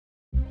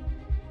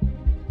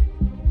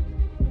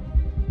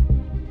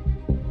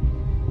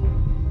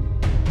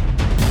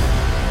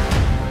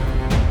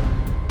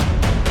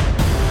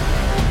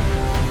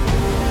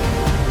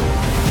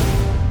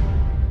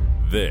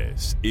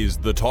is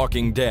The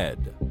Talking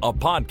Dead, a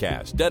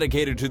podcast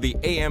dedicated to the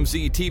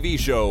AMC TV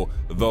show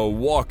The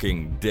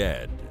Walking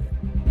Dead.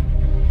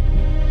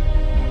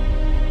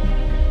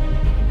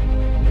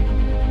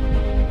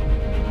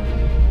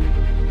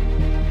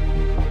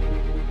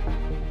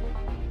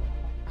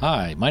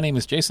 Hi, my name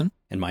is Jason.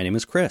 And my name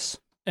is Chris.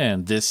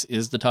 And this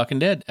is The Talking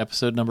Dead,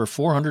 episode number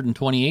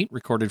 428,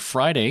 recorded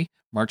Friday,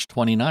 March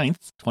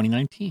 29th,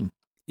 2019.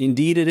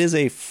 Indeed, it is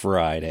a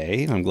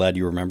Friday. I'm glad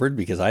you remembered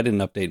because I didn't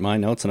update my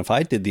notes. And if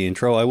I did the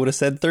intro, I would have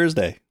said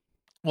Thursday.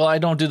 Well, I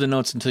don't do the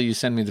notes until you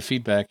send me the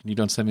feedback, and you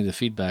don't send me the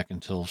feedback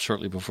until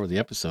shortly before the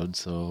episode.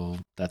 So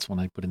that's when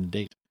I put in the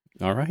date.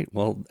 All right.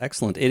 Well,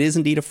 excellent. It is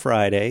indeed a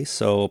Friday,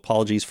 so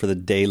apologies for the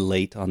day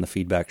late on the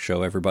feedback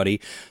show,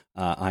 everybody.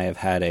 I have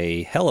had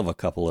a hell of a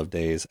couple of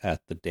days at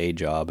the day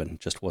job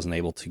and just wasn't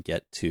able to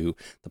get to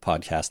the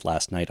podcast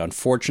last night,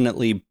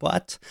 unfortunately.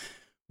 But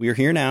we are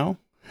here now.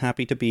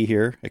 Happy to be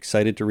here.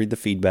 Excited to read the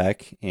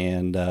feedback.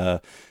 And,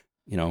 at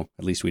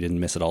least we didn't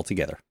miss it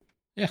altogether.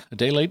 Yeah, a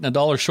day late and a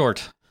dollar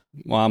short.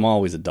 Well, I'm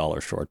always a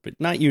dollar short, but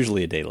not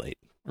usually a day late.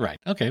 Right.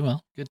 Okay,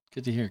 well, good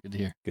to hear.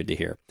 Good to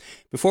hear.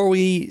 Before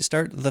we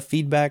start the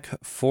feedback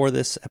for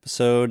this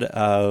episode,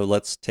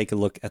 let's take a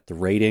look at the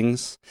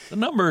ratings. The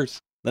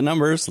numbers.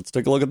 Let's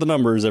take a look at the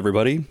numbers,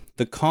 everybody.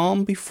 The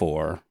Calm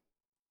Before,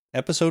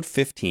 episode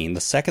 15,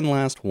 the second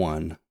last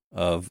one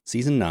of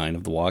season 9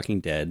 of The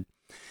Walking Dead,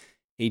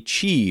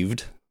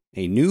 achieved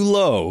a new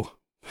low.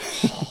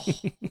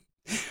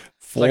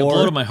 It's like a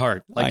blow to my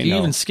heart. Like you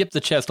even skipped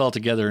the chest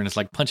altogether, and it's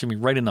like punching me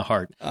right in the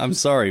heart. I'm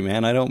sorry,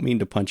 man. I don't mean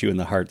to punch you in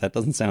the heart. That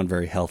doesn't sound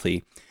very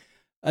healthy.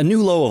 A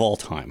new low of all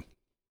time.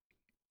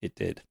 It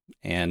did.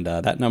 And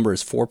that number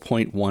is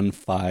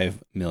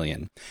 4.15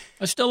 million.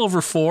 It's still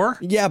over 4?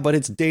 Yeah, but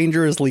it's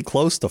dangerously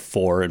close to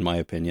 4, in my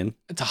opinion.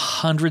 It's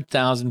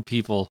 100,000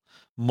 people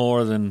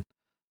more than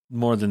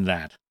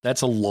that.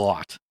 That's a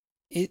lot.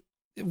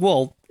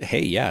 Well,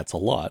 hey, yeah, it's a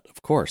lot,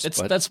 of course.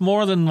 That's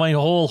more than my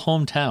whole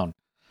hometown.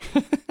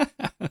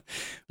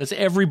 That's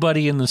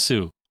everybody in the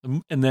Sioux,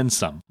 and then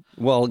some.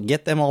 Well,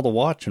 get them all to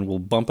watch, and we'll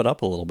bump it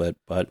up a little bit,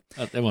 but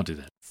they won't do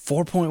that.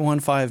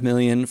 4.15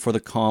 million for The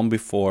Calm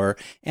Before,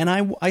 and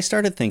I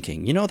started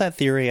thinking, that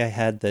theory I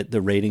had that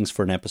the ratings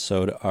for an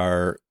episode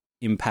are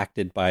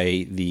impacted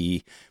by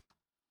the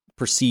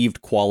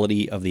perceived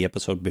quality of the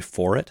episode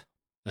before it?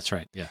 That's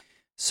right, yeah.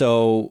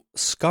 So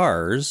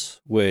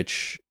Scars,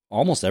 which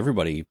almost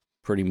everybody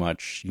pretty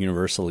much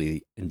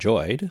universally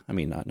enjoyed, I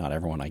mean, not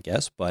everyone, I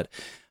guess, but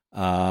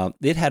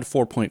it had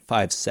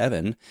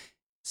 4.57,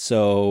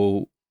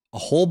 so a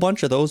whole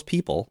bunch of those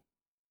people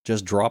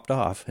just dropped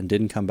off and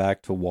didn't come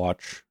back to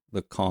watch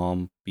The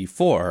Calm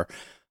Before.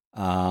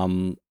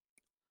 Or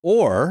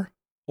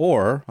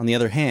on the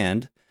other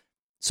hand,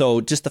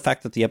 so just the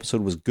fact that the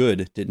episode was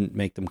good didn't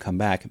make them come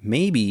back.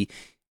 Maybe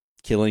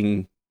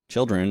killing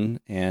children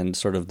and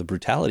sort of the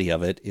brutality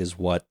of it is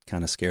what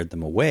kind of scared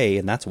them away,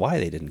 and that's why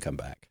they didn't come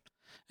back.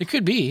 It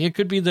could be. It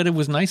could be that it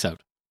was nice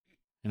out.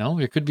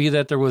 It could be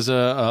that there was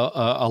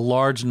a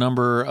large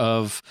number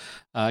of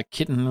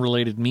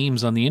kitten-related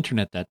memes on the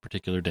internet that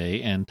particular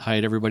day and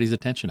tied everybody's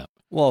attention up.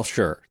 Well,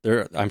 sure.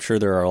 I'm sure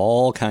there are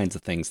all kinds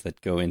of things that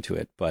go into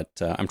it, but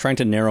I'm trying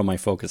to narrow my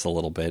focus a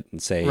little bit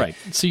and say... Right.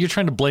 So you're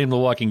trying to blame The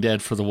Walking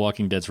Dead for The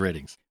Walking Dead's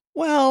ratings.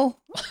 Well,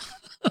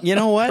 you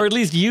know what? Or at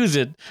least use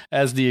it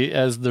as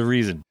the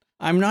reason.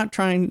 I'm not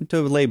trying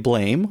to lay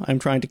blame. I'm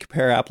trying to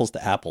compare apples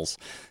to apples.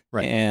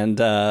 Right. And,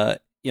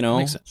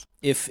 makes sense.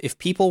 If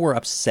people were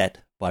upset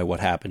by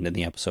what happened in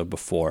the episode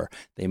before,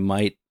 they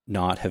might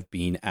not have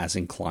been as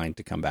inclined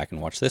to come back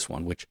and watch this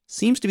one, which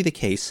seems to be the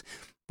case,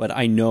 but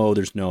I know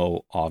there's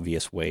no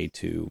obvious way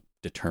to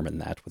determine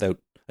that without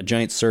a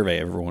giant survey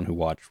of everyone who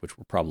watched, which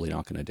we're probably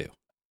not going to do.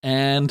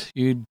 And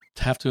you'd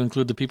have to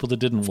include the people that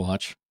didn't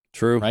watch.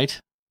 True. Right?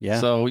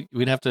 Yeah. So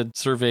we'd have to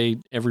survey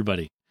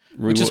everybody,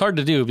 which is hard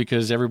to do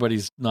because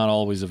everybody's not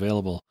always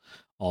available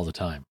all the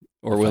time.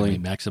 Or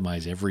willing to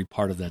maximize every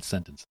part of that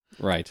sentence.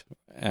 Right.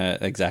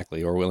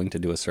 Exactly. Or willing to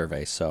do a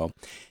survey. So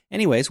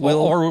anyways,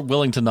 or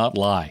willing to not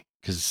lie,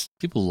 because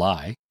people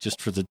lie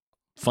just for the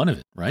fun of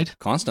it, right?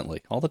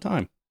 Constantly, all the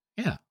time.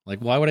 Yeah. Like,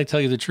 why would I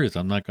tell you the truth?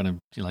 I'm not going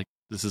to,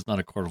 this is not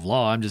a court of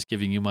law. I'm just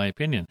giving you my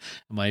opinion.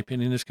 And my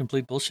opinion is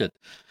complete bullshit.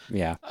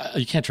 Yeah.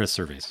 You can't trust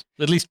surveys.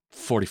 At least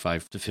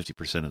 45 to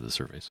 50% of the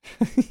surveys.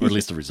 Or at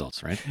least the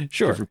results, right?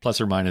 Sure.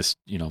 Plus or minus,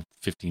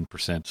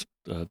 15%,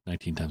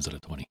 19 times out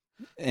of 20.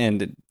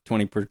 And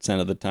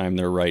 20% of the time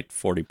they're right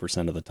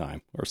 40% of the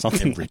time or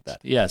something like that.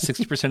 Yeah,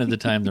 60% of the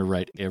time they're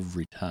right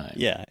every time.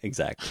 Yeah,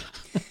 exactly.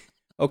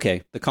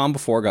 Okay, The Calm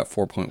Before got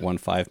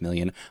 4.15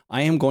 million.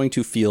 I am going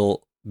to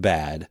feel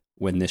bad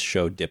when this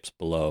show dips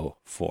below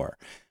 4.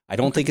 I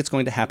don't think it's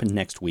going to happen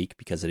next week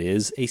because it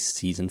is a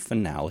season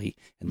finale,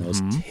 and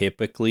those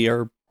typically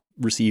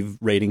receive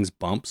ratings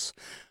bumps.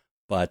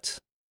 But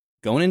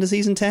going into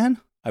season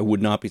 10, I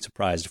would not be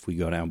surprised if we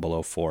go down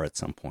below 4 at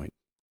some point.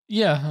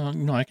 Yeah,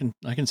 no, I can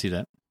see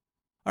that.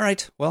 All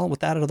right. Well,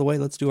 with that out of the way,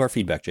 let's do our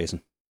feedback,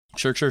 Jason.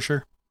 Sure.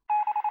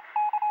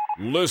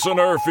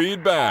 Listener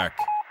feedback.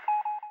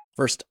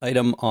 First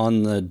item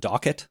on the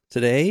docket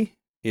today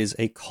is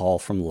a call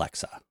from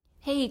Lexa.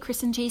 Hey,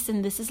 Chris and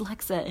Jason, this is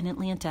Lexa in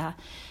Atlanta.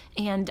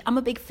 And I'm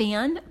a big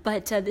fan,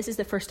 but this is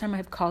the first time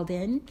I've called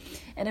in.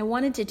 And I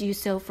wanted to do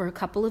so for a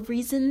couple of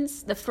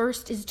reasons. The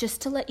first is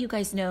just to let you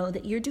guys know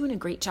that you're doing a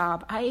great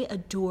job. I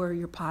adore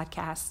your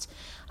podcast.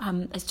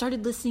 I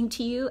started listening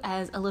to you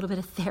as a little bit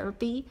of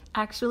therapy,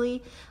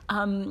 actually,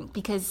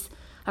 because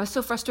I was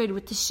so frustrated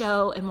with the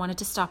show and wanted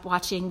to stop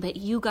watching, but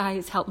you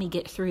guys helped me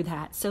get through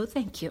that. So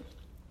thank you.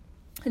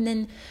 And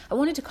then I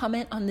wanted to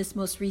comment on this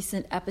most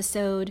recent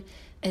episode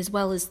as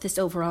well as this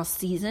overall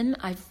season.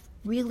 I've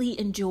really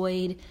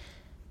enjoyed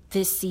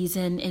this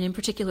season, and in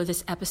particular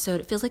this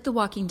episode. It feels like The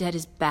Walking Dead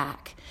is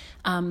back.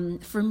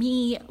 For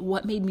me,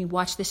 what made me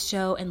watch this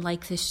show and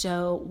like this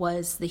show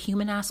was the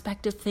human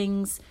aspect of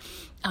things.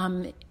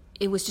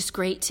 It was just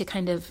great to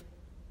kind of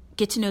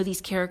get to know these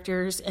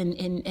characters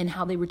and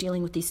how they were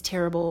dealing with these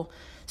terrible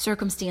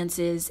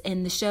circumstances,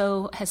 and the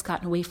show has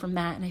gotten away from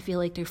that, and I feel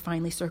like they're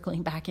finally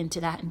circling back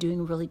into that and doing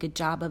a really good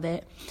job of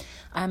it.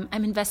 I'm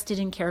invested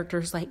in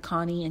characters like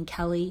Connie and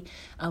Kelly.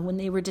 When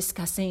they were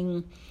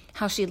discussing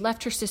how she had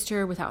left her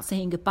sister without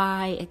saying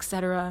goodbye,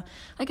 etc.,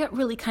 I got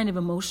really kind of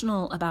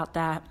emotional about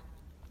that,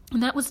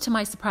 and that was to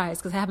my surprise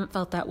because I haven't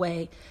felt that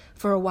way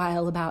for a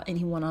while about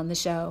anyone on the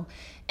show.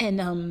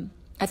 And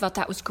I thought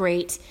that was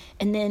great.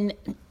 And then,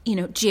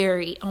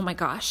 Jerry, oh my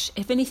gosh,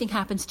 if anything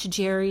happens to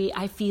Jerry,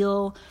 I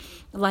feel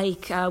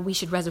like we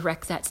should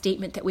resurrect that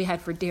statement that we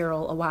had for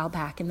Daryl a while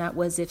back. And that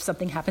was, if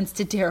something happens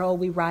to Daryl,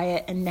 we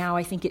riot. And now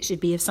I think it should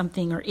be, if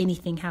something or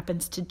anything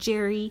happens to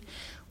Jerry,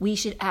 we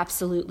should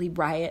absolutely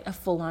riot, a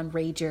full-on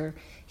rager.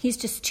 He's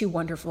just too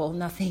wonderful.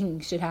 Nothing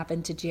should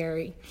happen to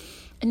Jerry.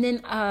 And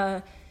then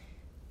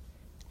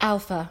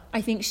Alpha, I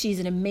think she's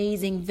an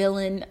amazing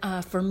villain.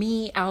 For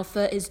me,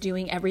 Alpha is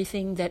doing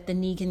everything that the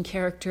Negan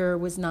character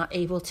was not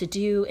able to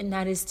do, and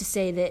that is to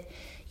say that,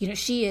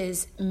 she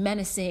is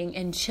menacing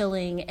and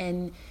chilling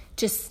and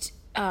just,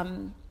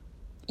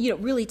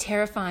 really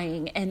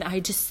terrifying. And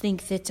I just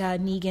think that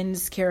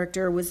Negan's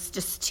character was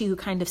just too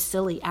kind of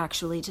silly,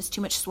 actually, just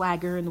too much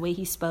swagger in the way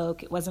he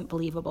spoke. It wasn't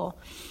believable.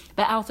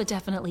 But Alpha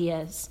definitely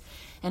is.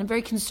 And I'm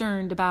very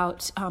concerned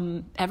about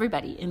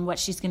everybody and what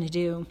she's going to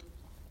do.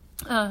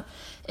 And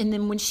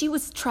then when she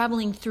was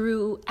traveling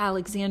through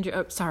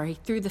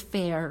through the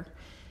fair,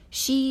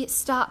 she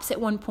stops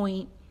at one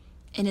point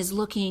and is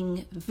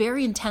looking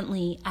very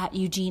intently at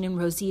Eugene and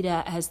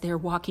Rosita as they're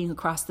walking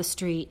across the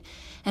street.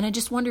 And I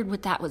just wondered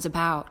what that was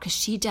about, because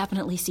she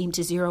definitely seemed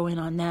to zero in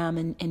on them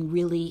and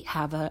really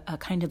have a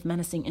kind of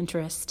menacing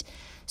interest.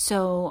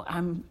 So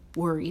I'm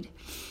worried.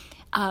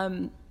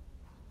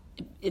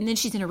 And then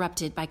she's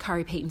interrupted by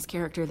Kari Payton's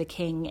character, the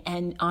King.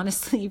 And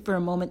honestly, for a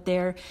moment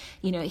there,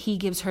 he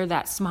gives her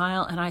that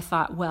smile. And I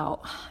thought,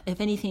 well,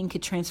 if anything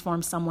could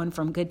transform someone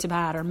from good to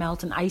bad or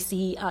melt an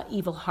icy,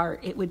 evil heart,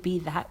 it would be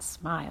that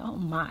smile.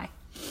 My.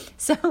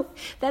 So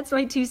that's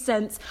my 2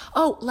 cents.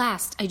 Oh,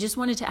 last, I just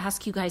wanted to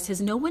ask you guys, has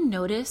no one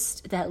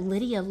noticed that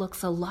Lydia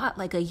looks a lot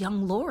like a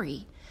young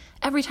Lori?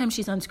 Every time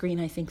she's on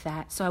screen, I think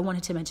that. So I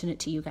wanted to mention it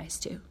to you guys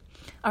too.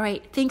 All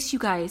right. Thanks, you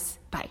guys.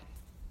 Bye.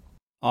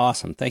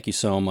 Awesome. Thank you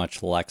so much,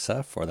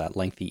 Lexa, for that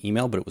lengthy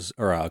email,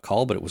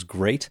 call, but it was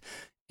great.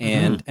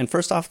 And and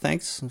first off,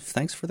 thanks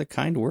for the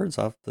kind words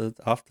off the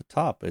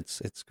top.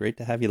 It's great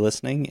to have you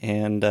listening.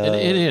 And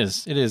it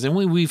is, and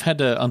we've had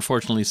to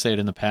unfortunately say it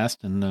in the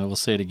past, and we'll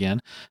say it again,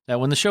 that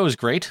when the show is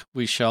great,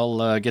 we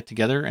shall get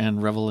together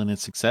and revel in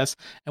its success,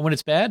 and when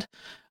it's bad,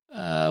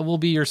 we'll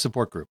be your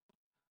support group.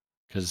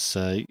 Because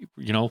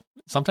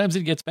sometimes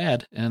it gets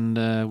bad,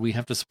 and we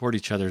have to support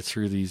each other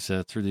through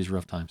these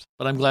rough times.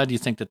 But I'm glad you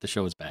think that the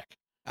show is back.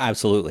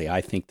 Absolutely,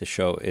 I think the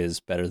show is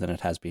better than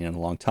it has been in a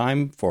long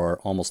time for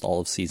almost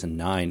all of season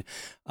 9.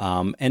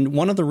 And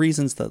one of the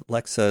reasons that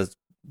Lexa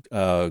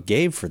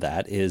gave for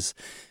that is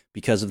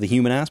because of the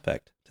human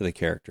aspect to the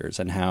characters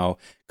and how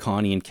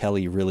Connie and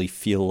Kelly really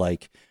feel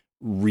like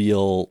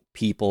real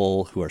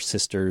people who are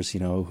sisters,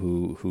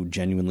 who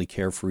genuinely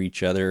care for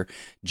each other.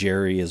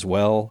 Jerry as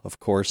well. Of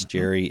course,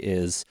 Jerry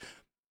is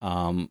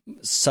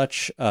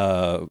such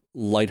a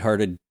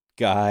lighthearted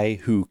guy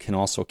who can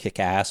also kick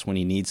ass when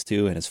he needs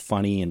to and is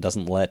funny and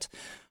doesn't let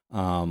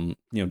the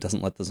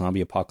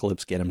zombie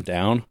apocalypse get him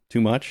down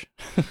too much.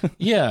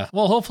 Yeah.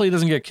 Well, hopefully he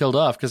doesn't get killed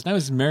off, because now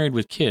he's married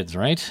with kids,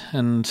 right?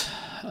 And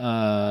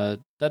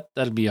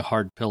that'd be a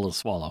hard pill to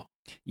swallow.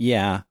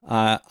 Yeah.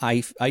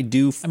 I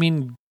do. I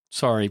mean,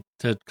 sorry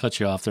to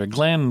cut you off there.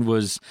 Glenn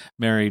was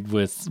married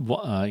with,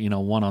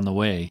 one on the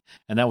way,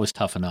 and that was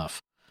tough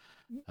enough.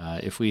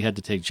 If we had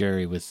to take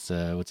Jerry with,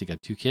 what's he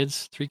got, 2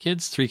 kids? 3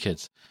 kids? 3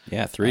 kids.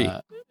 Yeah, 3.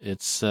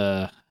 That's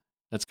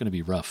going to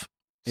be rough.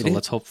 So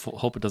let's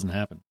hope it doesn't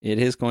happen. It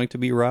is going to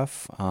be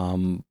rough.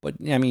 But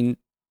I mean,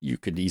 you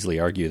could easily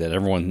argue that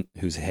everyone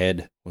whose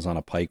head was on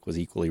a pike was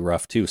equally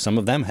rough too. Some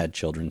of them had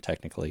children,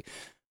 technically.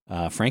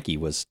 Frankie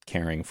was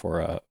caring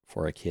for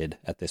a kid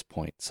at this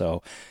point.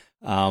 So,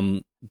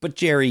 but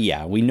Jerry,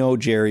 yeah, we know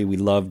Jerry. We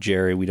love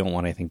Jerry. We don't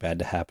want anything bad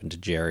to happen to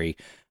Jerry.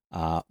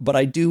 But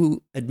I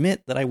do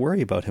admit that I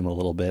worry about him a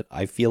little bit.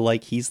 I feel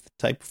like he's the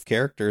type of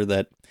character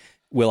that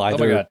will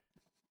either... Oh my God.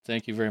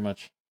 Thank you very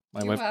much.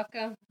 My You're wife.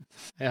 welcome.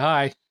 Hey,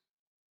 hi.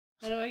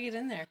 How do I get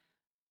in there?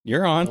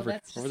 You're on. Oh,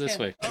 that's Over just this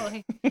him. way. Oh,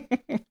 hey.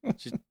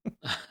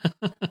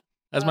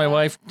 That's my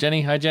wife,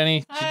 Jenny. Hi,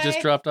 Jenny. She just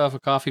Hi. dropped off a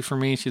coffee for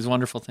me. She's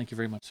wonderful. Thank you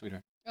very much,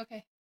 sweetheart.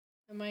 Okay.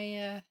 Am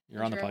I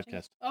You're on the interrupting?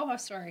 podcast. Oh, I'm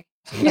sorry.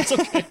 That's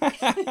okay.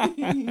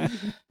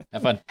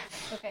 Have fun.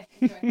 Okay.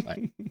 Enjoy.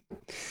 Bye.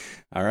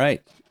 All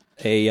right.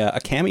 A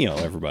cameo,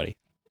 everybody.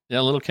 Yeah,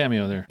 a little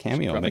cameo there.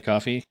 Cameo. She brought me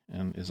coffee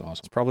and is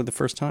awesome. It's probably the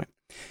first time.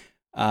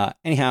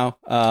 Anyhow,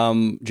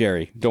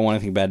 Jerry. Don't want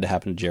anything bad to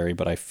happen to Jerry,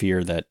 but I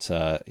fear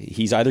that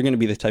he's either going to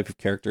be the type of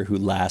character who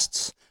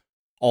lasts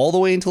all the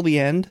way until the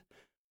end,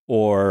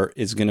 or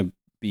is going to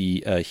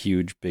be a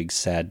huge, big,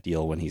 sad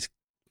deal when he's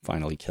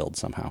finally killed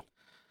somehow.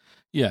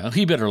 Yeah,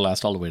 he better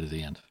last all the way to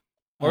the end.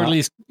 Or at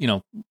least,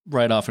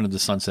 right off into the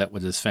sunset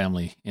with his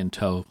family in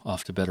tow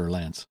off to better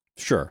lands.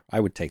 Sure, I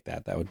would take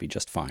that. That would be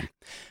just fine.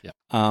 Yeah.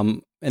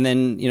 And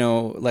then,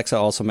 Lexa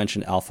also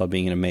mentioned Alpha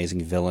being an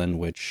amazing villain,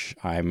 which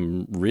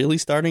I'm really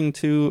starting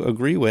to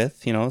agree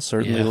with,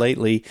 certainly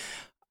lately,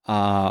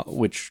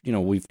 which,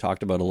 we've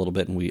talked about a little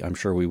bit, and I'm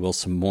sure we will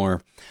some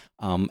more.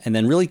 And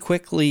then really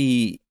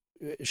quickly,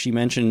 she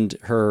mentioned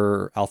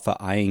her Alpha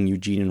eyeing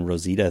Eugene and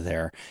Rosita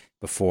there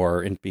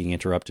before being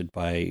interrupted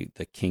by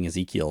the King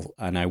Ezekiel.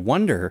 And I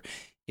wonder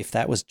if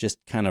that was just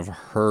kind of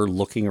her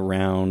looking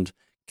around,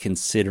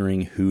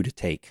 considering who to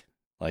take,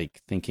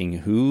 like thinking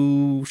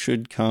who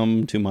should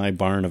come to my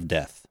barn of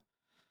death.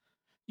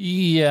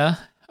 Yeah.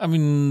 I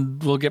mean,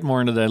 we'll get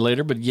more into that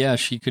later, but yeah,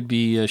 she could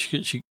be,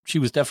 she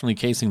was definitely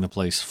casing the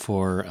place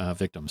for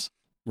victims.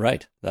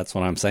 Right. That's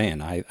what I'm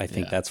saying. I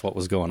think that's what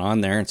was going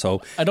on there. And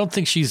so I don't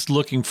think she's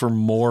looking for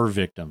more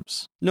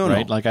victims. No.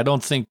 Like, I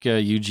don't think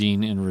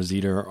Eugene and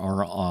Rosita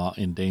are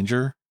in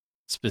danger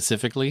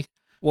specifically.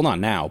 Well, not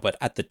now, but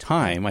at the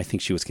time, I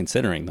think she was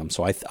considering them.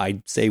 So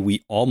I'd say we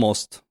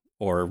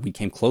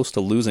came close to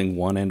losing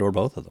one and or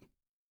both of them.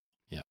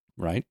 Yeah.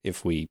 Right.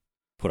 If we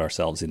put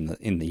ourselves in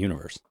the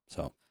universe.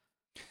 So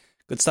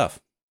good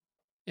stuff.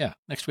 Yeah.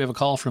 Next, we have a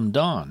call from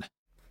Don.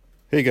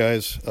 Hey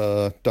guys,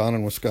 Don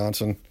in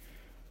Wisconsin.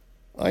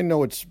 I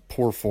know it's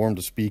poor form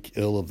to speak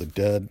ill of the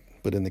dead,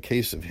 but in the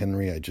case of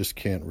Henry, I just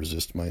can't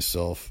resist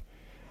myself.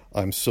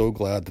 I'm so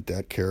glad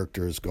that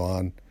character is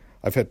gone.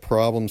 I've had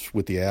problems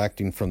with the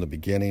acting from the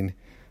beginning,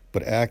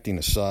 but acting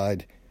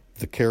aside,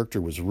 the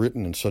character was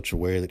written in such a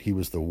way that he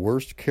was the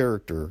worst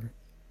character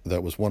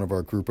that was one of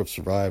our group of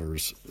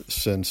survivors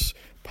since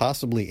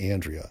possibly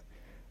Andrea.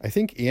 I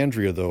think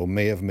Andrea, though,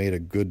 may have made a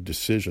good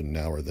decision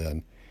now or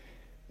then.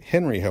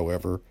 Henry,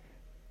 however,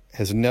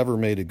 has never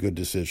made a good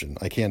decision.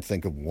 I can't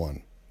think of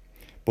one.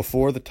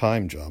 Before the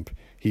time jump,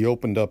 he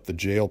opened up the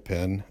jail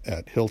pen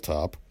at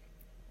Hilltop.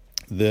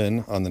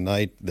 Then, on the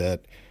night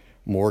that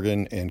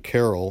Morgan and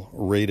Carol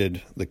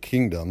raided the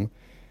kingdom,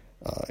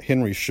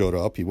 Henry showed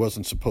up. He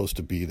wasn't supposed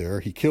to be there.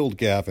 He killed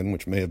Gavin,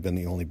 which may have been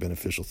the only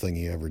beneficial thing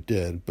he ever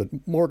did, but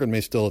Morgan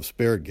may still have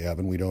spared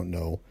Gavin. We don't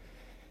know.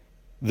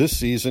 This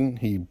season,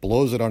 he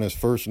blows it on his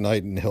first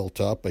night in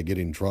Hilltop by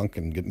getting drunk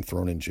and getting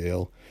thrown in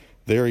jail.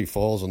 There he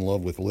falls in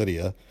love with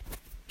Lydia.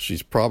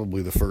 She's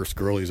probably the first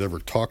girl he's ever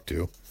talked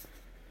to.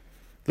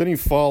 Then he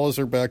follows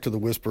her back to the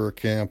Whisperer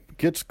camp,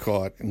 gets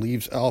caught, and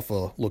leaves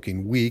Alpha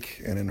looking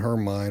weak and in her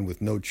mind with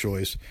no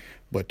choice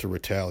but to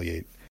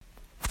retaliate.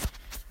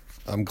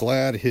 I'm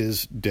glad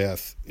his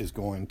death is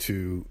going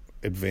to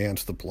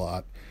advance the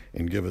plot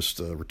and give us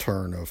the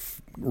return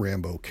of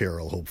Rambo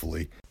Carol,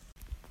 hopefully.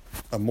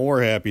 I'm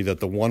more happy that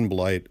the one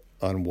blight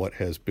on what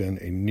has been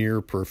a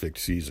near-perfect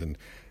season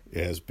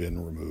has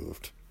been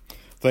removed.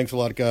 Thanks a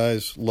lot,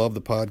 guys. Love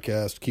the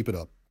podcast. Keep it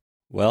up.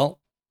 Well,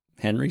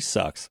 Henry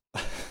sucks.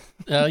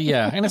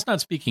 Yeah, and it's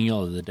not speaking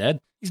ill of the dead.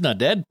 He's not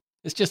dead.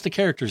 It's just the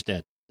character's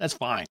dead. That's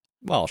fine.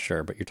 Well,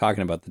 sure, but you're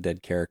talking about the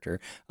dead character.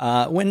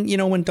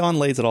 When Don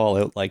lays it all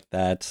out like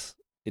that,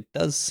 it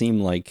does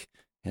seem like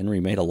Henry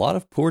made a lot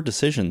of poor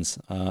decisions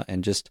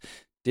and just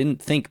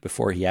didn't think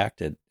before he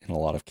acted in a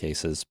lot of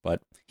cases.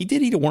 But he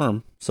did eat a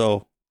worm,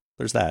 so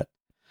there's that.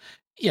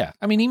 Yeah,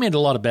 I mean, he made a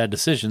lot of bad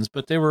decisions,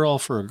 but they were all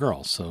for a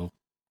girl. So,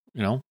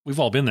 we've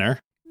all been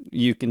there.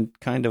 You can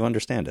kind of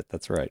understand it.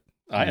 That's right.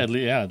 At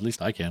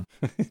least I can.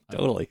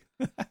 Totally.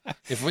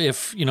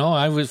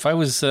 If I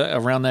was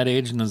around that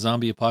age in the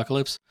zombie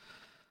apocalypse,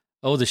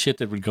 the shit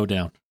that would go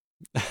down.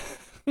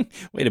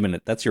 Wait a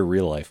minute, that's your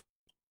real life,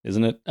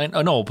 isn't it?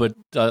 I know, but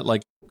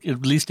like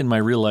at least in my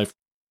real life,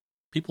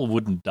 people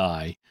wouldn't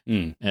die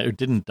or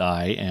didn't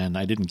die, and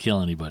I didn't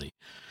kill anybody.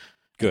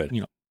 Good.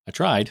 I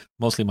tried,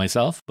 mostly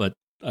myself, but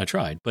I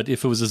tried. But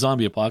if it was a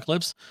zombie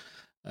apocalypse,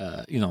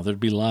 there'd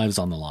be lives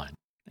on the line,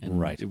 and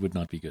right. It would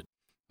not be good.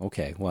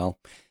 Okay, well.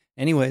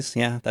 Anyways,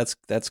 yeah, that's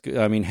good.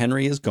 I mean,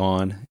 Henry is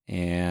gone,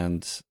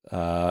 and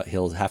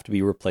he'll have to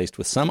be replaced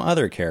with some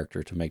other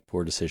character to make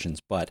poor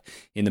decisions. But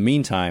in the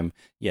meantime,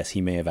 yes,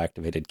 he may have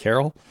activated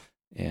Carol,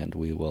 and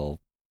we will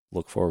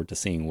look forward to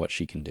seeing what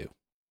she can do.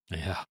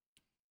 Yeah.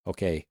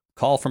 Okay,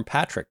 call from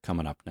Patrick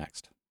coming up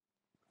next.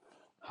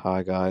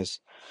 Hi, guys.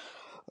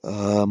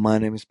 My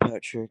name is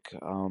Patrick.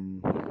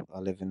 I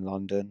live in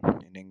London,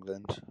 in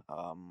England.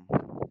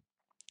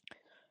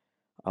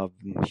 I'm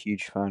a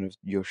huge fan of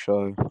your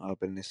show. I've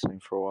been listening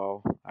for a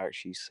while. I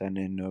actually sent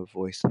in a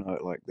voice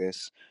note like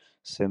this,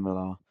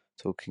 similar,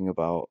 talking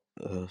about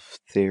a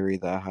theory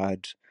that I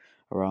had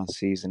around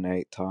season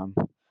 8 time.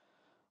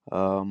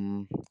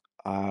 Um,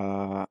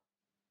 I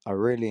I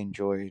really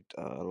enjoyed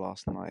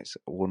last night's,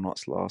 well,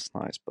 not last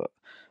night's, but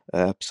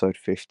episode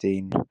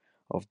 15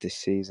 of this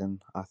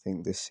season. I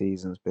think this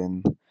season's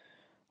been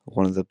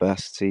one of the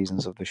best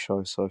seasons of the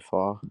show so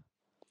far.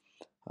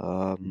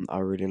 I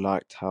really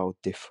liked how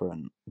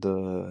different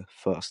the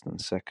first and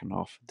second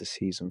half of the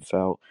season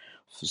felt.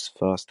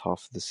 First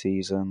half of the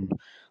season,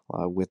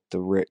 with the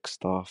Rick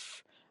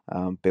stuff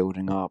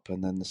building up,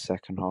 and then the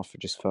second half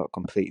it just felt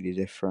completely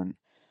different,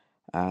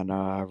 and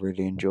I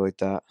really enjoyed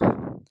that.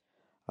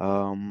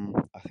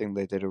 I think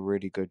they did a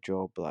really good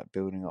job, like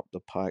building up the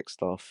Pike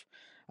stuff.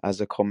 As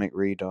a comic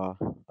reader,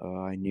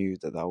 I knew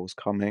that was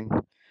coming,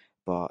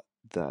 but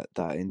that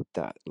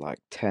like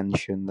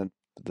tension,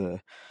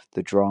 the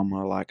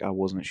drama, like I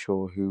wasn't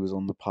sure who was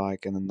on the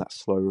Pike, and then that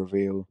slow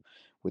reveal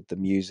with the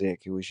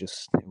music, it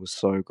was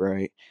so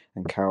great,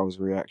 and Carol's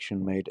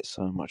reaction made it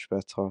so much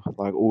better.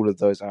 Like all of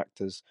those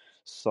actors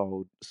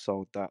sold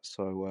that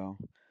so well.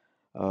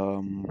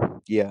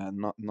 Yeah,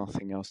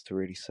 nothing else to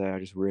really say. I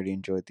just really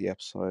enjoyed the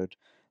episode.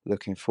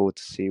 Looking forward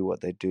to see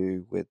what they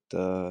do with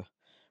the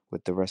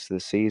rest of the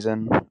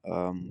season.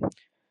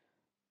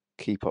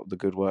 Keep up the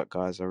good work,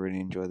 guys. I really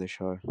enjoy the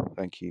show.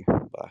 Thank you.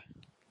 Bye.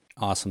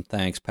 Awesome.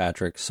 Thanks,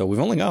 Patrick. So we've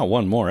only got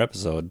one more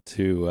episode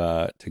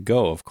to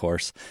go, of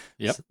course.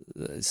 Yep.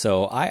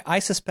 So I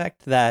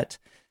suspect that,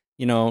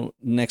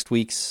 next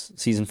week's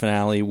season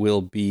finale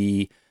will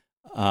be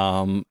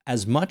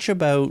as much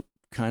about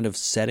kind of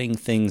setting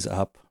things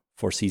up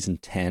for season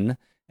 10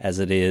 as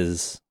it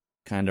is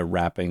kind of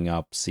wrapping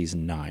up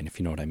season 9, if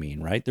you know what I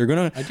mean, right?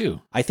 I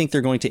do. I think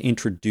they're going to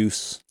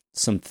introduce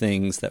some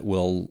things that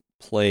will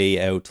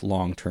play out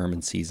long term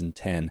in season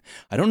 10.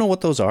 I don't know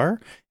what those are,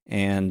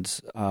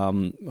 and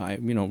I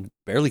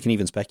barely can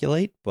even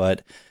speculate,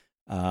 but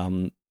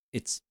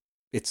it's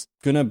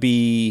going to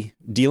be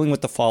dealing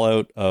with the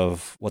fallout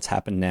of what's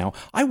happened now.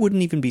 I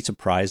wouldn't even be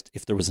surprised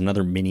if there was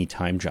another mini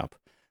time jump.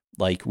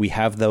 Like, we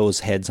have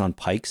those heads on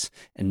Pikes,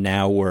 and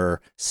now we're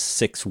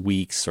 6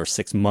 weeks or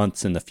 6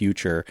 months in the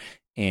future,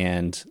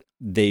 and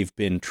they've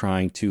been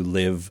trying to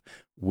live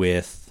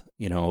with,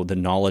 the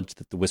knowledge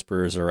that the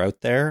Whisperers are out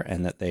there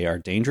and that they are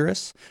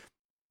dangerous,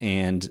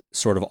 and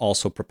sort of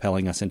also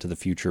propelling us into the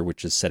future,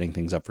 which is setting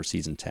things up for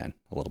season 10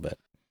 a little bit.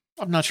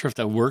 I'm not sure if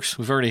that works.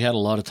 We've already had a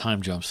lot of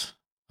time jumps.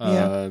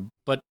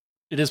 But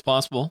it is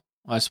possible,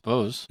 I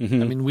suppose.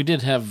 Mm-hmm. I mean, we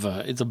did have,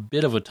 it's a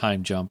bit of a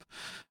time jump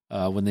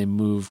when they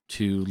moved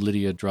to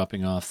Lydia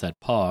dropping off that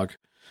pog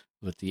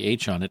with the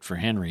H on it for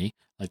Henry.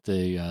 Like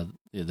the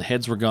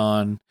heads were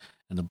gone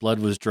and the blood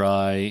was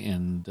dry,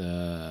 and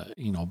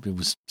it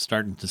was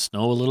starting to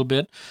snow a little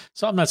bit.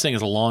 So I'm not saying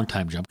it's a long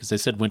time jump because they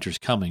said winter's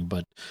coming,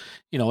 but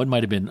it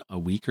might have been a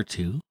week or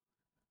two.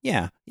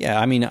 Yeah.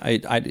 I mean,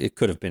 it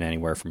could have been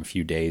anywhere from a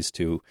few days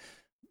to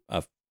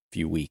a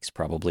few weeks,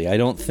 probably. I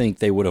don't think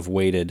they would have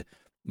waited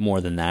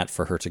more than that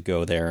for her to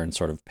go there and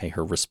sort of pay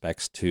her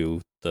respects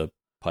to the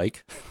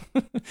Pike,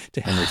 to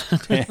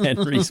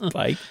Henry's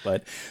Pike.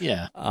 But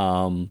yeah.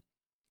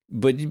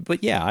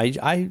 But yeah,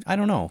 I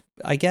don't know.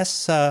 I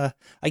guess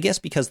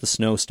because the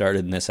snow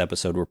started in this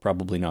episode, we're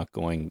probably not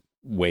going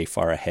way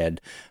far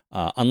ahead,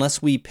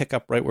 unless we pick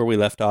up right where we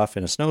left off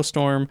in a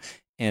snowstorm,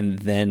 and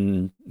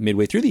then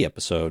midway through the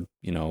episode,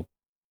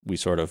 we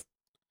sort of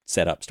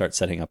start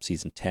setting up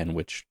season 10,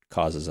 which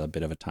causes a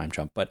bit of a time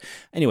jump. But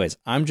anyways,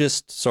 I'm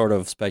just sort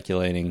of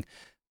speculating.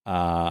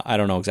 I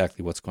don't know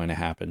exactly what's going to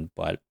happen,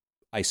 but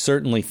I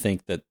certainly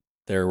think that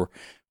there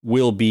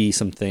will be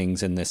some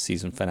things in this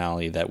season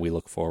finale that we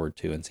look forward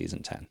to in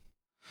season 10.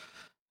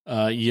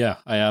 Yeah,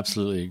 I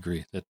absolutely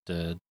agree that,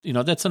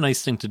 that's a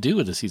nice thing to do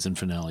with the season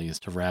finale, is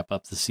to wrap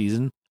up the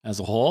season as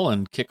a whole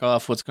and kick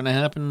off what's going to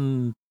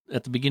happen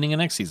at the beginning of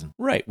next season.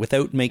 Right,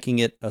 without making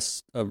it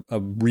a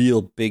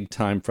real big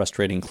time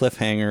frustrating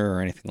cliffhanger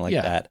or anything like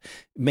that.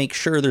 Make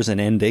sure there's an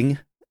ending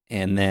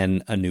and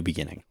then a new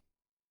beginning.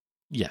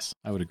 Yes,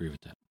 I would agree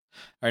with that.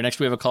 All right, next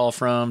we have a call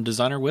from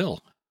Designer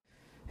Will.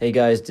 Hey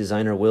guys,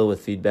 Designer Will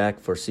with feedback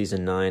for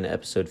Season 9,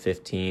 Episode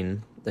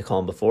 15, The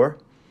Calm Before.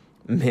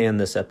 Man,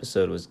 this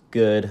episode was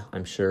good.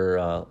 I'm sure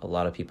a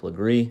lot of people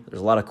agree.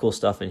 There's a lot of cool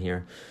stuff in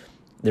here.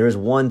 There is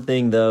one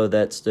thing, though,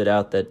 that stood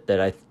out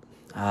that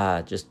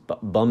I just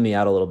bummed me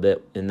out a little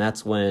bit, and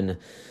that's when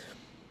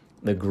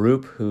the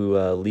group who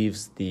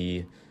leaves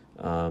the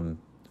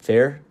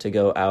fair to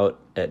go out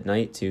at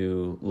night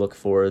to look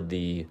for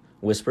the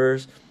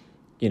Whisperers,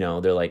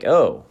 they're like,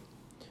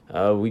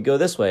 we go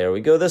this way or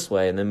we go this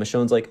way. And then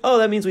Michonne's like,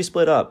 that means we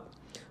split up.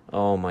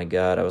 Oh my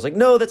God. I was like,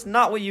 no, that's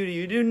not what you do.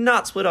 You do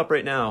not split up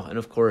right now. And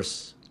of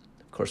course,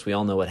 we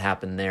all know what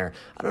happened there.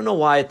 I don't know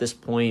why at this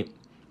point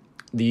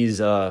these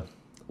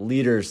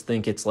leaders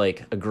think it's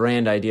like a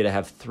grand idea to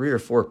have 3 or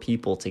 4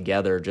 people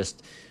together,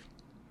 just,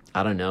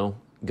 I don't know,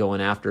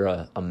 going after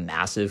a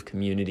massive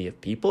community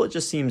of people. It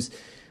just seems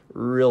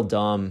real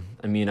dumb.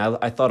 I mean,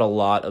 I thought a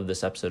lot of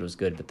this episode was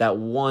good, but that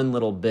one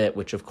little bit,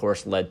 which of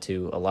course led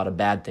to a lot of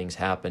bad things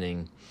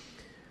happening,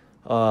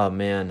 oh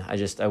man,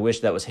 I wish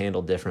that was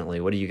handled differently.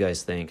 What do you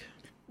guys think?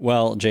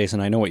 Well, Jason,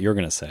 I know what you're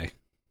going to say.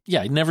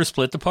 Yeah, never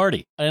split the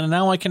party. And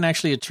now I can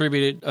actually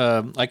attribute it,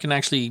 I can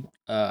actually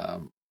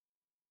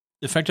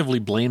effectively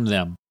blame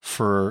them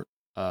for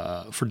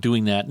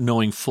doing that,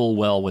 knowing full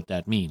well what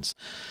that means.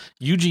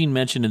 Eugene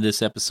mentioned in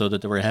this episode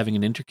that they were having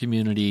an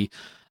intercommunity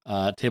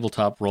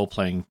tabletop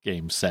role-playing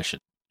game session.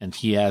 And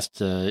he asked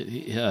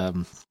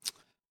Rosita?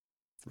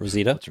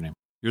 What's her name?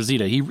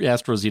 Rosita. He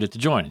asked Rosita to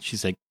join. And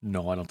she's like,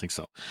 no, I don't think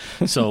so.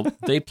 So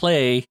they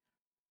play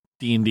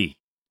D&D.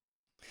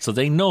 So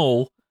they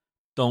know,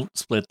 don't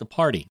split the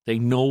party. They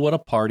know what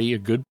a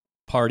good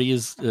party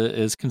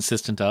is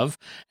consistent of,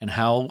 and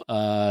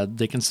how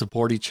they can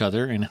support each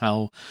other, and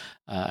how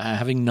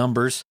having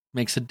numbers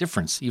makes a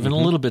difference, even a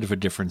little bit of a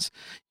difference.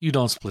 You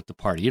don't split the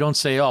party. You don't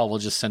say, oh, we'll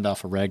just send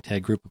off a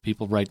ragtag group of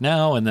people right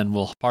now, and then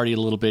we'll party a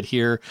little bit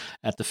here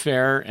at the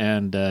fair,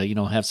 and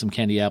have some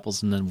candy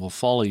apples, and then we'll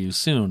follow you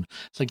soon.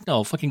 It's like,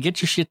 no, fucking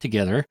get your shit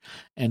together,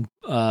 and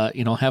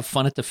have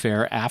fun at the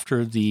fair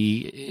after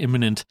the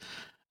imminent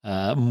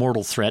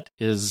mortal threat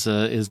is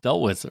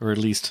dealt with, or at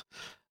least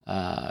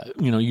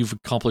you've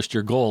accomplished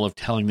your goal of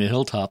telling the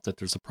hilltop that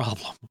there's a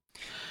problem.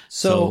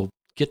 So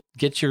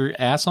get your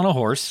ass on a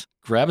horse,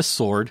 grab a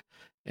sword,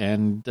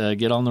 and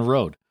get on the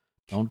road.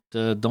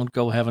 Don't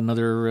go have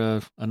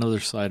another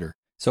cider.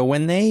 So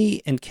when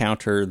they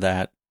encounter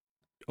that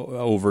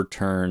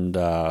overturned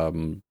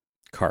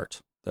cart,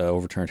 the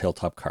overturned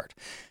hilltop cart,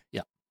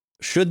 yeah,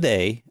 should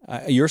they?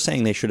 You're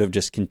saying they should have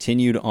just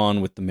continued on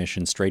with the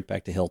mission straight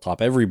back to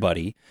hilltop,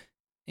 everybody,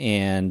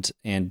 and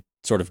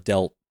sort of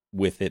dealt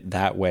with it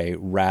that way,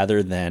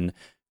 rather than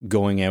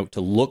going out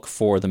to look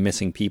for the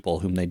missing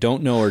people whom they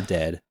don't know are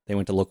dead. They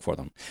went to look for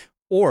them.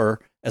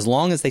 Or, as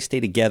long as they stay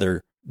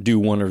together, do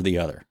one or the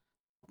other.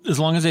 As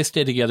long as they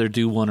stay together,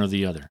 do one or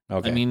the other.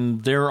 Okay. I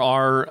mean, there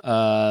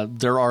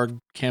are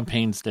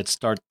campaigns that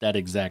start that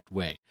exact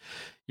way.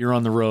 You're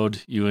on the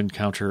road, you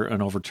encounter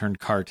an overturned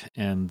cart,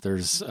 and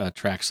there's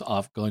tracks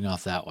going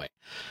off that way.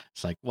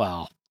 It's like,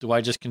 wow, do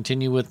I just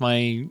continue with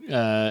my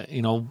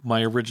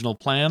my original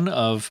plan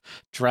of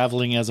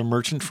traveling as a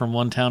merchant from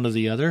one town to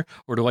the other,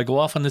 or do I go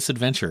off on this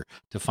adventure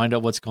to find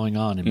out what's going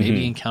on and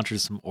maybe encounter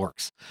some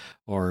orcs,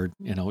 or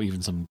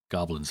even some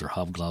goblins or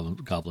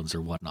hobgoblins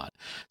or whatnot?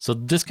 So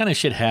this kind of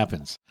shit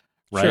happens,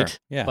 right? Sure,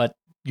 yeah. But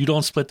you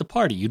don't split the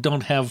party. You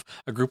don't have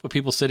a group of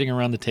people sitting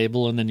around the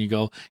table and then you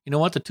go, you know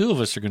what, the two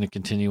of us are going to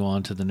continue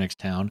on to the next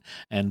town,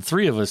 and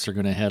three of us are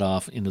going to head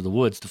off into the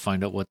woods to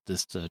find out what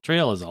this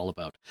trail is all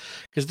about.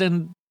 Because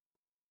then,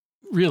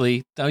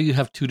 really, now you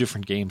have two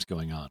different games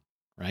going on,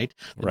 right?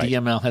 The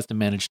DML has to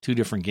manage two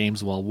different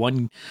games while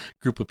one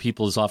group of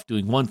people is off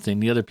doing one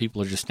thing. The other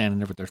people are just standing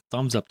there with their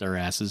thumbs up their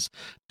asses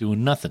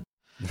doing nothing,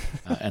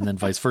 and then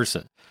vice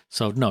versa.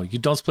 So, no, you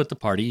don't split the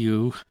party.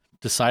 You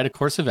decide a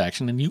course of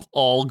action, and you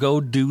all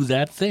go do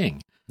that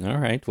thing. All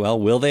right. Well,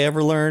 will they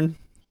ever learn?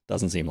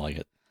 Doesn't seem like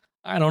it.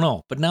 I don't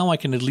know, but now I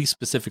can at least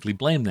specifically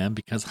blame them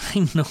because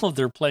I know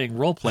they're playing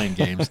role-playing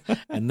games,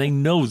 and they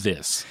know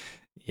this.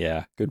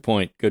 Yeah, good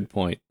point. Good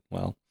point.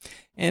 Well,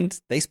 and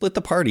they split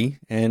the party,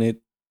 and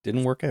it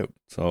didn't work out.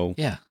 So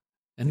yeah,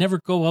 and never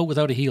go out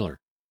without a healer,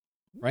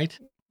 right?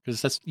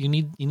 Because you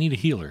need a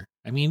healer.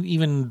 I mean,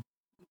 even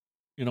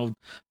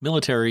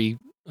military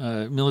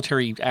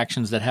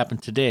actions that happen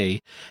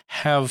today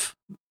have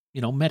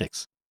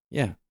medics.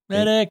 Yeah,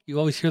 medic. You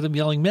always hear them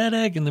yelling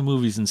medic in the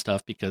movies and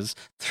stuff because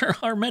there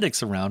are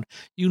medics around.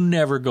 You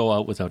never go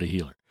out without a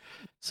healer.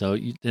 So,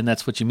 and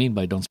that's what you mean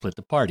by don't split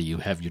the party. You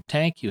have your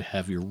tank, you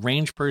have your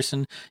range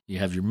person, you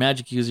have your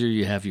magic user,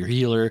 you have your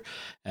healer,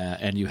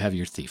 and you have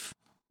your thief.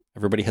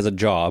 Everybody has a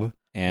job,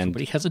 and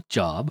everybody has a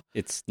job.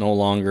 It's no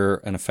longer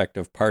an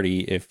effective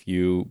party if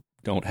you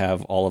don't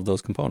have all of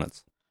those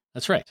components.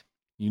 That's right.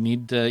 You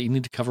need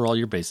to cover all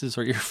your bases,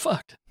 or you're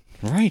fucked.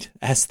 Right,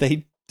 as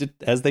they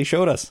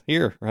showed us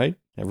here. Right,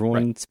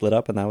 everyone split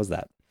up, and that was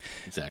that.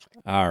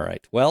 Exactly. All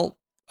right. Well,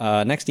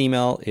 next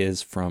email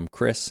is from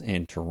Chris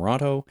in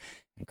Toronto.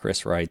 And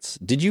Chris writes,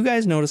 did you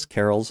guys notice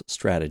Carol's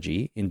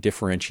strategy in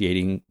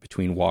differentiating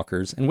between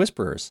walkers and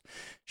whisperers?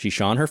 She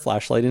shone her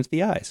flashlight into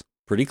the eyes.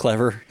 Pretty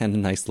clever and a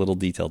nice little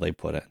detail they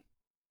put in.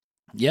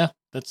 Yeah,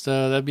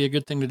 that'd be a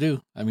good thing to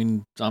do. I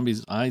mean,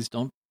 zombies' eyes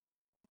don't,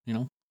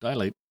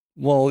 dilate.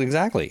 Well,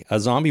 exactly. A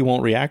zombie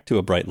won't react to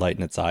a bright light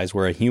in its eyes,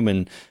 where a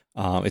human,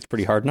 it's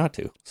pretty hard not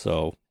to.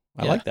 So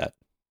I like that.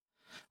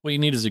 What you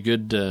need is a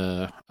good,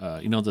 the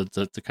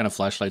kind of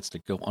flashlights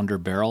that go under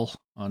barrel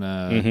on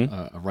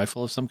a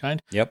rifle of some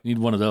kind. Yep. You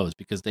need one of those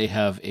because they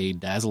have a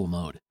dazzle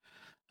mode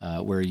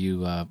where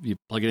you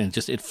plug it in.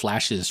 It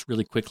flashes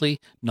really quickly,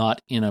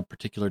 not in a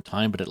particular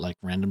time, but at like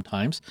random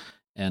times.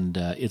 And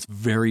it's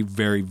very,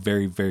 very,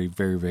 very, very,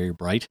 very, very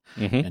bright.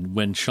 And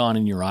when shone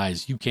in your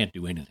eyes, you can't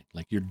do anything.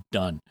 Like, you're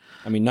done.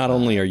 I mean, not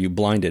only are you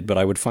blinded, but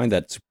I would find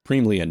that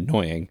supremely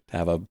annoying to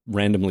have a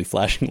randomly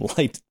flashing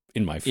light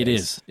in my face. It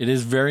is. It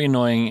is very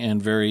annoying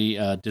and very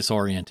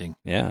disorienting.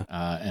 Yeah.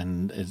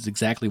 And it's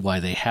exactly why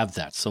they have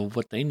that. So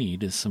what they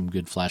need is some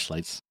good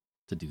flashlights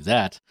to do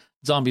that.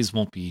 Zombies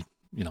won't be,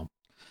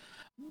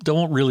 they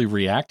won't really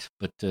react,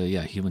 but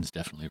humans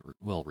definitely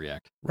will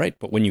react. Right,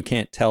 but when you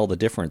can't tell the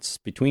difference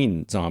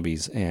between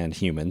zombies and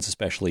humans,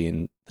 especially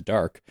in the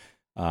dark,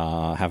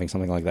 having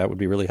something like that would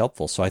be really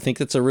helpful. So I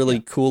think it's a really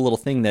cool little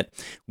thing that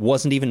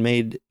wasn't even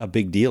made a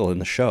big deal in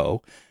the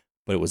show,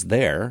 but it was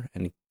there,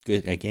 and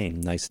good,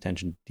 again, nice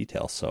attention to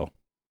detail. So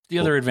the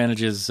other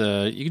advantage is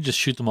you can just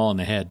shoot them all in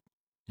the head,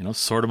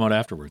 sort them out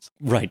afterwards.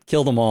 Right,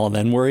 kill them all and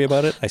then worry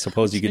about it. I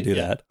suppose you could do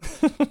that.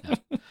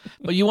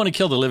 But you want to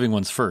kill the living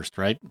ones first,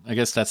 right? I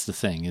guess that's the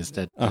thing, is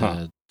that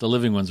the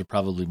living ones are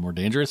probably more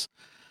dangerous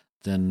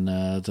than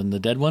the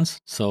dead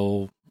ones.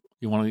 So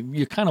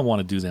you kind of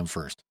want to do them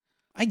first.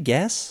 I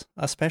guess,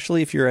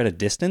 especially if you're at a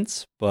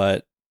distance,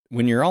 but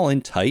when you're all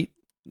in tight,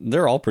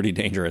 they're all pretty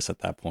dangerous at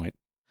that point.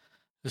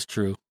 It's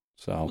true.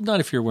 So well, not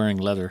if you're wearing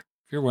leather.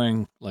 If you're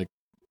wearing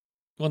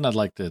not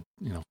like the,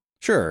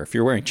 sure, if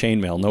you're wearing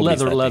chainmail,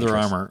 nobody's leather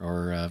dangerous.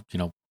 armor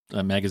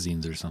or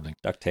magazines or something.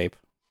 Duct tape,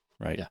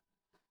 right? Yeah.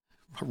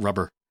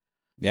 Rubber.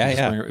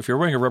 Yeah. If you're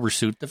wearing a rubber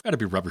suit, there've got to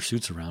be rubber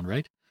suits around,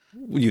 right?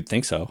 Well, you'd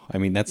think so. I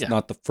mean, that's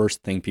not the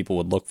first thing people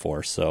would look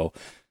for. So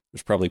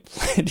there's probably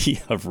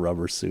plenty of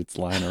rubber suits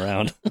lying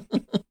around.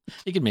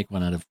 You could make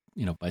one out of,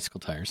 bicycle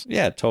tires.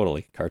 Yeah,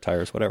 totally. Car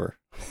tires, whatever.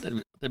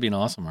 That'd be an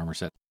awesome armor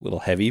set. A little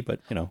heavy,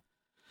 but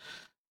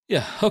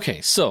Yeah.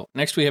 Okay. So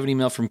next we have an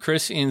email from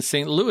Chris in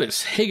St.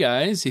 Louis. Hey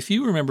guys, if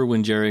you remember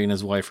when Jerry and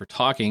his wife were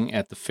talking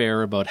at the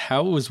fair about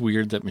how it was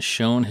weird that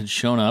Michonne had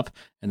shown up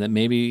and that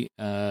maybe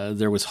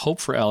there was hope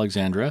for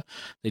Alexandra,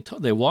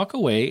 they walk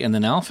away and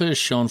then Alpha is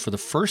shown for the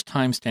first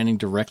time standing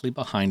directly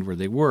behind where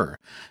they were.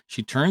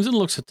 She turns and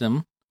looks at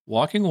them,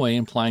 walking away,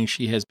 implying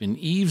she has been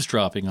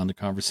eavesdropping on the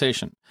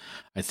conversation.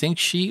 I think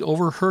she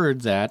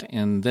overheard that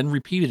and then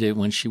repeated it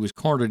when she was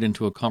cornered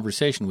into a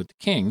conversation with the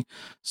king,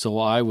 so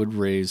I would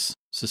raise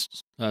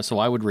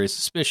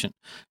suspicion.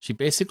 She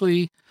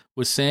basically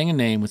was saying a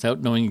name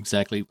without knowing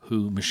exactly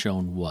who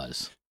Michonne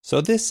was. So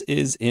this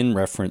is in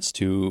reference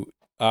to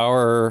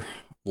our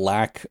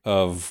lack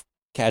of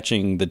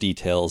catching the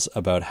details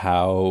about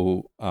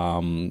how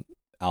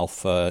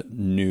Alpha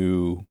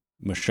knew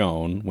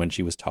Michonne when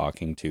she was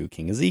talking to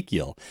King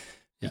Ezekiel,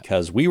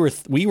 because we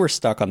were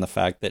stuck on the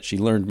fact that she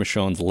learned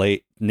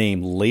Michonne's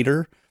name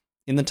later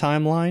in the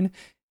timeline.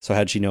 So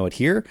how'd she know it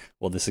here?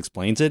 Well, this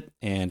explains it.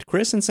 And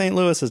Chris in St.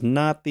 Louis is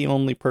not the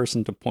only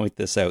person to point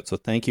this out. So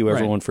thank you,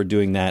 everyone, for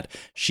doing that.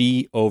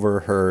 She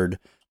overheard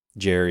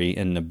Jerry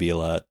and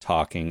Nabila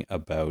talking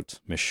about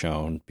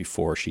Michonne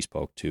before she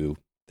spoke to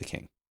the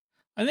king.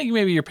 I think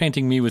maybe you're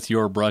painting me with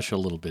your brush a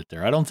little bit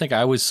there. I don't think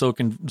I was so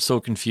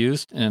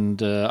confused,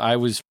 and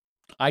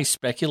I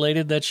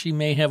speculated that she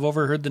may have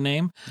overheard the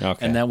name,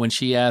 and that when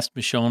she asked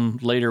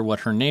Michonne later what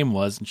her name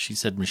was, and she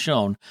said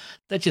Michonne,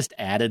 that just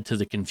added to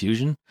the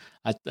confusion.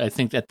 I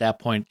think at that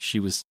point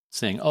she was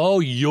saying, "Oh,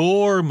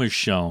 you're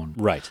Michonne."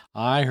 Right.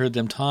 I heard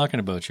them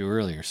talking about you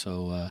earlier,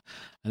 so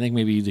I think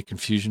maybe the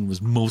confusion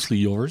was mostly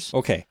yours.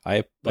 Okay,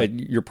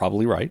 you're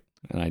probably right,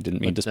 and I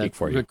didn't mean to speak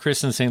for you. But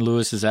Chris in St.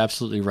 Louis is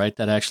absolutely right.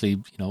 That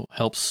actually,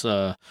 helps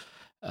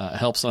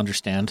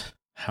understand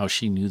how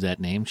she knew that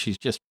name. She's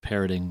just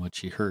parroting what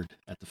she heard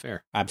at the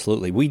fair.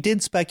 Absolutely. We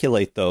did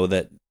speculate, though,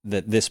 that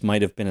this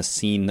might have been a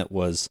scene that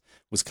was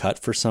cut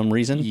for some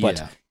reason,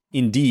 but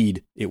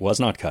indeed it was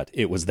not cut.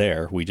 It was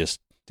there. We just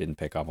didn't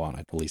pick up on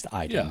it. At least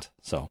I didn't.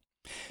 So,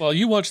 well,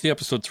 you watched the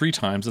episode 3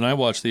 times, and I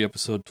watched the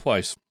episode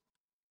twice.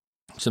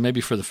 So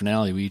maybe for the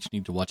finale, we each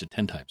need to watch it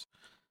 10 times.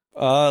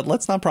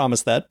 Let's not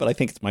promise that, but I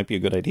think it might be a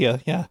good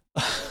idea. Yeah.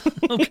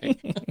 Okay.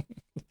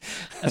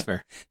 That's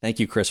fair. Thank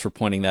you, Chris, for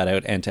pointing that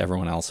out, and to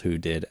everyone else who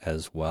did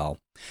as well.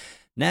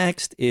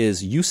 Next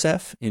is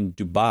Youssef in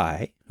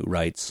Dubai, who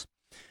writes,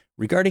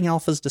 regarding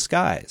Alpha's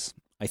disguise,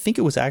 I think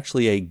it was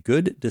actually a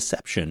good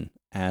deception,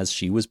 as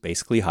she was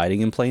basically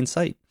hiding in plain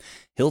sight.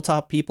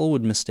 Hilltop people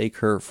would mistake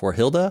her for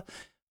Hilda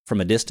from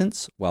a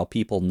distance, while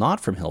people not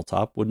from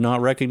Hilltop would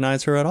not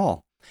recognize her at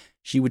all.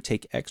 She would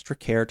take extra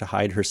care to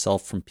hide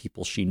herself from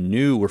people she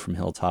knew were from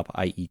Hilltop,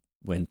 i.e.,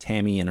 when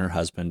Tammy and her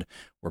husband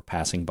were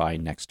passing by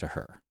next to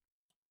her.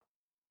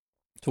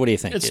 So what do you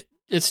think?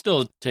 It's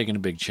still taking a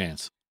big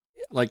chance.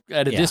 Like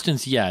at a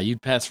distance,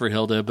 you'd pass for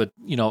Hilda, but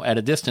at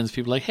a distance,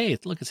 people are like, hey,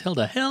 look, it's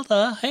Hilda.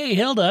 Hilda, hey,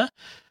 Hilda.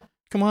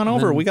 Come on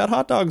over. We got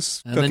hot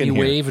dogs cooking here. And then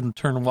you wave and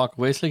turn and walk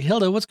away. It's like,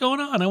 Hilda, what's going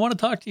on? I want to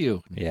talk to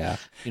you. Yeah.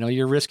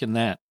 You're risking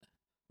that.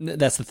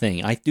 That's the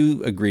thing. I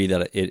do agree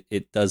that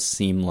it does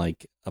seem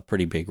like a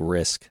pretty big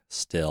risk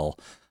still.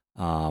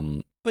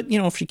 But,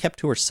 if she kept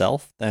to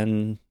herself,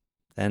 then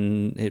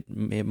it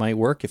might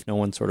work if no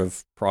one sort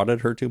of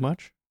prodded her too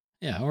much.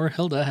 Yeah, or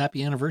Hilda,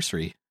 happy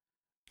anniversary.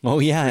 Oh,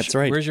 yeah, that's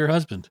right. Where's your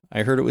husband?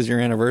 I heard it was your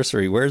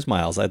anniversary. Where's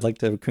Miles? I'd like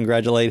to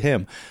congratulate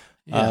him.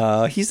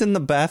 Yeah. He's in the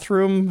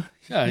bathroom.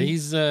 Yeah,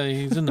 he's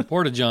in the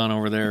porta-john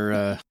over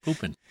there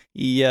pooping.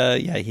 He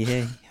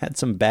had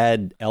some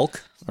bad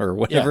elk or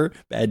whatever,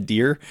 bad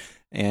deer,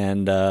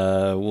 and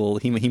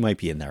he might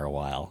be in there a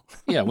while.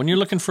 Yeah, when you're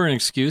looking for an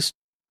excuse,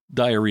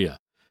 diarrhea,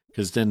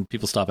 because then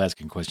people stop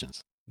asking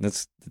questions.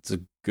 That's a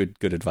good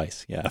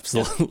advice. Yeah,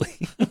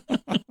 absolutely.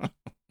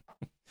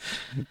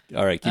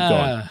 All right, keep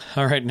going.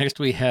 All right, next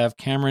we have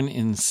Cameron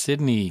in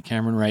Sydney.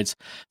 Cameron writes,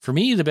 "For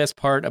me, the best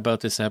part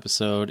about this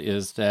episode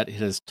is that it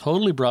has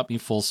totally brought me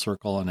full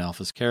circle on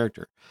Alpha's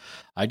character.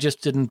 I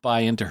just didn't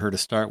buy into her to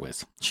start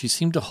with. She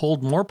seemed to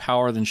hold more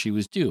power than she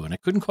was due, and I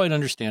couldn't quite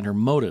understand her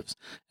motives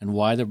and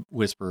why the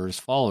Whisperers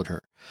followed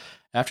her.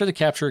 After the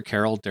capture of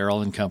Carol,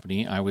 Daryl, and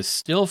company, I was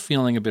still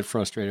feeling a bit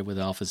frustrated with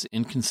Alpha's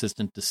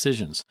inconsistent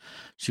decisions.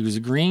 She was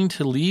agreeing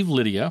to leave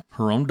Lydia,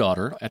 her own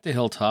daughter, at the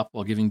hilltop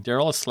while giving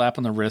Daryl a slap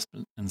on the wrist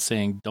and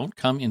saying, 'Don't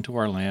come into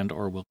our land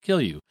or we'll kill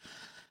you.'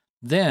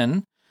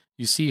 Then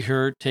you see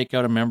her take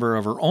out a member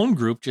of her own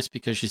group just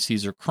because she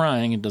sees her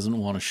crying and doesn't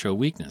want to show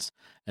weakness.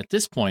 At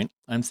this point,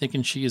 I'm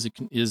thinking she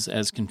is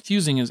as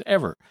confusing as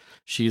ever.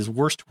 She is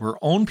worse to her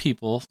own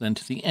people than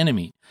to the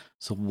enemy.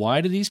 So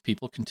why do these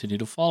people continue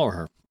to follow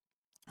her?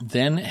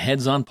 Then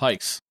heads on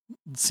pikes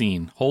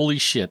scene. Holy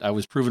shit, I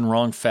was proven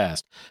wrong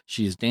fast.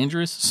 She is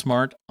dangerous,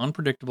 smart,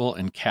 unpredictable,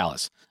 and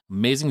callous.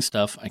 Amazing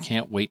stuff. I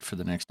can't wait for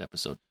the next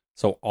episode."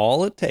 So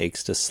all it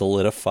takes to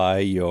solidify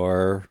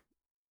your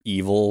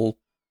evil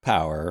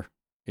power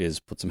is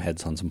put some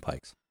heads on some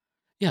pikes.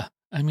 Yeah,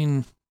 I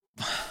mean,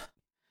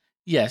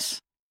 yes,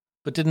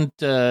 but didn't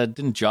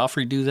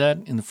Joffrey do that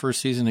in the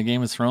first season of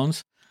Game of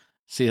Thrones?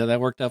 See how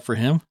that worked out for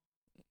him?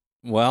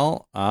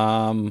 Well,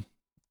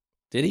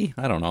 did he?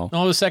 I don't know.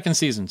 No, the second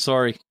season.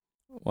 Sorry.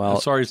 Well,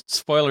 sorry.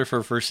 Spoiler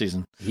for first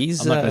season. I'm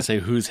not going to say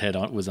whose head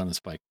was on the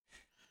spike.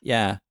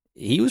 Yeah,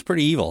 he was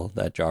pretty evil,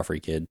 that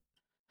Joffrey kid.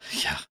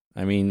 Yeah.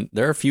 I mean,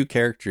 there are a few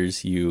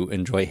characters you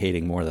enjoy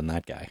hating more than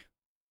that guy.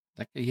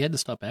 He had to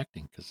stop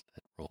acting because of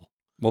that role.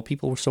 Well,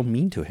 people were so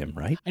mean to him,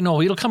 right? I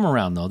know. It'll come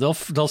around, though.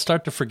 They'll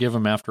start to forgive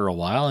him after a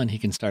while, and he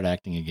can start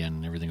acting again,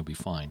 and everything will be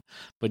fine.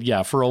 But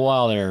yeah, for a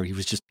while there, he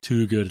was just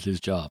too good at his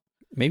job.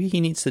 Maybe he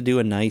needs to do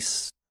a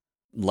nice,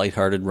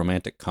 lighthearted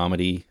romantic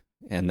comedy,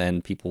 and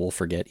then people will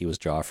forget he was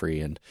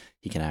Joffrey, and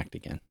he can act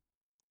again.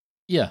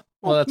 Yeah.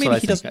 Well, that's maybe what I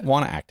he think. doesn't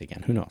want to act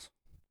again. Who knows?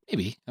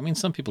 Maybe. I mean,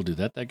 some people do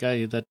that.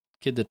 That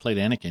kid that played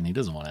Anakin, he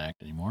doesn't want to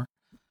act anymore.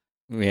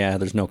 Yeah,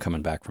 there's no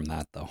coming back from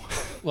that, though.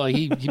 Well,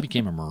 he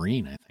became a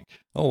Marine, I think.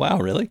 Oh, wow,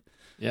 really?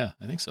 Yeah,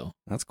 I think so.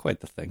 That's quite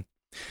the thing.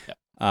 Yeah.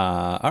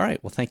 All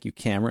right, well, thank you,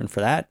 Cameron,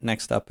 for that.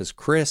 Next up is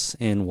Chris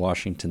in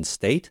Washington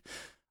State.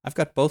 I've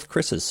got both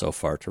Chris's so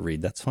far to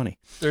read. That's funny.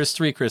 There's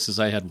 3 Chris's.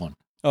 I had one.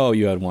 Oh,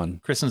 you had one.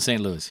 Chris in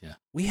St. Louis, yeah.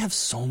 We have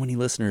so many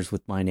listeners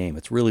with my name.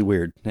 It's really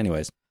weird.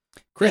 Anyways,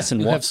 Chris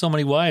you have so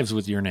many wives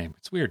with your name.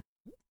 It's weird.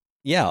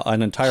 Yeah,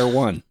 an entire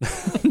one,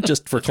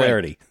 just for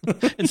clarity.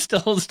 Right. It's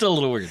still a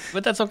little weird,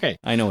 but that's okay.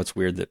 I know it's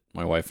weird that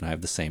my wife and I have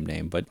the same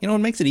name, but it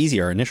makes it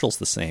easy. Our initials are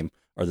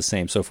the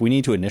same. So if we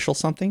need to initial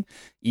something,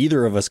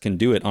 either of us can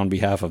do it on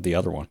behalf of the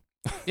other one.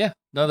 Yeah,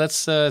 no,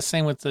 that's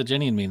same with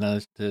Jenny and me. We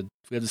have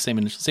the same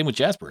initials. Same with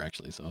Jasper,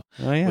 actually. So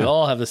we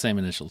all have the same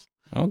initials.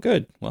 Oh,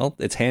 good. Well,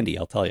 it's handy,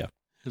 I'll tell you.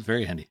 It's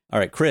very handy. All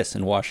right, Chris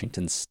in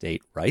Washington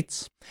State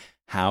writes,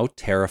 "How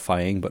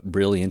terrifying but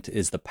brilliant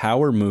is the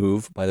power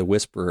move by the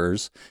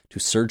Whisperers to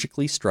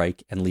surgically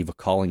strike and leave a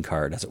calling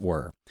card, as it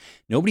were.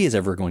 Nobody is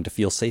ever going to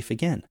feel safe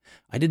again.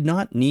 I did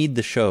not need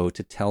the show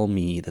to tell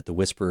me that the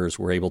Whisperers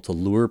were able to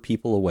lure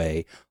people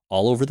away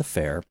all over the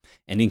fair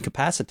and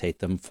incapacitate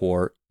them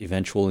for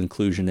eventual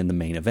inclusion in the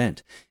main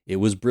event. It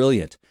was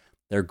brilliant.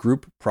 Their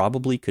group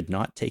probably could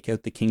not take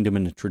out the kingdom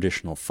in a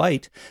traditional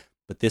fight,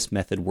 but this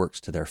method works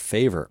to their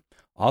favor.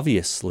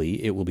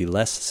 Obviously, it will be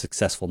less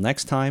successful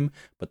next time,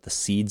 but the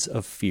seeds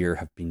of fear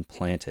have been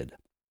planted.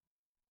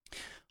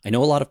 I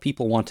know a lot of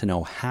people want to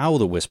know how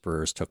the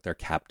Whisperers took their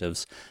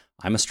captives.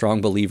 I'm a strong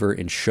believer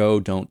in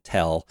show, don't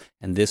tell,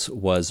 and this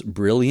was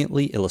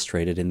brilliantly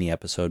illustrated in the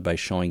episode by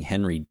showing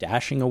Henry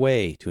dashing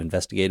away to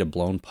investigate a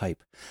blown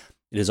pipe.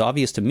 It is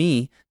obvious to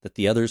me that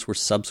the others were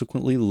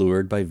subsequently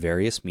lured by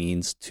various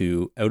means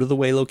to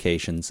out-of-the-way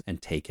locations and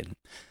taken.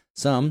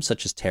 Some,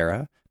 such as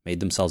Tara, made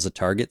themselves a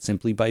target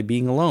simply by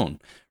being alone.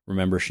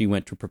 Remember, she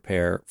went to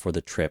prepare for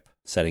the trip,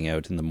 setting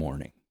out in the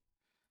morning."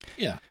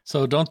 Yeah,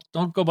 so don't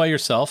go by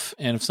yourself,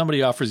 and if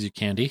somebody offers you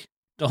candy,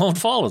 don't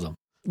follow them.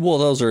 Well,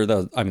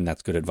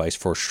 that's good advice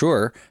for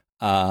sure.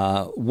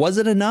 Was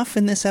it enough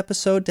in this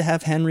episode to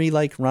have Henry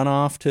run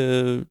off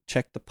to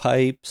check the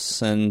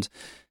pipes and,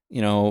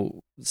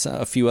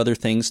 a few other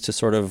things to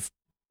sort of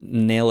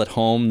nail it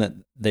home that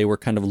they were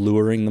kind of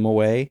luring them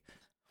away?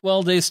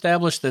 Well, they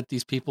established that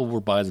these people were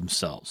by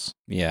themselves.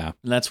 Yeah.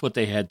 And that's what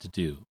they had to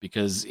do.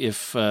 Because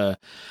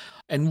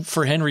and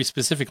for Henry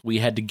specifically, we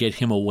had to get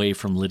him away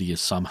from Lydia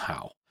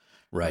somehow.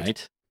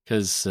 Right?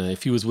 Because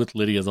if he was with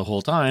Lydia the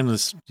whole time,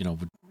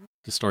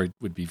 the story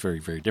would be very,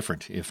 very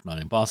different, if not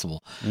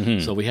impossible. Mm-hmm.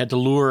 So we had to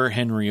lure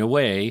Henry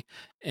away.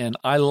 And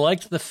I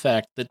liked the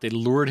fact that they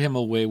lured him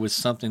away with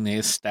something they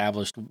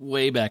established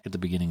way back at the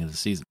beginning of the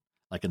season.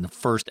 Like in the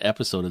first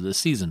episode of the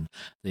season,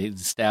 they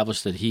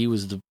established that he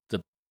was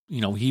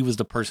he was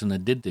the person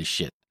that did this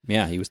shit.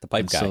 Yeah, he was the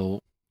pipe guy.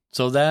 So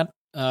So that's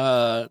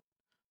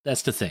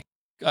the thing.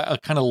 I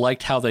kind of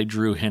liked how they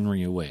drew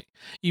Henry away,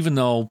 even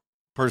though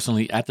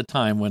personally at the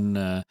time when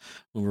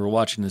we were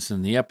watching this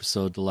in the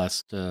episode, the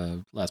last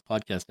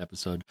podcast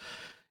episode,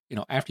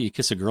 after you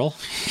kiss a girl,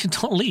 you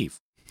don't leave.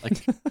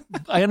 Like,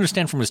 I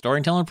understand from a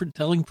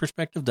storytelling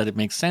perspective that it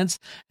makes sense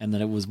and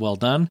that it was well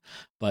done,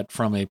 but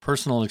from a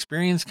personal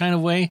experience kind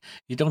of way,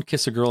 you don't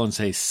kiss a girl and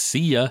say, "See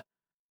ya,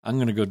 I'm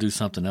going to go do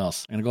something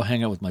else. I'm going to go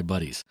hang out with my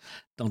buddies."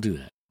 Don't do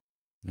that.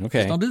 Okay.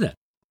 Just don't do that.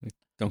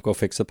 Don't go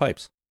fix the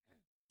pipes.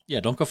 Yeah,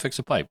 don't go fix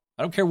a pipe.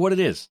 I don't care what it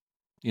is.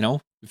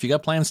 If you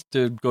got plans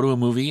to go to a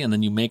movie and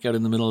then you make out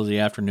in the middle of the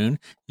afternoon,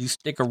 you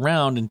stick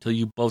around until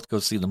you both go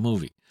see the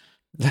movie.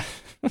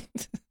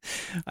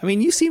 I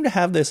mean, you seem to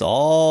have this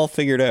all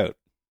figured out.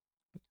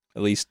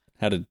 At least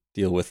how to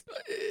deal with.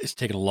 It's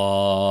taken a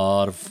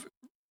lot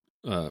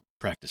of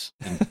practice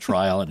and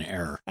trial and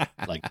error.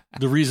 Like,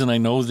 the reason I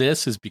know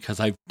this is because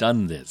I've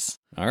done this.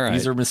 All right.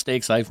 These are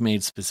mistakes I've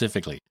made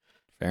specifically.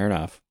 Fair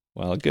enough.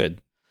 Well, good.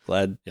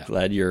 Glad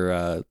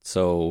you're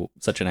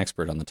such an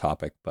expert on the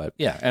topic. But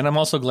yeah, and I'm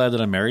also glad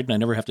that I'm married and I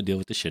never have to deal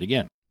with this shit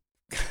again.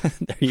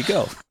 There you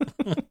go.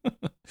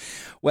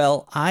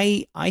 Well,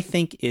 I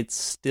think it's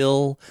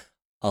still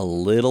a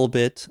little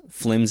bit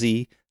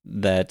flimsy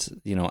that,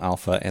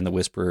 Alpha and the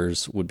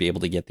Whisperers would be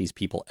able to get these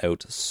people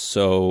out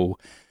so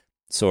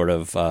sort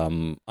of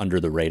under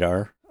the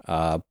radar.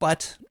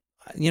 But,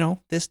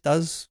 this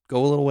does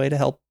go a little way to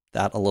help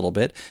that a little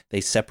bit.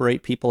 They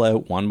separate people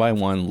out one by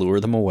one,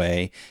 lure them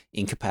away,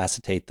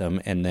 incapacitate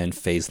them, and then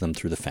phase them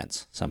through the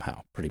fence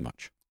somehow, pretty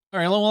much. All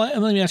right, well,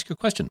 let me ask you a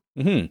question.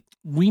 Mm-hmm.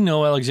 We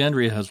know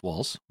Alexandria has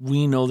walls.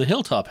 We know the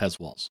Hilltop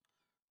has walls.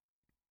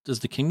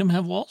 Does the Kingdom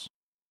have walls?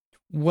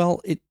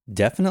 Well, it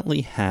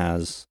definitely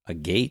has a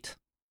gate.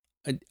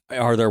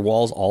 Are there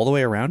walls all the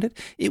way around it?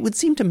 It would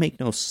seem to make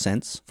no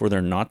sense for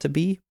there not to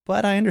be,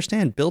 but I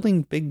understand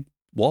building big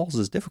walls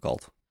is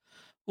difficult.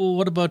 Well,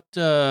 what about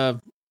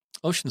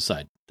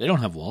Oceanside? They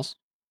don't have walls.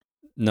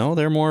 No,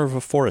 they're more of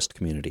a forest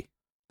community.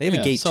 They have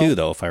a gate too,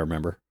 though, if I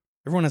remember.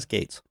 Everyone has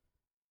gates.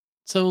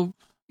 So,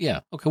 yeah.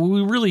 Okay,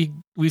 well,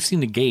 we've seen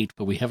the gate,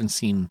 but we haven't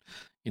seen,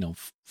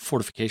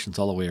 fortifications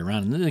all the way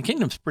around. And the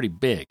Kingdom's pretty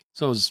big.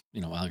 So is,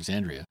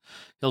 Alexandria.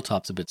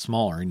 Hilltop's a bit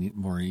smaller and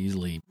more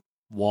easily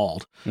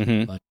walled.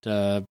 Mm-hmm. But,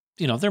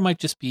 there might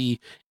just be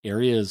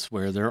areas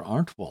where there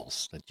aren't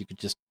walls that you could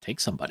just take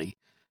somebody,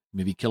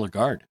 maybe kill a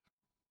guard.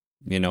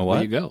 You know what?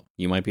 There you go.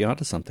 You might be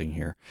onto something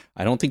here.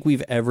 I don't think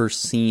we've ever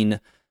seen,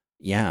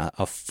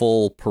 a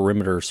full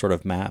perimeter sort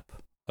of map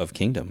of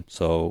Kingdom.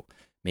 So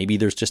maybe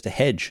there's just a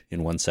hedge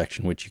in one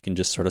section which you can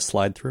just sort of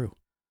slide through.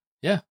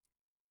 Yeah.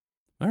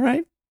 All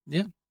right.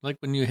 Yeah. Like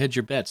when you hedge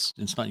your bets,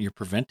 it's not you're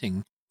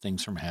preventing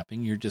things from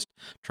happening. You're just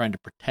trying to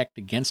protect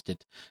against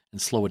it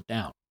and slow it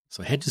down.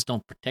 So hedges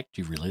don't protect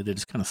you really. They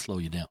just kind of slow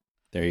you down.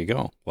 There you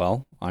go.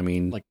 Well, I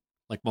mean, like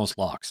most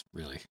locks,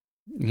 really.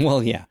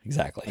 Well, yeah,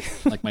 exactly.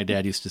 Like my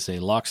dad used to say,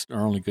 locks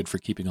are only good for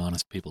keeping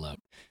honest people out.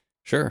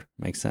 Sure.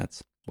 Makes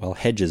sense. Well,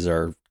 hedges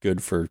are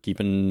good for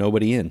keeping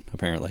nobody in,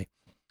 apparently.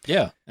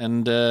 Yeah.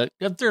 And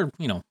they're,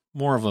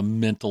 more of a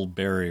mental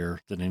barrier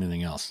than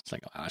anything else. It's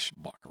like, I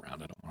should walk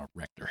around. I don't want to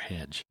wreck their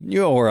hedge.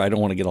 Or I don't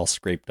want to get all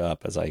scraped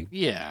up as I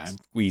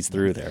squeeze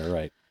through there.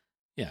 Right.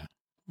 Yeah.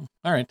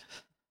 All right.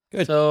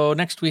 Good. So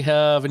next we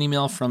have an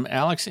email from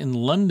Alex in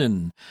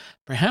London.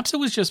 Perhaps it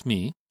was just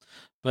me,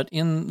 but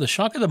in the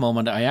shock of the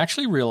moment, I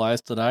actually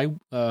realized that I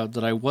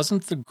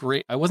wasn't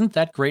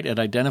that great at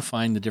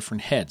identifying the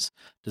different heads,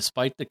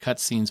 despite the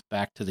cutscenes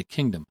back to the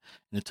Kingdom.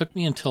 And it took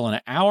me until an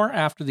hour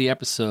after the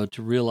episode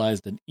to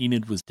realize that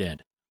Enid was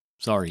dead.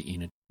 Sorry,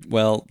 Enid.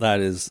 Well,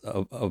 that is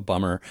a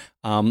bummer.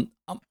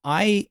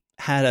 I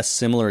had a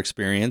similar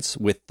experience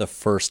with the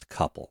first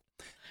couple.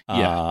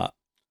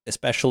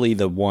 Especially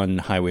the one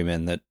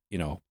highwayman that,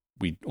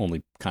 we'd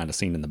only kind of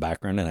seen in the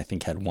background and I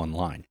think had one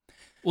line.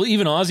 Well,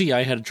 even Ozzy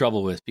I had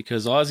trouble with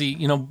because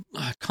Ozzy,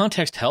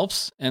 context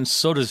helps and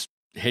so does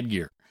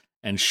headgear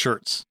and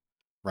shirts,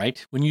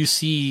 right? When you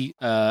see,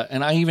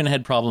 and I even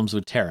had problems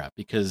with Tara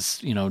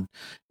because,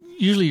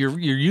 usually you're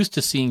used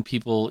to seeing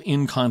people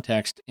in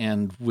context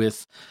and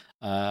with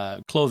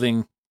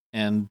clothing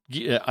and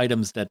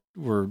items that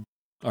are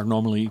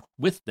normally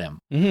with them.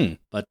 Mm-hmm.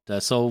 But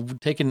so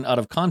taken out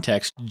of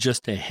context,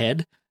 just a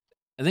head,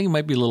 I think it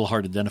might be a little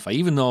hard to identify,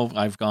 even though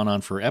I've gone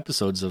on for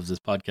episodes of this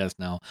podcast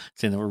now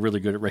saying that we're really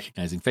good at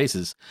recognizing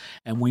faces,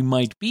 and we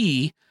might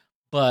be,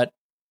 but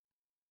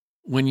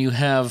when you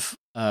have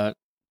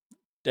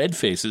dead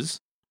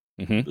faces,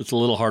 mm-hmm. it's a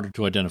little harder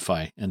to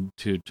identify and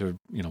to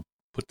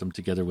put them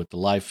together with the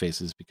live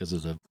faces because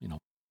of the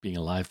being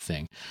a live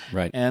thing.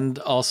 Right. And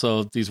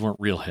also these weren't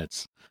real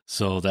heads.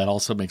 So that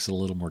also makes it a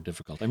little more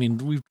difficult. I mean,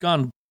 we've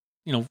gone,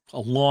 a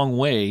long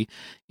way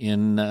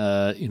in,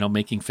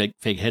 making fake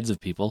heads of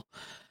people,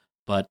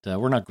 but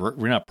we're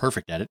not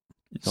perfect at it.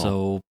 No.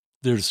 So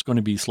there's going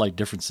to be slight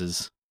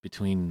differences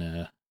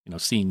between,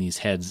 seeing these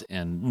heads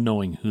and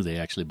knowing who they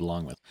actually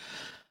belong with.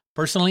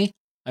 Personally,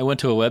 I went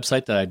to a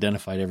website that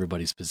identified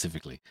everybody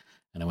specifically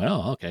and I went,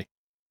 oh, okay.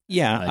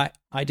 Yeah,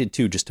 I did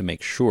too, just to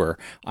make sure.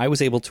 I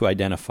was able to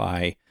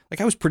identify,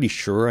 I was pretty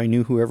sure I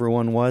knew who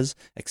everyone was,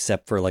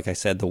 except for, like I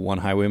said, the one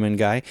highwayman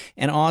guy.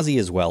 And Ozzy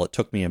as well. It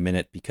took me a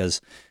minute because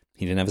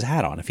he didn't have his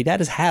hat on. If he'd had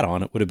his hat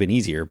on, it would have been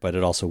easier, but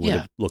it also would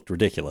have looked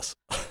ridiculous.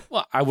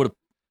 Well, I would have,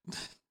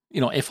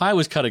 if I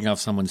was cutting off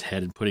someone's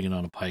head and putting it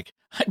on a pike,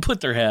 I'd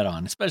put their hat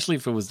on, especially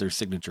if it was their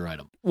signature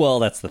item. Well,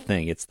 that's the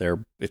thing. It's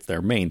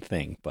their main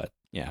thing, but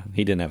yeah,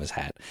 he didn't have his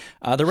hat.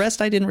 The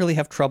rest I didn't really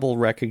have trouble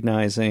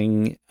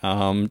recognizing.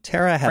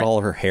 Tara had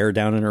all her hair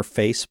down in her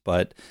face,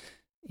 but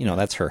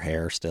that's her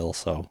hair still.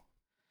 So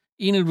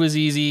Enid was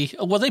easy.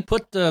 Well, they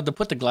put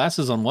the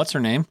glasses on what's her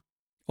name.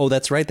 Oh,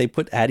 that's right. They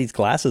put Addie's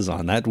glasses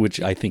on that, which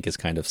I think is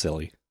kind of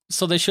silly.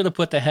 So they should have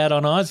put the hat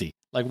on Ozzy.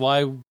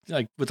 Why?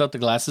 Without the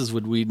glasses,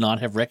 would we not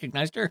have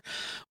recognized her?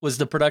 Was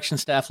the production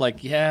staff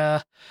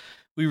yeah,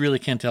 we really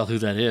can't tell who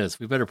that is.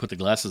 We better put the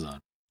glasses on.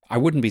 I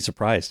wouldn't be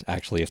surprised,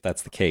 actually, if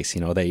that's the case.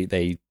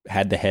 They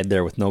had the head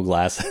there with no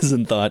glasses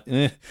and thought,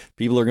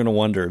 people are going to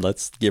wonder.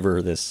 Let's give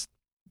her this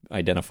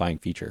identifying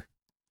feature.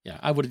 Yeah,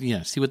 I would.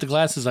 Yeah, see, with the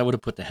glasses, I would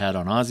have put the hat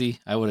on Ozzy.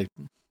 I would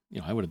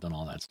have done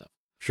all that stuff.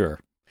 Sure.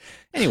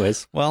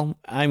 Anyways, well,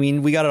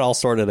 we got it all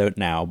sorted out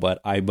now, but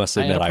I must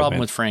admit, I had a problem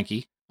with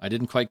Frankie. I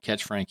didn't quite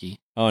catch Frankie.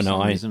 Oh,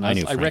 no, I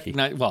knew Frankie.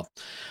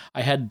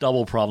 I had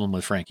double problem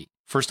with Frankie.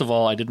 First of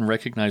all, I didn't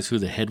recognize who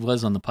the head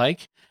was on the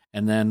pike.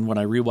 And then when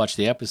I rewatched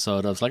the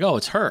episode, I was like, oh,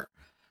 it's her.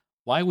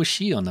 Why was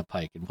she on the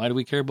pike? And why do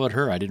we care about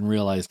her? I didn't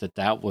realize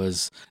that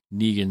was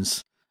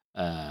Negan's,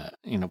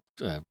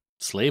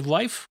 slave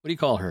wife. What do you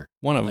call her?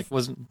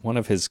 One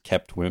of his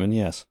kept women,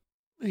 yes.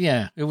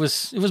 Yeah, it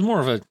was more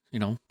of a,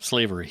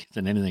 slavery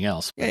than anything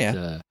else.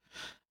 But,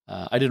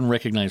 I didn't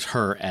recognize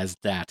her as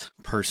that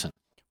person.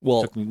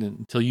 Well, it took me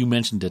until you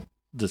mentioned it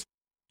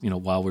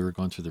while we were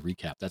going through the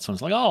recap. That's when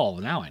it's like, oh,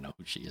 now I know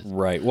who she is.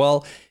 Right.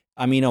 Well,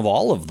 of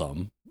all of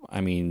them,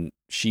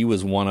 she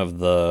was one of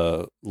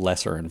the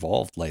lesser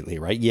involved lately,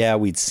 right? Yeah,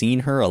 we'd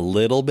seen her a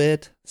little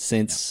bit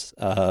since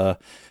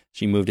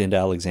she moved into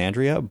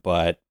Alexandria,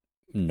 but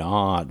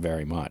not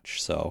very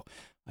much. So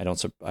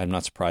I'm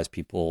not surprised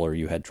people or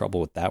you had trouble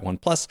with that one.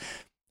 Plus,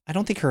 I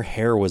don't think her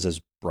hair was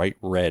as bright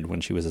red when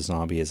she was a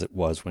zombie as it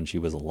was when she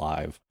was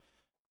alive.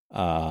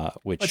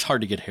 Which it's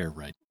hard to get hair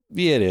right.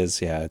 Yeah, it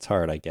is. Yeah, it's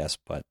hard, I guess,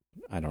 but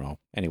I don't know.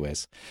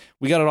 Anyways,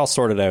 we got it all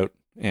sorted out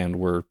and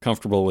we're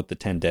comfortable with the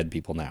 10 dead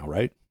people now,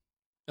 right?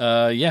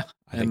 Yeah.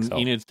 I think so.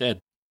 Enid's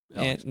dead.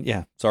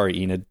 Yeah. Sorry,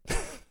 Enid.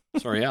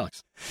 Sorry,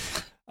 Alex.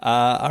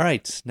 All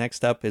right.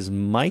 Next up is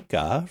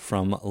Micah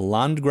from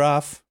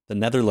Landgraf, the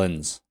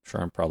Netherlands.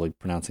 Sure, I'm probably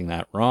pronouncing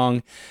that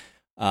wrong.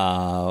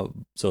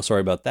 So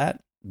sorry about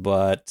that.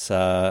 But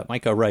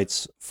Micah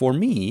writes, for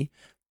me,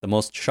 the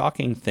most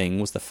shocking thing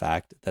was the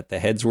fact that the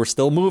heads were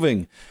still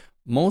moving.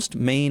 Most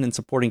main and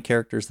supporting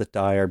characters that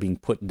die are being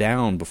put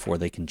down before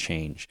they can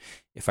change.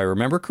 If I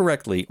remember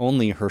correctly,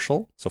 only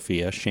Herschel,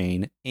 Sophia,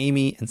 Shane,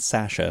 Amy, and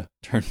Sasha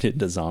turned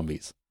into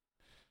zombies.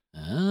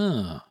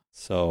 Oh.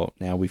 So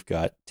now we've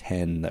got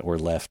 10 that were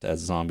left as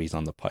zombies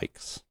on the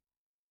pikes.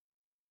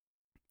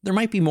 There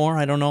might be more.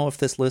 I don't know if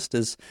this list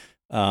is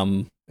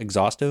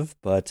exhaustive,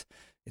 but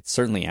it's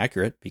certainly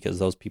accurate because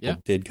those people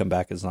did come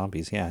back as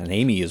zombies. Yeah, and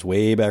Amy is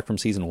way back from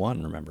season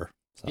 1, remember?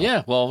 So.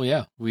 Yeah, well,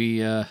 yeah, we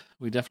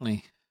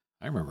definitely...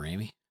 I remember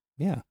Amy.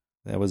 Yeah,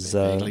 that was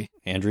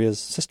Andrea's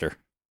sister.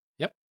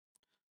 Yep,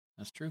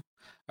 that's true.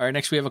 All right,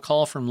 next we have a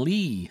call from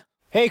Lee.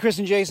 Hey, Chris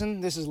and Jason,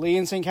 this is Lee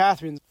in St.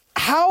 Catharines.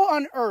 How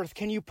on earth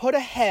can you put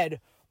a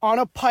head on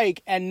a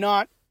pike and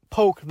not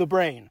poke the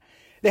brain?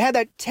 They had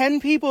that 10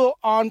 people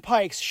on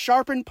pikes,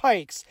 sharpened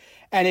pikes,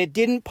 and it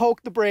didn't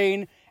poke the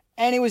brain,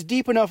 and it was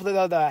deep enough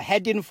that the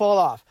head didn't fall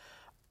off.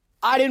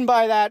 I didn't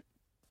buy that.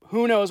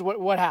 Who knows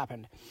what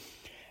happened?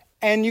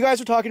 And you guys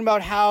were talking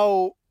about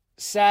how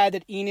sad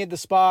that Enid the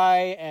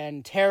spy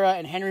and Tara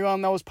and Henry were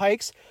on those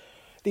pikes.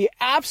 The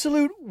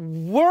absolute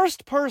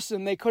worst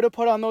person they could have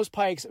put on those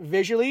pikes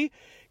visually.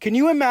 Can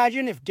you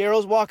imagine if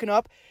Daryl's walking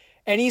up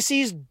and he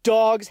sees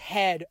Dog's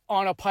head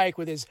on a pike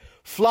with his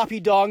floppy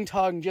dog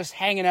tongue just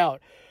hanging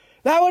out?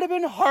 That would have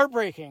been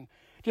heartbreaking.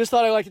 Just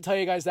thought I'd like to tell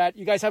you guys that.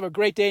 You guys have a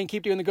great day and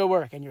keep doing the good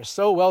work. And you're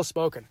so well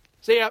spoken.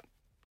 See ya.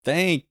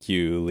 Thank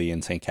you, Lee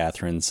in St.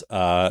 Catharines.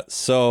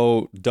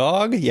 So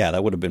Dog, yeah,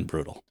 that would have been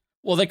brutal.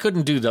 Well, they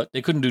couldn't do that.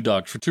 They couldn't do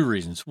Dog for two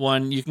reasons.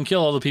 One, you can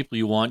kill all the people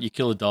you want. You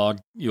kill a dog,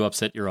 you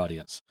upset your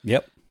audience.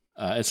 Yep.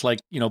 It's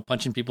like,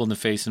 punching people in the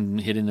face and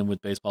hitting them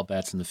with baseball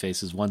bats in the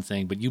face is one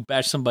thing, but you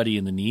bash somebody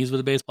in the knees with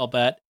a baseball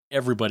bat,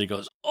 everybody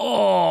goes,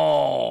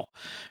 oh,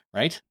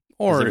 right?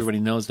 Or everybody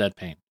knows that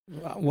pain.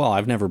 Well,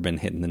 I've never been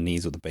hit in the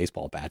knees with a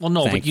baseball bat. Well,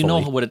 no, thankfully. But you know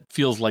what it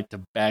feels like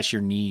to bash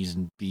your knees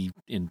and be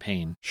in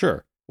pain.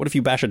 Sure. What if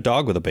you bash a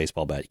dog with a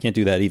baseball bat? You can't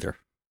do that either.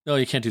 No,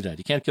 you can't do that.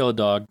 You can't kill a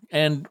dog.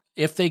 And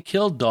if they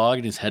killed Dog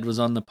and his head was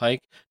on the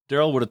pike,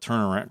 Daryl would have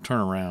turned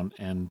around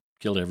and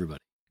killed everybody.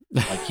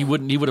 Like he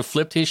would have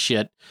flipped his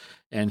shit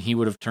and he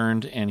would have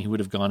turned and he would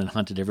have gone and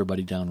hunted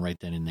everybody down right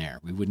then and there.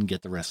 We wouldn't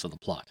get the rest of the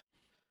plot.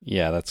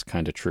 Yeah, that's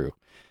kind of true.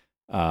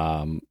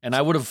 And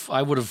I would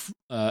have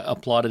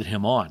applauded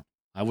him on.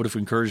 I would have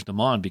encouraged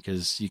him on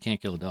because you can't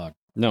kill a dog.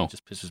 No. It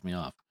just pisses me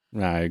off.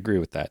 I agree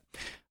with that.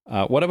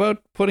 What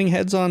about putting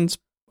heads on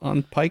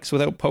pikes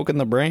without poking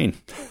the brain?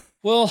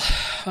 Well,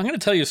 I'm going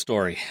to tell you a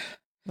story.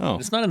 Oh.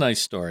 It's not a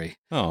nice story.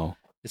 Oh.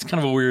 It's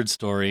kind of a weird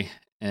story.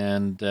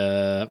 And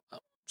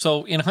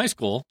so in high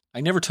school,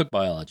 I never took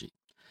biology.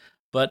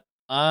 But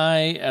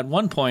I, at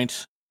one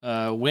point,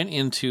 went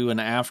into an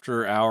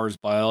after-hours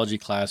biology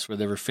class where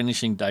they were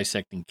finishing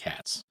dissecting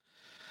cats.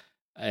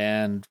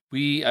 And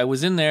I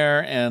was in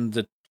there, and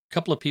the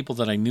couple of people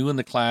that I knew in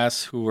the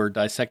class who were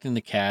dissecting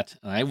the cat,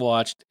 and I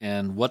watched,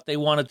 and what they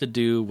wanted to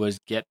do was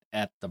get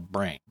at the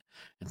brain.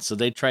 And so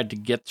they tried to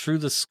get through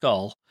the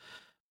skull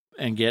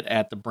and get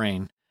at the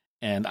brain.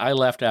 And I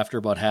left after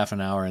about half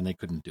an hour, and they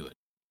couldn't do it.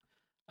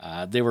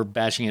 They were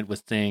bashing it with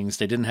things.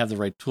 They didn't have the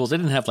right tools. They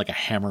didn't have like a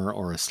hammer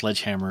or a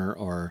sledgehammer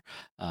or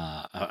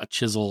a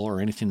chisel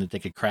or anything that they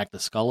could crack the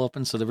skull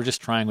open. So they were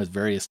just trying with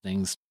various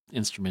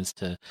instruments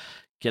to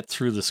get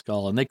through the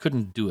skull, and they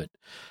couldn't do it.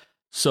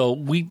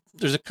 So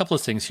there's a couple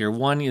of things here.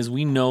 One is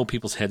we know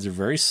people's heads are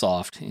very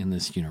soft in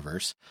this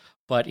universe,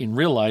 but in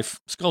real life,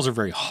 skulls are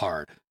very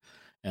hard,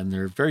 and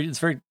it's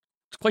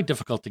quite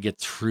difficult to get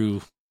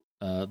through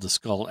the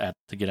skull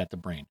to get at the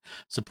brain.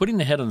 So putting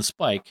the head on the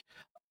spike,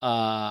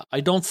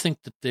 I don't think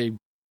that they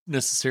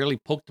necessarily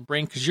poke the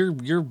brain, because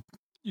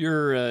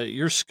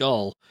your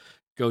skull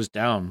goes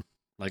down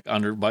like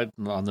on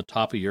the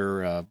top of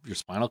your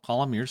spinal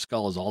column. Your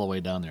skull is all the way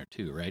down there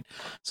too, right?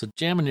 So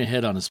jamming your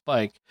head on a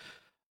spike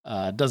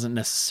doesn't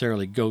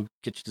necessarily go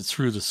get you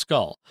through the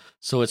skull.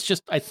 So it's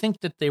just, I think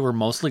that they were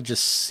mostly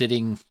just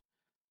sitting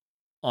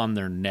on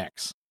their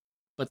necks.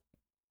 But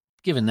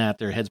given that,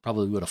 their heads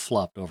probably would have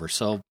flopped over.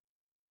 So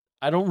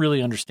I don't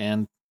really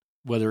understand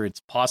whether it's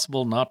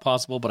possible, not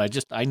possible,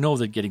 but I know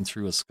that getting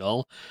through a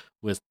skull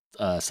with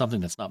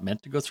something that's not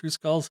meant to go through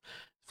skulls is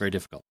very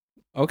difficult.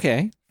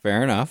 Okay,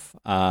 fair enough.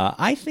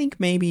 I think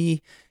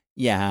maybe,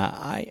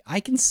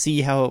 I can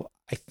see how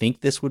I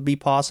think this would be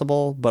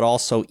possible, but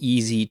also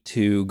easy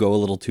to go a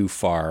little too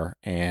far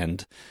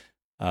and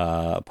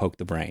poke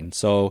the brain.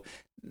 So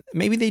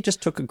maybe they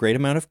just took a great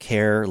amount of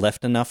care,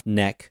 left enough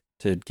neck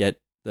to get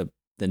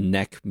the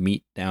neck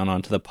meat down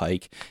onto the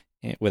pike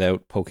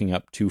without poking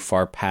up too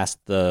far past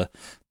the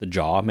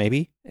jaw,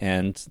 maybe.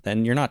 And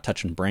then you're not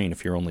touching brain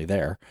if you're only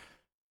there,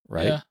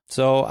 right? Yeah.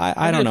 So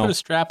I don't know. They put a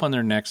strap on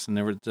their necks, and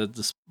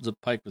the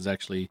pike was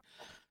actually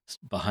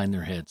behind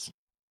their heads.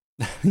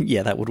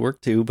 Yeah, that would work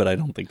too, but I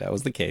don't think that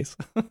was the case.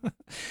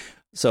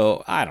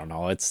 So I don't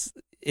know.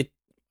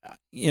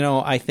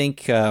 I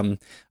think a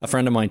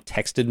friend of mine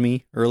texted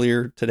me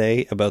earlier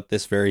today about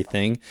this very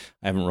thing.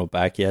 I haven't wrote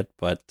back yet,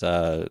 but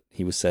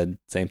he said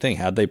same thing.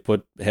 How'd they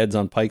put heads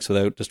on pikes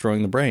without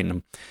destroying the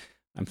brain?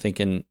 I'm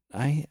thinking,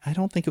 I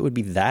don't think it would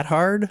be that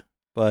hard,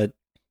 but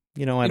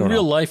I don't know. In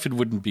real life, it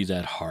wouldn't be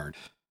that hard.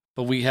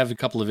 But we have a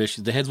couple of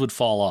issues. The heads would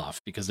fall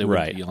off because they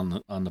would be on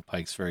the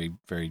pikes very,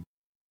 very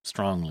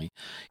strongly.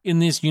 In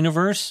this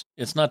universe,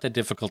 it's not that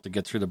difficult to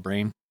get through the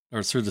brain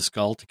or through the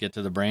skull to get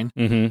to the brain,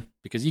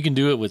 because you can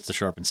do it with the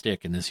sharpened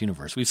stick in this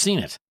universe. We've seen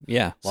it.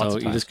 Yeah. So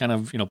you just kind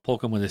of,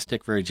 poke them with a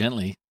stick very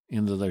gently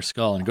into their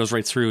skull, and it goes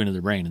right through into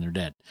their brain, and they're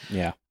dead.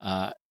 Yeah.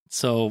 And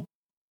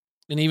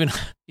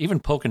even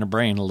poking a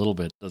brain a little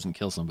bit doesn't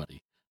kill somebody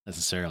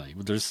necessarily.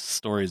 There's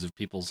stories of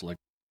people's like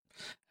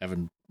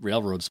having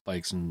railroad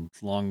spikes and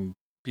long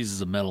pieces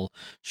of metal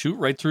shoot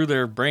right through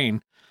their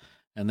brain,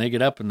 and they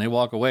get up and they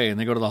walk away and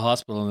they go to the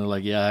hospital and they're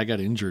like, yeah, I got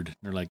injured. And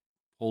they're like,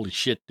 holy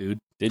shit, dude.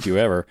 Did you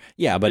ever?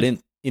 Yeah, but in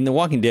the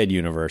Walking Dead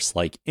universe,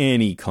 like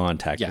any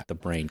contact with the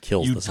brain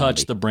kills the zombie. You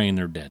touch the brain,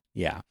 they're dead.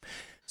 Yeah.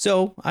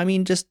 So, I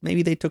mean, just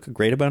maybe they took a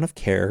great amount of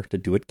care to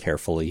do it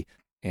carefully,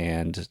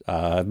 and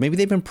maybe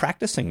they've been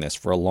practicing this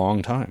for a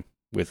long time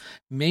with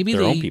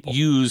their own people.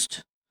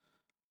 Used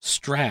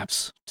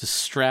straps to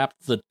strap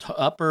the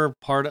upper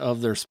part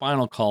of their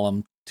spinal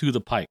column to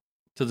the pike,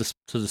 to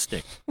the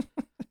stick.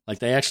 Like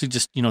they actually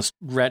just,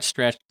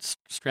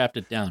 strapped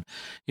it down.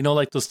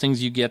 Like those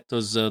things you get,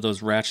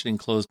 those ratchet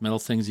enclosed metal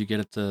things you get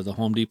at the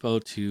Home Depot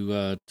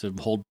to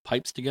hold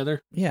pipes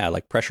together. Yeah,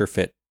 like pressure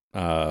fit.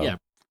 Collar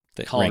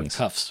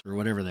cuffs or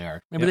whatever they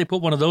are. Maybe they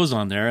put one of those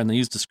on there and they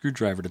used a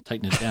screwdriver to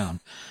tighten it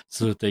down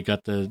so that they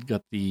got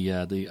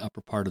the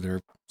upper part of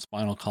their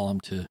spinal column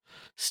to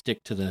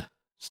stick to the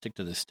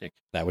stick.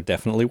 That would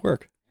definitely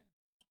work.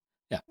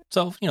 Yeah.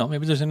 So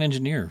maybe there's an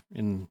engineer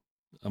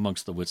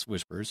amongst the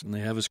whispers, and they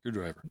have a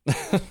screwdriver.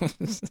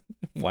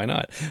 Why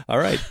not? All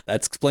right, that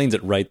explains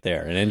it right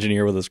there. An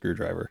engineer with a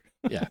screwdriver.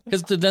 Yeah,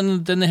 because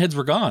then the heads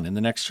were gone in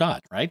the next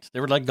shot, right?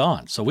 They were like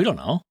gone, so we don't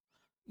know.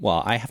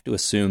 Well, I have to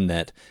assume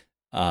that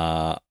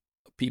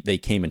they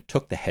came and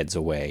took the heads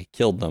away,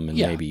 killed them, and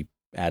maybe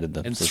added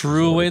them and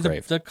threw away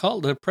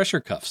the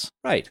pressure cuffs.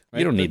 Right.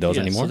 You don't need those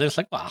anymore. So they're just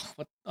like,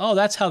 wow,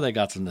 that's how they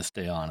got them to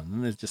stay on, and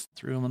then they just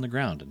threw them on the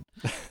ground,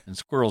 and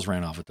squirrels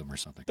ran off with them or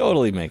something.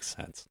 Totally makes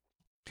sense.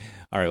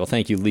 All right, well,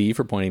 thank you, Lee,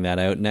 for pointing that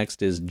out.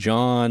 Next is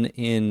John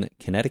in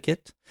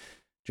Connecticut.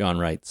 John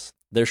writes,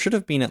 there should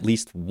have been at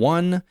least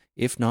one,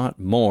 if not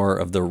more,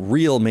 of the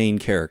real main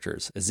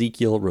characters,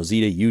 Ezekiel,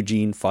 Rosita,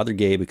 Eugene, Father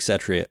Gabe,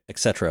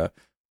 etc.,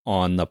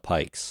 on the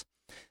pikes.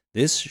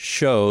 This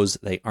shows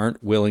they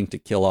aren't willing to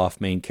kill off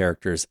main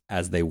characters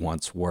as they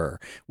once were,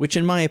 which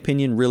in my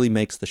opinion really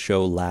makes the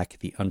show lack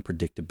the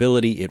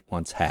unpredictability it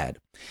once had.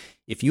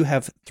 If you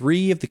have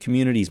 3 of the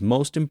community's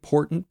most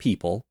important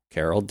people,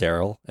 Carol,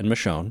 Daryl, and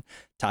Michonne,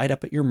 tied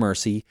up at your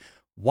mercy,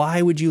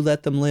 why would you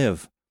let them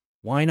live?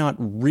 Why not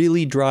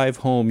really drive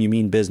home you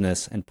mean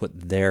business and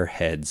put their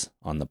heads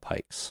on the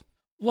pikes?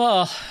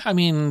 Well, I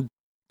mean,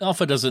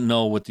 Alpha doesn't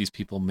know what these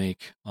people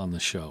make on the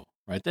show,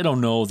 right? They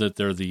don't know that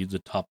they're the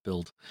top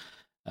billed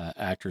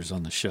actors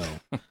on the show.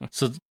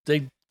 So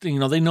they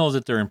know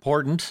that they're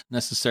important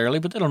necessarily,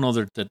 but they don't know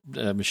that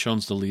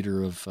Michonne's the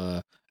leader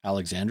of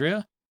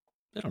Alexandria.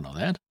 They don't know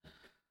that.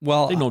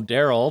 Well, they know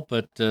Daryl,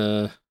 but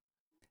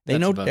they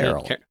know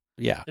Daryl.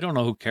 Yeah, they don't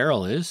know who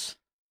Carol is.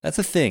 That's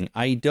the thing.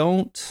 I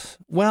don't.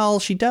 Well,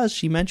 she does.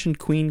 She mentioned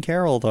Queen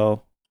Carol,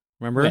 though.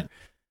 Remember? When?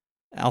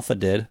 Alpha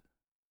did.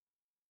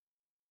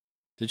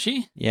 Did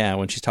she? Yeah,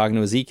 when she's talking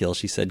to Ezekiel,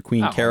 she said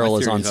Queen Carol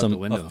is on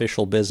some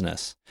official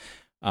business.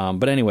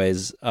 But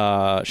anyways,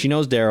 she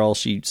knows Daryl.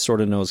 She sort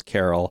of knows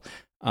Carol.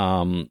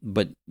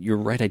 But you're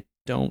right. I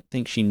don't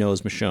think she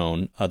knows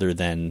Michonne other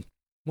than...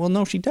 Well,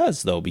 no, she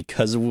does, though,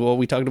 because of what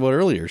we talked about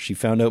earlier. She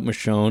found out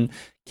Michonne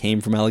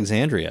came from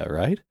Alexandria,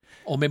 right?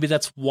 Oh, maybe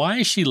that's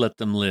why she let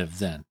them live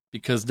then,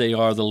 because they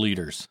are the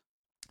leaders.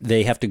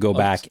 They have to go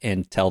back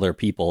and tell their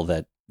people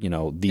that,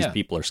 these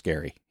people are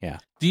scary. Yeah.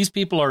 These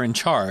people are in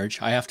charge.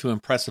 I have to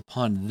impress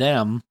upon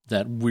them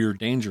that we're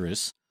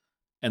dangerous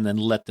and then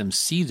let them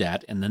see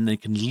that. And then they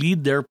can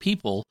lead their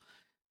people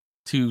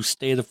to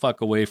stay the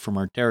fuck away from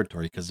our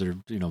territory because they're,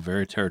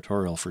 very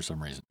territorial for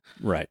some reason.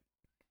 Right.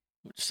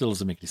 Which still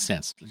doesn't make any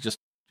sense. Just,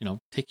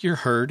 take your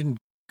herd and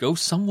go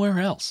somewhere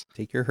else.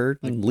 Take your herd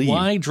and leave.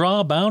 Why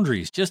draw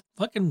boundaries? Just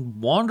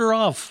fucking wander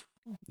off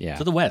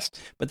to the west.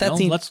 But that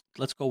seems...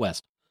 Let's go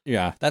west.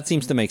 Yeah, that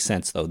seems to make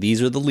sense, though.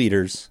 These are the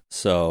leaders.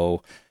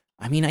 So,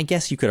 I mean, I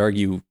guess you could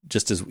argue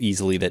just as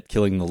easily that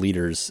killing the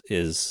leaders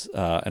is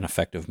an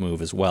effective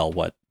move as well.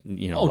 Like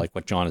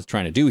what John is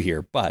trying to do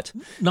here. But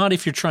not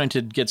if you're trying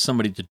to get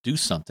somebody to do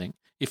something.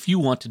 If you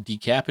want to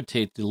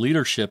decapitate the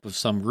leadership of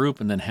some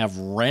group and then have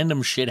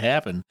random shit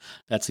happen,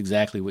 that's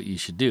exactly what you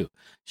should do. You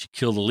should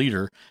kill the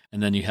leader,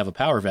 and then you have a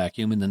power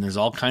vacuum, and then there's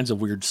all kinds of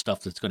weird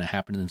stuff that's going to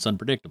happen, and it's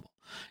unpredictable.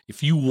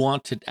 If you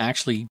want to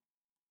actually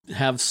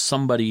have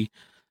somebody,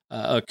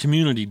 a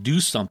community, do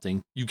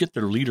something, you get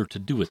their leader to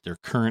do it, their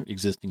current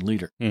existing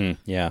leader.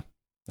 Yeah,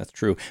 that's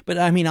true. But,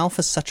 I mean,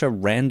 Alpha's such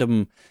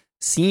a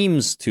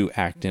seems to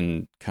act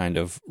in kind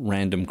of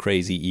random,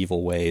 crazy,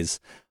 evil ways.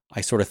 I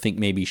sort of think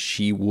maybe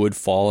she would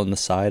fall on the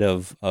side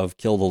of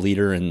kill the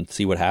leader and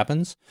see what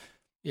happens.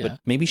 Yeah. But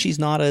maybe she's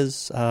not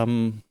as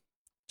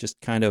just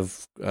kind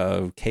of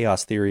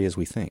chaos theory as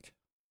we think.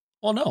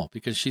 Well, no,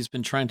 because she's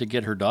been trying to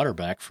get her daughter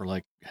back for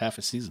like half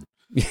a season.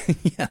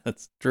 Yeah,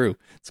 that's true.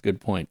 It's a good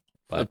point.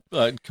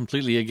 But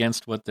completely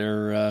against what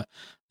their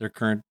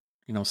current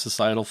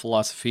societal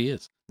philosophy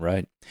is.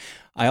 Right.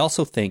 I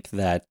also think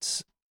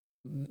that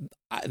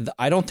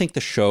I don't think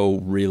the show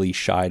really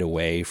shied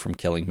away from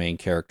killing main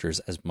characters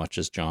as much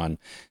as John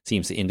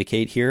seems to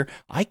indicate here.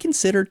 I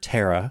consider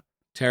Tara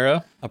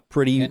a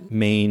pretty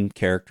main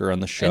character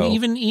on the show. And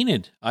even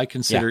Enid. I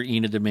consider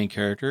Enid a main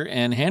character.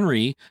 And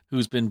Henry,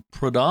 who's been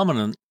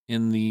predominant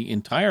in the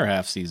entire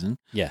half season,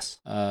 as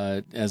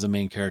a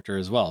main character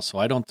as well. So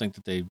I don't think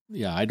that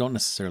I don't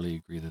necessarily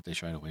agree that they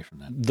shied away from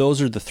that.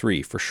 Those are the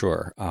 3 for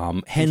sure.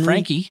 Henry, and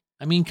Frankie,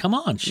 I mean, come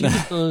on.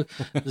 She's the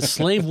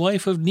slave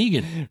wife of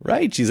Negan.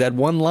 Right. She's had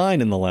one line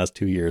in the last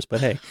 2 years.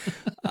 But hey,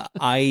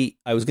 I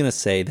was going to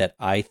say that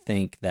I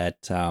think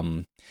that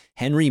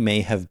Henry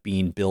may have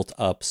been built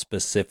up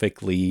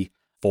specifically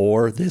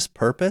for this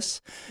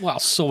purpose. Well,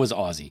 so is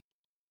Ozzy.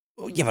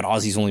 Yeah, but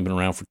Ozzy's only been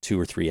around for 2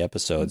 or 3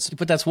 episodes.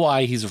 But that's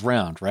why he's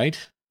around, right?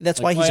 That's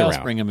why he's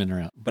around. Bring him in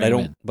around. But I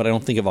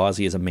don't think of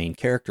Ozzy as a main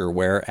character,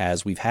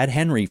 whereas we've had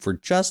Henry for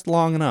just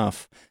long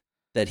enough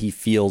that he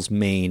feels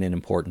main and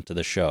important to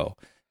the show.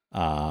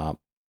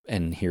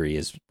 And here he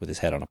is with his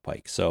head on a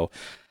pike. So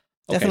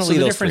definitely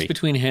the those difference 3.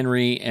 Between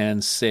Henry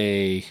and,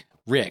 say,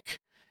 Rick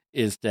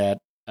is that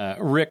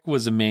Rick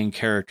was a main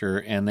character,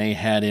 and they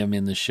had him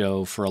in the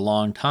show for a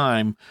long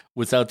time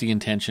without the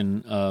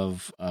intention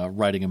of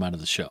writing him out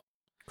of the show.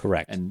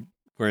 Correct. And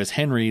whereas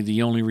Henry,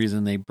 the only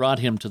reason they brought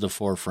him to the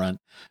forefront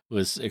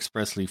was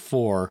expressly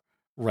for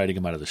writing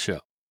him out of the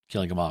show,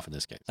 killing him off in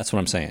this case. That's what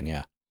I'm saying,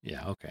 yeah.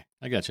 Yeah, okay.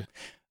 I got you.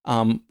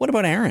 What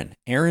about Aaron?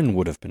 Aaron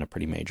would have been a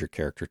pretty major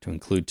character to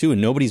include, too, and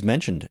nobody's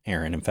mentioned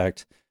Aaron. In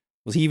fact,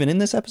 was he even in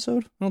this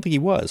episode? I don't think he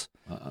was.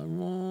 I don't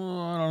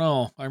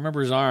know. I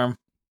remember his arm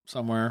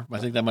somewhere. I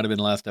think that might have been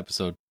the last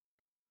episode.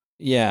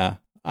 Yeah,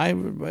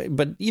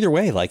 but either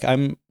way, like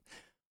I'm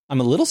a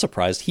little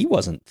surprised he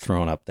wasn't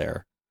thrown up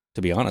there,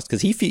 to be honest,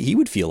 because he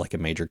would feel like a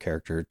major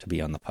character to be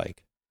on the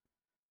pike.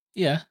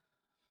 Yeah,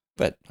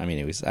 but I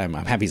mean, I'm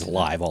happy he's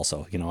alive.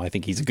 Also, I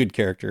think he's a good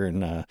character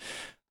and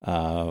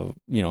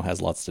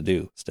has lots to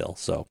do still.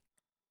 So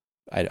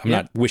I'm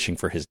not wishing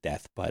for his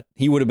death, but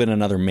he would have been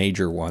another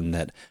major one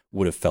that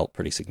would have felt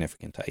pretty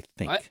significant. I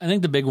think. I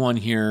think the big one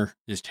here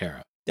is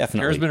Tara.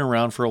 Definitely. Tara's been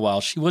around for a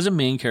while. She was a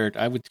main character.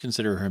 I would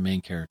consider her a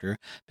main character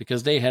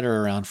because they had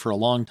her around for a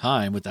long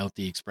time without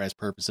the express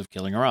purpose of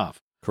killing her off.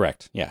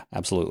 Correct. Yeah,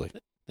 absolutely.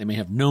 They may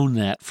have known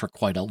that for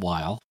quite a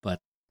while,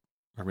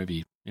 or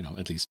maybe,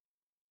 at least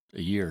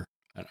a year.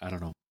 I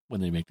don't know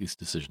when they make these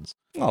decisions.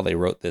 Well, they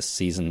wrote this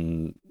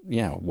season,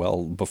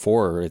 well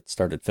before it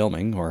started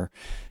filming, or,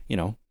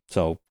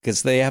 so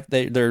because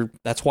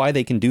that's why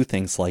they can do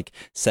things like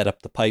set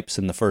up the pipes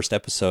in the first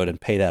episode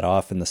and pay that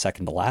off in the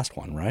second to last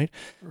one, right?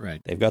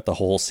 Right. They've got the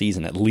whole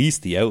season, at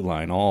least the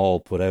outline, all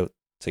put out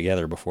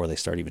together before they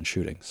start even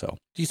shooting. So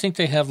do you think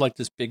they have like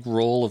this big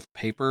roll of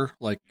paper,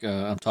 like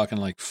I'm talking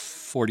like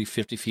 40,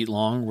 50 feet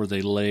long, where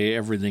they lay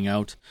everything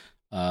out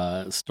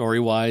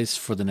story-wise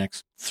for the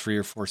next 3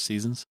 or 4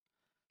 seasons?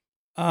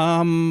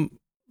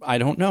 I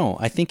don't know.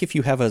 I think if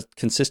you have a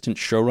consistent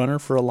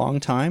showrunner for a long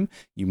time,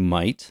 you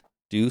might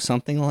do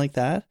something like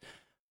that.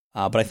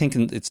 But I think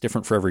it's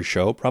different for every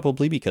show,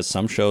 probably, because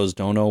some shows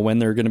don't know when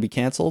they're going to be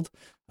canceled.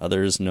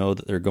 Others know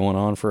that they're going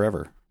on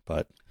forever.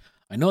 But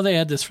I know they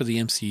had this for the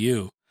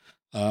MCU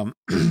when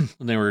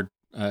they were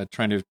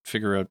trying to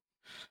figure out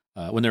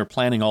when they were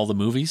planning all the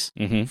movies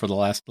for the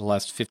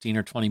last 15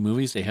 or 20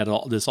 movies. They had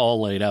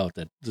all laid out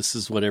that this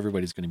is what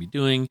everybody's going to be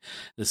doing.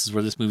 This is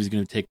where this movie's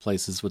going to take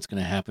place. This is what's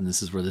going to happen.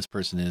 This is where this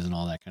person is, and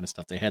all that kind of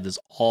stuff. They had this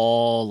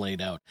all laid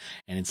out,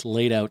 and it's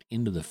laid out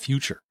into the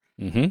future.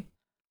 Mm-hmm.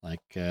 Like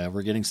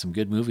we're getting some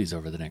good movies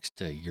over the next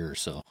year or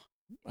so.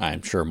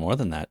 I'm sure more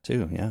than that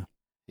too. Yeah.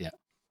 Yeah.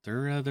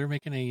 They're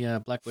making a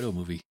Black Widow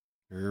movie.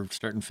 They're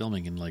starting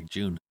filming in like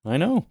June. I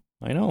know.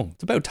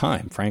 It's about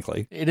time,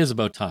 frankly. It is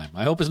about time.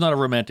 I hope it's not a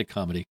romantic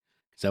comedy,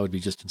 because that would be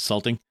just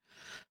insulting,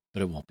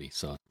 but it won't be.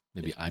 So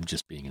maybe I'm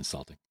just being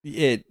insulting.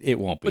 It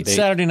won't be. But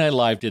Saturday Night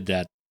Live did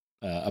that,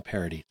 a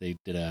parody. They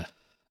did a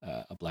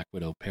Black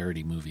Widow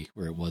parody movie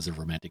where it was a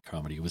romantic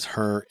comedy. It was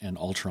her and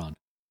Ultron.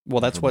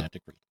 Well, that's what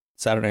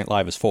Saturday Night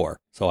Live is for.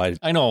 So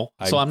I know.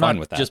 So I'm fine not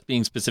with that. just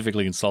being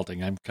specifically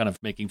insulting. I'm kind of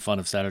making fun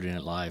of Saturday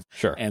Night Live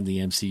and the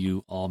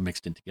MCU all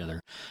mixed in together.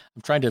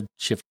 I'm trying to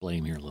shift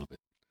blame here a little bit.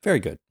 Very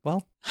good.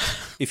 Well,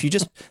 if you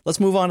just let's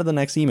move on to the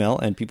next email,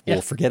 and people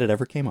will forget it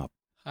ever came up.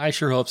 I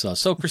sure hope so.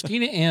 So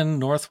Christina in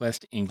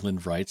Northwest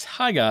England writes,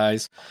 "Hi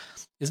guys,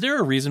 is there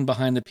a reason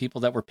behind the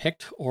people that were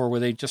picked, or were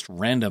they just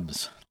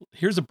randoms?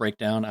 Here's a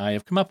breakdown I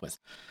have come up with.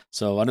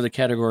 So under the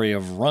category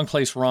of wrong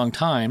place, wrong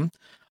time,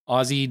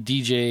 Ozzy,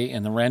 DJ,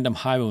 and the random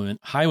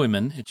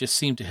highwaymen, it just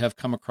seemed to have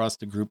come across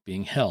the group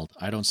being held.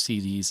 I don't see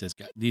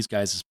these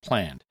guys as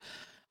planned.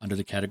 Under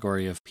the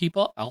category of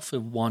people Alpha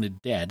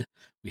wanted dead,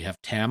 we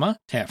have Tammy,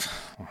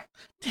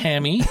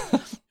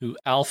 who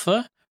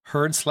Alpha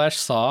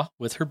heard/saw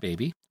with her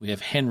baby. We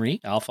have Henry.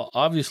 Alpha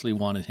obviously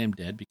wanted him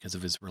dead because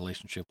of his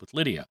relationship with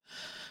Lydia.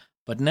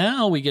 But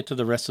now we get to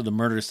the rest of the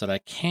murders that I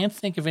can't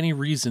think of any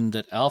reason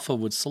that Alpha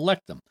would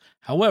select them.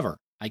 However,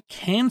 I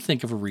can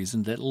think of a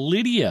reason that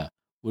Lydia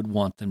would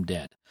want them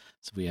dead.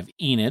 So we have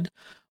Enid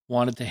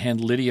wanted to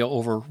hand Lydia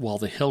over while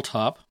at the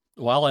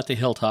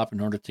hilltop in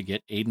order to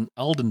get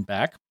Alden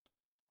back.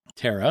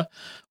 Tara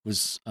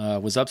was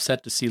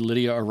upset to see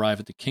Lydia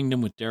arrive at the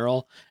kingdom with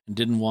Daryl and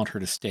didn't want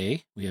her to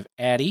stay. We have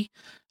Addie.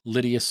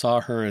 Lydia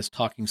saw her as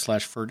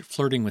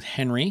talking/flirting with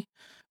Henry.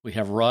 We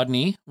have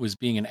Rodney was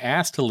being an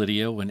ass to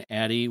Lydia when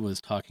Addie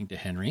was talking to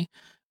Henry.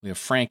 We have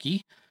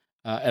Frankie.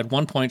 At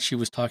one point, she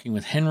was talking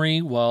with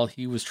Henry while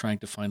he was trying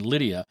to find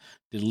Lydia.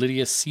 Did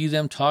Lydia see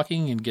them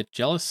talking and get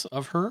jealous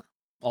of her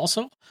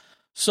also?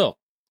 So,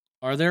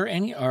 are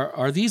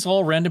these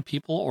all random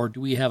people, or do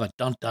we have a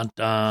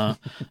dun-dun-dun,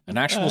 an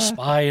actual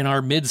spy in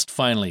our midst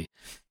finally?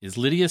 Is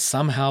Lydia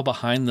somehow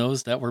behind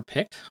those that were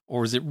picked,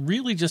 or is it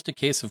really just a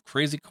case of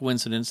crazy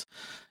coincidence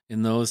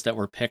in those that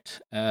were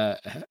picked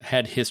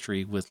had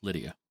history with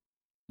Lydia?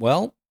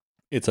 Well,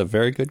 it's a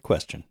very good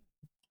question.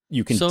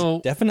 You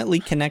can definitely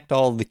connect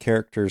all the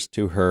characters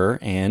to her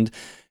and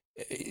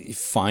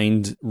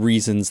find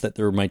reasons that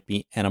there might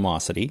be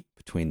animosity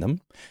between them.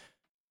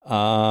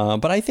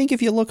 But I think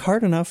if you look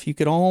hard enough, you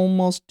could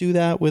almost do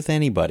that with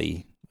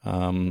anybody.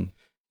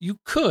 You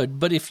could,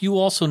 but if you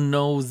also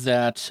know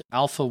that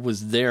Alpha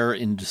was there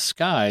in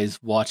disguise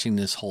watching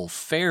this whole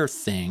fair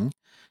thing,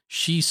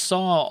 she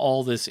saw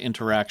all this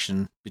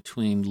interaction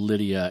between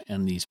Lydia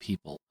and these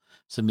people.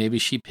 So maybe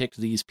she picked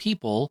these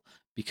people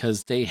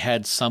because they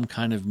had some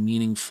kind of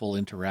meaningful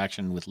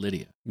interaction with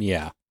Lydia.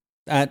 Yeah,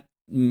 that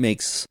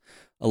makes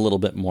a little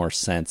bit more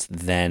sense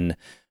than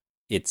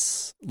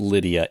it's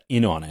Lydia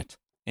in on it.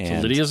 So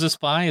Lydia's a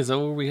spy? Is that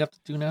what we have to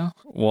do now?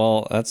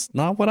 Well, that's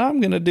not what I'm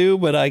going to do,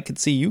 but I could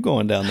see you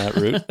going down that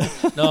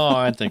route. No,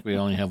 I think we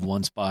only have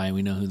one spy, and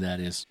we know who that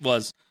is.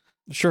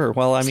 Sure,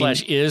 well, I mean...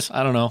 /is,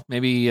 I don't know.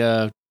 Maybe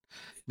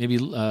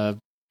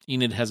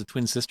Enid has a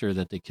twin sister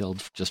that they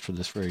killed just for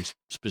this very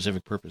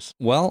specific purpose.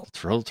 Well...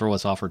 Throw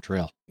us off her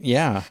trail.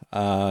 Yeah,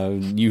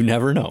 you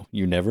never know.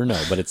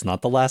 But it's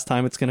not the last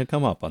time it's going to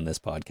come up on this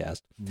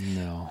podcast.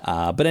 No.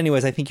 But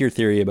anyways, I think your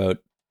theory about...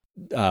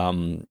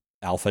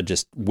 Alpha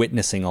just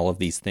witnessing all of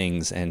these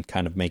things and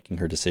kind of making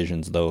her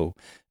decisions, though,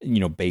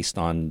 based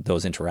on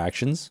those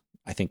interactions,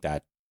 I think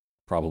that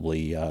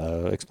probably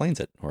explains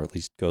it, or at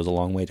least goes a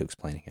long way to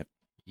explaining it.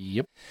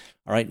 Yep.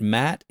 All right,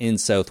 Matt in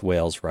South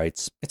Wales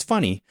writes, "It's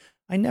funny,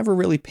 I never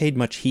really paid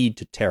much heed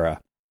to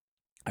Tara.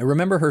 I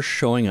remember her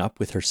showing up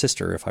with her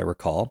sister, if I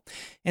recall,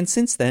 and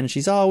since then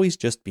she's always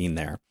just been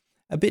there.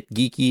 A bit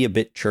geeky, a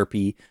bit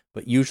chirpy,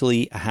 but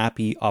usually a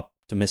happy,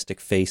 optimistic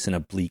face in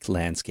a bleak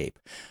landscape.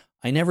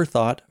 I never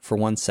thought for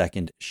 1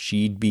 second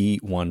she'd be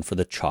one for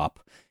the chop,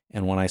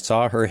 and when I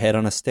saw her head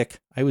on a stick,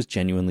 I was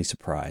genuinely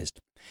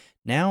surprised.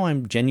 Now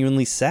I'm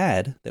genuinely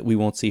sad that we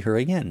won't see her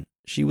again.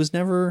 She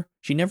never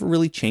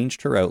really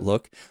changed her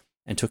outlook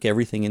and took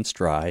everything in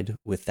stride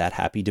with that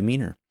happy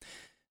demeanor.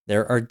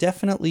 There are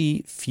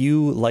definitely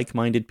few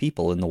like-minded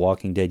people in the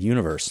Walking Dead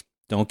universe.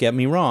 Don't get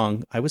me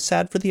wrong, I was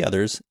sad for the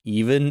others,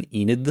 even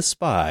Enid the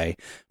spy,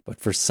 but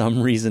for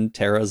some reason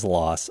Tara's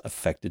loss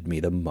affected me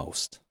the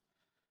most."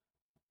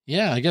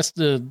 Yeah, I guess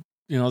the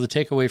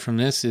takeaway from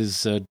this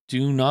is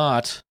do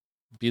not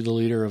be the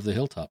leader of the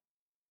Hilltop.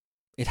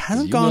 It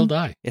hasn't You will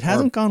die. It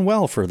hasn't gone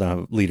well for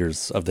the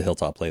leaders of the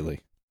Hilltop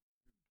lately.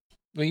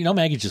 Well,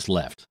 Maggie just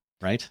left,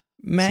 right?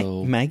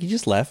 Maggie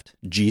just left.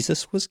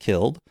 Jesus was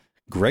killed.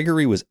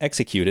 Gregory was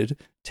executed.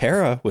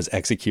 Tara was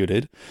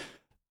executed.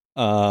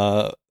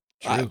 I'm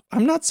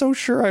not so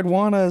sure I'd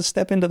want to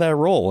step into that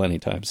role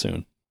anytime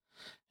soon.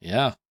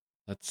 Yeah,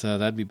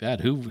 that'd be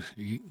bad. Who's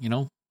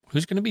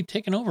going to be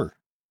taking over?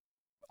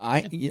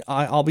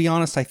 I'll be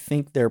honest. I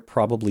think they're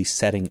probably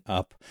setting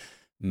up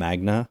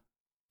Magna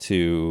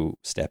to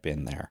step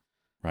in there.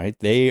 Right?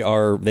 They're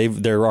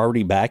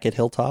already back at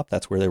Hilltop.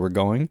 That's where they were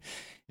going.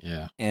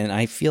 Yeah. And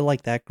I feel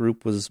like that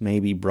group was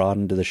maybe brought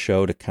into the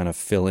show to kind of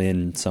fill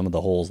in some of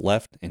the holes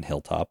left in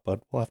Hilltop,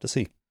 but we'll have to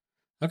see.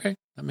 Okay,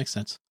 that makes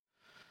sense.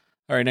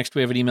 All right, next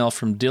we have an email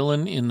from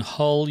Dylan in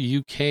Hull,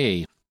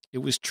 UK.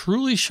 It was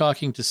truly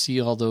shocking to see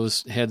all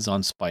those heads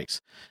on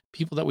spikes,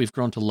 people that we've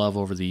grown to love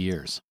over the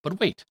years. But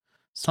wait,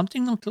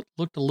 something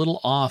looked a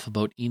little off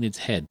about Enid's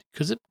head.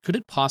 Could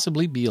it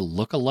possibly be a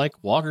look-alike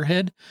Walker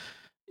head?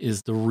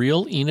 Is the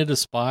real Enid a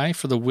spy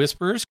for the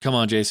Whisperers? Come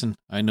on, Jason.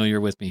 I know you're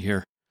with me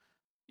here.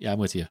 Yeah, I'm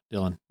with you,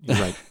 Dylan. You're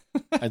right.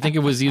 I think it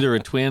was either a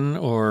twin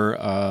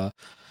or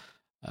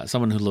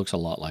someone who looks a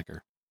lot like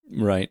her.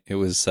 Right. It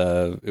was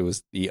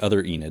the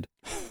other Enid.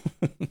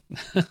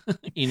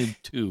 Enid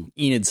 2.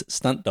 Enid's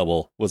stunt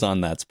double was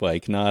on that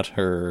spike, not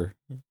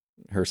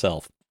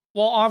herself.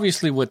 Well,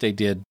 obviously what they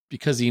did,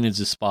 because Enid's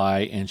a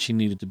spy and she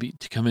needed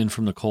to come in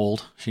from the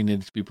cold, she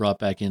needed to be brought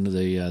back into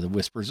the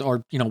Whispers,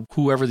 or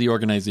whoever the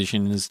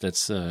organization is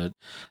that's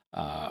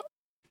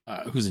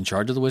who's in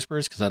charge of the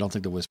Whisperers, because I don't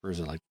think the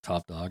Whisperers are like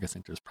top dog. I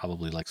think there's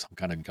probably like some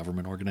kind of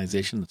government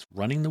organization that's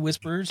running the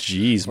Whisperers.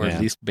 Jeez, or man.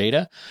 At least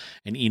Beta,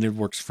 and Enid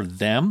works for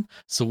them.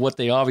 So what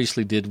they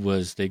obviously did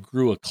was they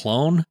grew a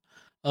clone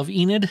of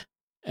Enid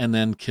and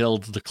then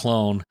killed the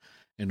clone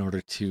in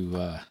order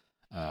to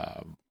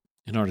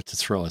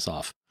throw us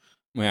off.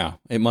 Yeah,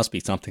 it must be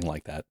something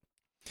like that.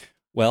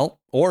 Well,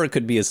 or it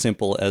could be as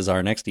simple as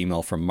our next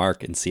email from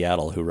Mark in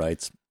Seattle, who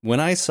writes, "When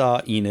I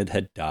saw Enid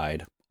had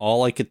died,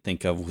 all I could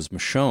think of was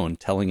Michonne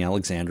telling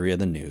Alexandria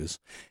the news,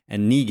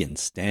 and Negan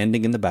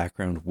standing in the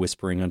background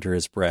whispering under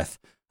his breath,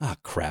 'Ah,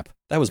 crap,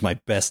 that was my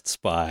best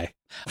spy.'"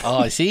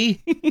 Oh,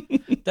 see?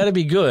 That'd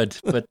be good,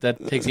 but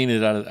that takes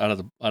Enid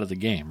out of the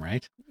game,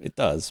 right? It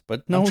does,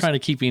 but no. I'm trying to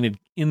keep Enid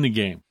in the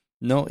game.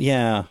 No,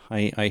 yeah,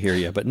 I hear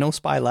you, but no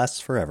spy lasts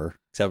forever,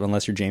 except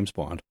unless you're James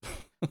Bond.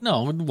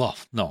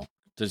 No.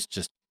 There's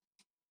just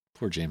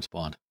poor James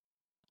Bond.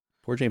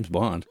 Poor James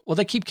Bond. Well,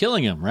 they keep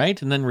killing him,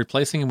 right? And then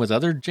replacing him with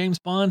other James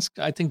Bonds.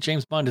 I think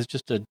James Bond is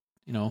just a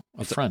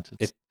front.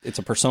 It's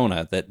a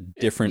persona that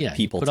different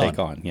people take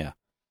on. Yeah.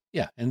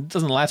 Yeah, and it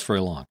doesn't last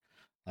very long.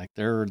 Like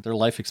their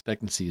life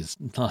expectancy is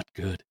not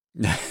good.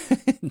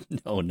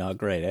 No, not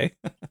great,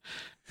 eh?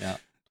 Yeah.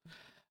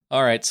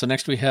 All right, so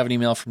next we have an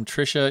email from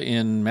Trisha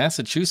in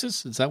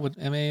Massachusetts. Is that what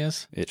MA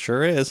is? It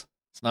sure is.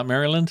 It's not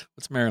Maryland?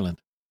 What's Maryland?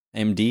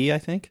 MD, I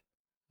think.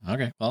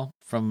 Okay, well,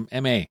 from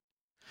MA. I'm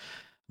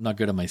not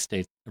good at my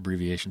state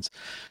abbreviations.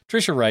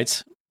 Trisha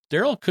writes,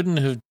 Daryl couldn't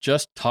have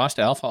just tossed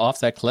Alpha off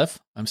that cliff.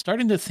 I'm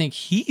starting to think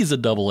he's a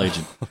double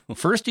agent.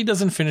 First, he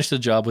doesn't finish the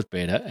job with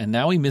Beta, and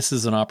now he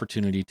misses an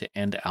opportunity to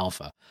end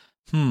Alpha.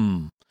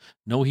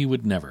 No, he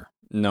would never.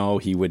 No,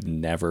 he would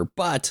never.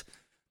 But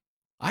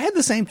I had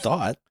the same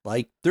thought.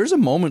 Like, there's a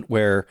moment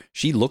where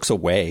she looks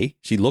away.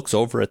 She looks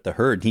over at the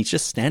herd, and he's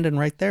just standing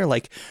right there.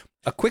 Like,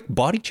 a quick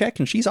body check,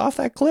 and she's off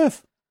that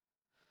cliff.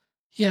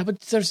 Yeah,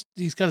 but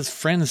he's got his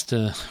friends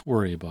to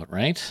worry about,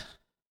 right?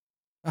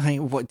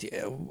 What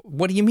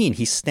do you mean?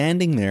 He's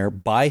standing there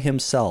by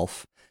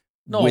himself.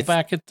 No,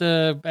 back at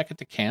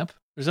the camp.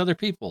 There's other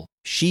people.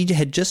 She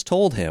had just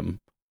told him,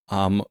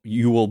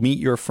 you will meet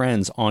your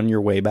friends on your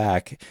way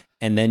back,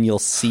 and then you'll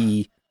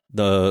see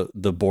the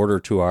border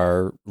to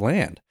our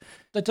land.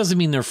 That doesn't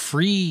mean they're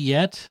free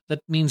yet.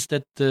 That means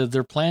that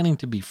they're planning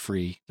to be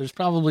free. There's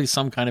probably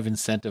some kind of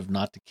incentive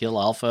not to kill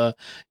Alpha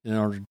in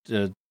order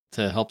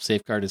to help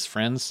safeguard his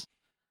friends.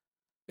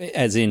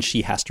 As in,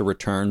 she has to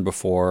return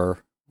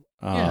before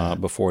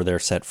before they're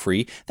set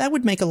free. That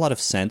would make a lot of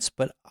sense,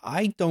 but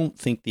I don't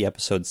think the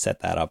episode set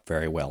that up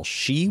very well.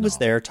 She was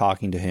there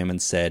talking to him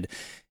and said,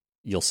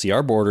 you'll see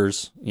our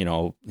borders,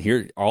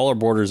 here, all our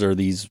borders are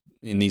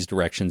in these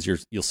directions.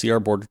 You'll see our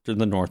border to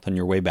the north on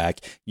your way back.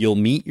 You'll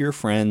meet your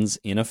friends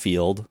in a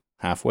field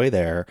halfway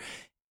there.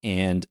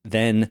 And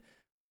then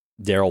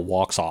Daryl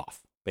walks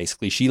off.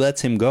 Basically, she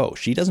lets him go.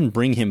 She doesn't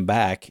bring him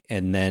back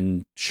and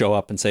then show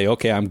up and say,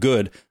 okay, I'm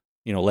good.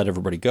 Let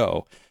everybody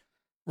go.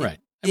 Right.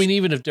 I mean,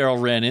 even if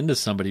Daryl ran into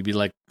somebody, be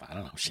like, I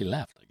don't know, she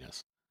left, I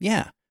guess.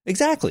 Yeah,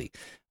 exactly.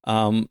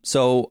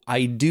 So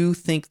I do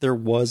think there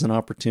was an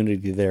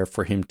opportunity there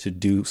for him to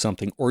do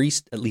something, or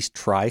at least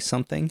try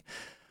something.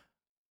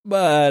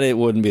 But it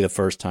wouldn't be the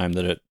first time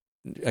that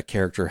a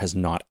character has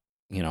not,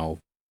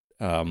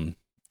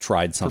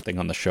 tried something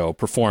on the show,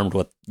 performed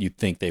what you'd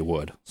think they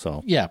would.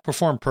 So yeah,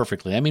 performed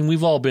perfectly. I mean,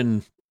 we've all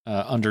been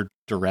under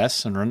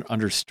duress and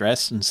under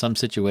stress in some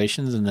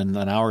situations, and then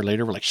an hour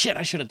later, we're like, shit,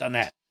 I should have done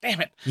that.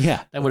 Damn it.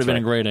 Yeah, that would have been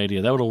a great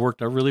idea. That would have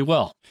worked out really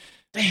well.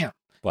 Damn.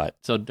 But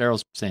so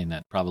Daryl's saying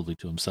that probably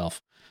to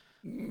himself.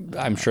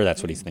 I'm sure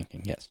that's what he's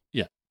thinking. Yes.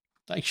 Yeah.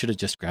 I should have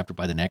just grabbed her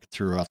by the neck and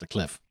threw her off the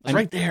cliff.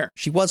 Right there.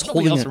 She was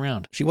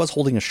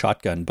holding a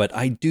shotgun, but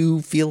I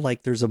do feel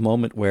like there's a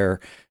moment where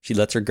she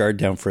lets her guard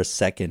down for a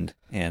second,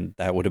 and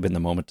that would have been the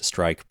moment to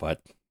strike.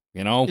 But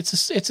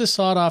it's a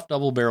sawed-off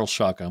double-barrel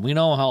shotgun. We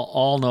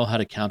all know how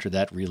to counter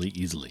that really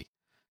easily.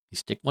 You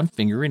stick one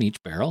finger in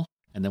each barrel,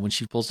 and then when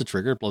she pulls the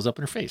trigger, it blows up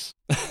in her face.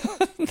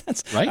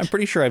 That's right. I'm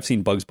pretty sure I've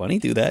seen Bugs Bunny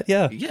do that.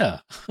 Yeah. Yeah.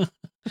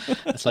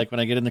 It's like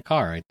when I get in the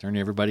car, I turn to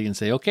everybody and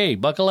say, "Okay,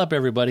 buckle up,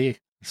 everybody.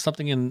 That's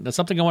something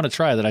I want to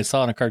try that I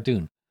saw in a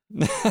cartoon."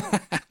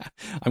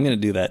 I'm going to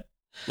do that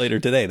later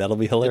today. That'll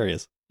be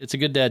hilarious. It's a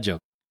good dad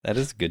joke. That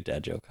is a good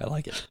dad joke. I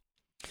like it.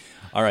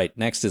 All right.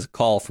 Next is a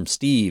call from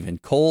Steve in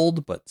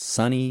cold but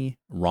sunny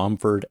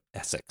Romford,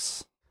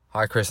 Essex.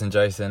 Hi, Chris and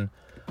Jason.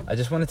 I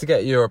just wanted to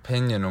get your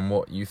opinion on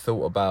what you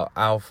thought about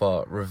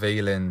Alpha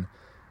revealing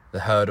the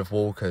herd of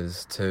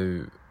walkers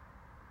to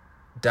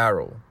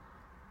Daryl.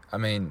 I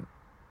mean,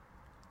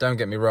 don't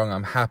get me wrong,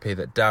 I'm happy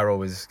that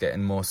Daryl is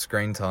getting more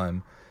screen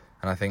time,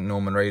 and I think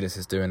Norman Reedus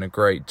is doing a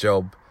great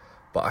job,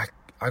 but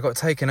I got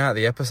taken out of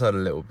the episode a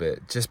little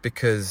bit, just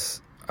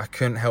because I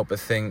couldn't help but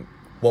think,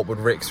 what would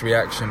Rick's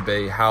reaction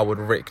be? How would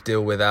Rick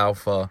deal with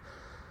Alpha?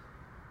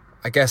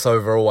 I guess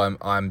overall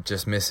I'm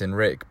just missing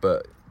Rick,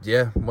 but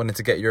yeah, wanted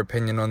to get your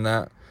opinion on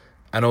that.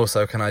 And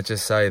also, can I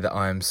just say that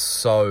I am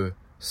so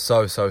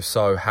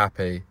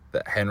happy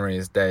that Henry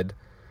is dead.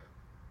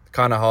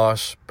 Kind of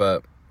harsh,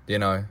 but,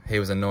 he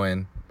was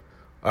annoying.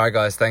 All right,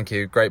 guys, thank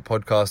you. Great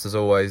podcast as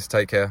always.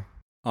 Take care.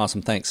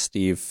 Awesome. Thanks,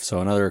 Steve. So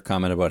another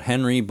comment about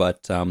Henry,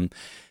 but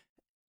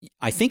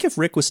I think if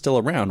Rick was still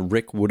around,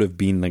 Rick would have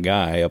been the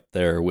guy up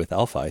there with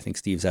Alpha. I think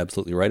Steve's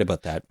absolutely right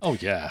about that. Oh,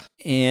 yeah.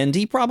 And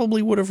he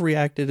probably would have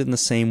reacted in the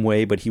same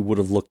way, but he would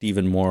have looked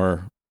even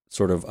more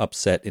sort of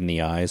upset in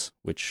the eyes,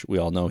 which we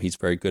all know he's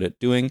very good at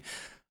doing.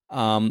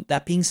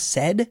 That being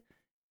said,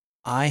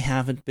 I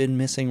haven't been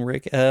missing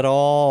Rick at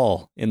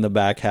all in the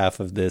back half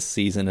of this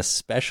season,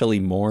 especially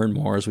more and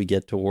more as we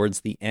get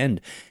towards the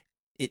end.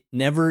 It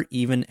never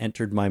even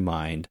entered my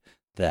mind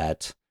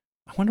that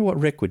I wonder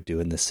what Rick would do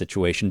in this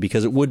situation,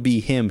 because it would be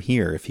him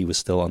here if he was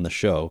still on the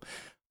show.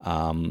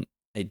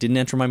 It didn't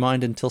enter my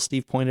mind until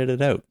Steve pointed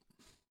it out.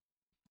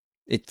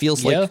 It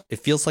feels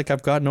like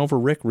I've gotten over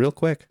Rick real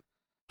quick.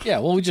 Yeah,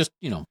 well, we just,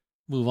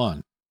 move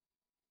on.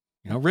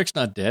 Rick's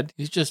not dead.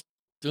 He's just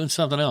doing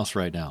something else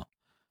right now.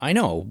 I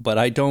know, but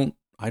I don't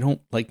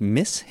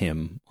miss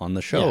him on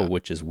the show,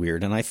 which is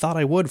weird. And I thought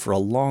I would for a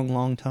long,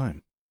 long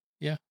time.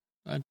 Yeah.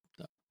 I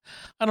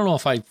don't know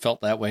if I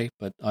felt that way,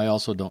 but I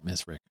also don't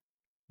miss Rick.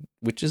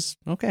 Which is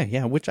okay.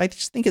 Yeah. Which I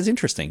just think is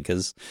interesting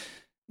because,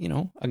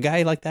 a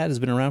guy like that has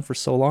been around for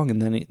so long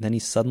and then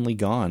he's suddenly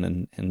gone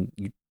and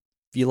you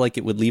feel like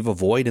it would leave a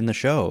void in the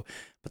show,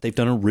 but they've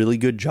done a really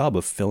good job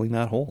of filling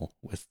that hole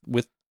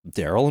with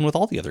Daryl and with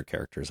all the other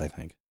characters, I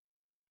think.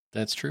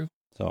 That's true.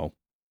 So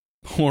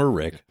poor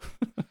Rick.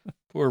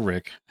 Poor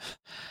Rick.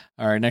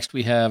 All right, next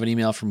we have an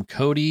email from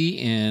Cody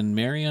in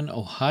Marion,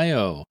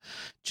 Ohio.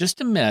 Just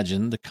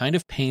imagine the kind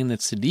of pain that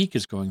Sadiq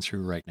is going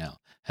through right now,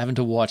 having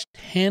to watch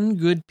 10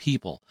 good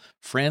people,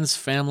 friends,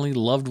 family,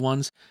 loved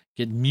ones,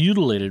 get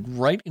mutilated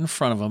right in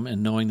front of him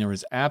and knowing there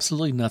is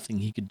absolutely nothing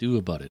he could do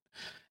about it.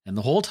 And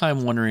the whole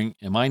time wondering,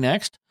 am I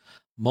next?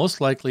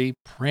 Most likely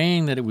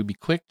praying that it would be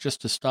quick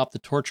just to stop the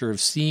torture of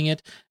seeing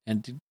it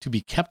and to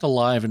be kept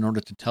alive in order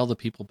to tell the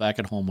people back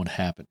at home what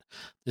happened.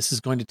 This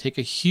is going to take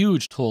a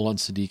huge toll on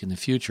Sadiq in the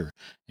future,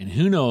 and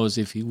who knows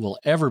if he will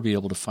ever be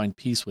able to find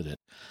peace with it.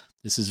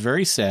 This is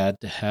very sad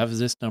to have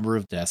this number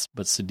of deaths,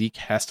 but Sadiq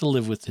has to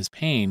live with his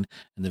pain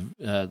and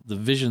the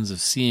visions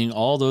of seeing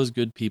all those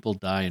good people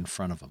die in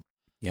front of him.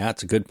 Yeah,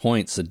 it's a good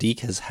point.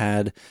 Sadiq has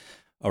had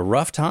a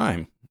rough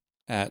time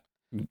at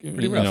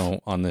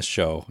on this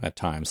show at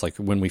times. Like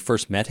when we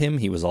first met him,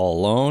 he was all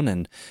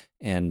alone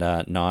and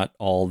not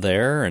all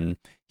there, and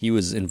he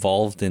was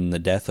involved in the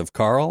death of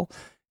Carl,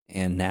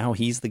 and now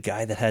he's the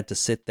guy that had to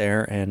sit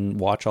there and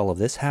watch all of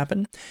this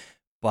happen.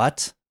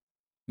 But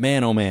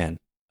man, oh man,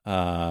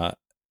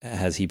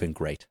 has he been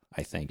great,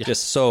 I think. Yeah.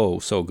 Just so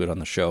good on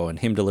the show. And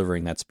him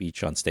delivering that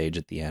speech on stage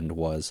at the end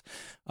was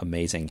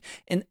amazing.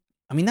 And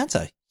I mean, that's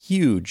a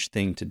huge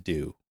thing to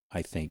do,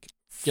 I think.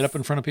 Get up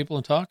in front of people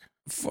and talk?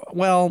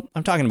 Well,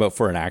 I'm talking about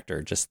for an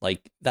actor, just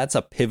like that's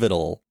a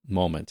pivotal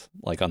moment,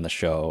 like on the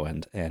show.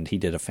 And he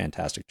did a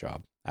fantastic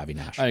job, Avi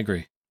Nash. I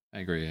agree.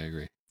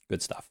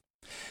 Good stuff.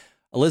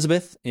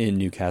 Elizabeth in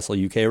Newcastle,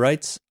 UK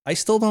writes, I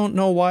still don't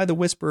know why the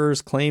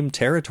Whisperers claim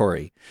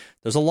territory.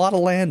 There's a lot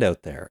of land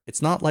out there.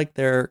 It's not like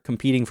they're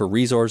competing for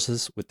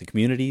resources with the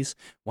communities.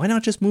 Why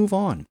not just move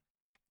on?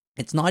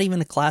 It's not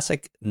even a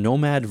classic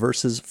nomad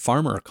versus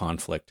farmer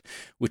conflict,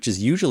 which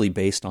is usually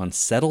based on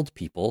settled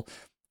people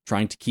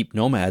trying to keep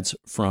nomads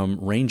from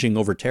ranging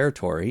over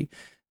territory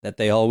that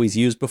they always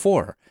used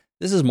before.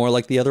 This is more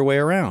like the other way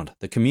around.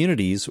 The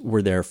communities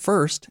were there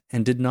first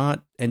and did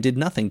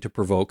nothing to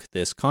provoke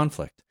this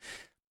conflict.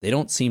 They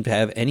don't seem to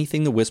have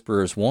anything the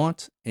Whisperers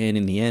want, and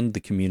in the end, the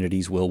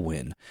communities will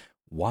win.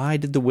 Why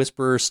did the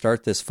Whisperers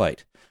start this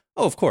fight?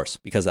 Oh, of course,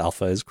 because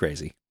Alpha is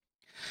crazy.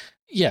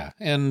 Yeah,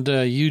 and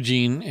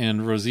Eugene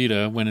and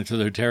Rosita went into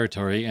their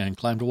territory and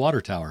climbed a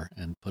water tower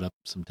and put up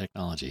some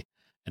technology,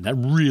 and that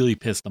really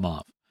pissed them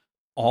off.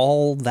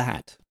 All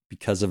that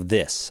because of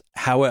this.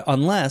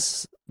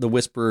 Unless the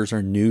Whisperers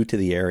are new to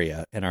the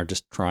area and are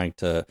just trying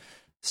to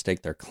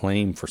stake their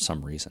claim for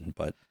some reason,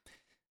 but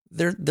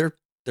they're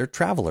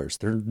travelers,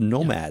 they're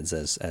nomads,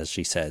 as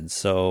she said.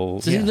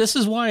 So yeah. This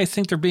is why I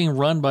think they're being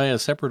run by a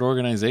separate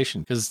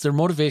organization, because their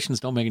motivations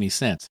don't make any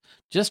sense.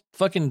 Just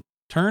fucking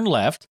turn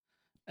left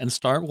and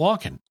start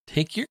walking.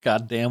 Take your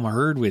goddamn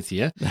herd with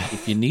you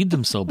if you need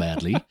them so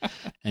badly,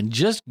 and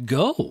just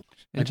go.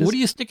 Like, what are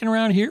you sticking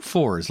around here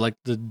for? Is like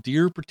the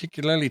deer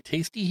particularly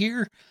tasty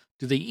here?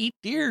 Do they eat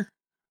deer?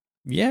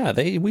 Yeah,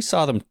 we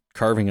saw them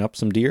carving up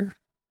some deer.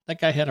 That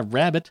guy had a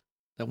rabbit.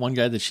 That one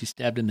guy that she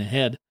stabbed in the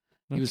head,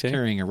 he was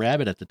carrying a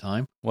rabbit at the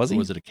time. Was he? Or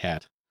was it a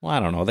cat? Well, I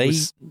don't know.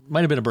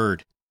 Might have been a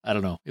bird. I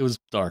don't know. It was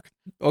dark.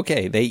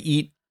 Okay, they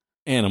eat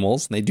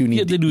animals. They do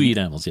need. They do eat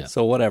animals. Yeah.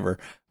 So whatever.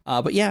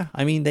 But yeah,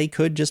 I mean, they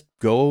could just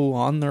go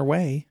on their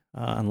way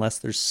unless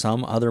there's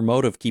some other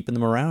motive keeping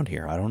them around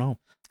here. I don't know.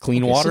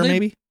 Clean water,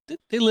 maybe.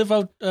 They live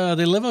out.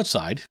 They live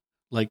outside,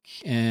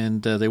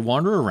 and they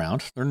wander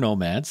around. They're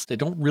nomads. They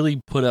don't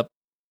really put up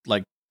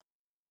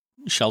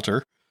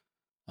shelter.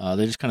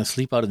 They just kind of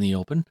sleep out in the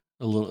open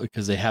a little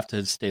because they have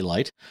to stay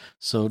light.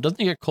 So doesn't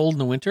it get cold in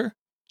the winter?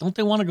 Don't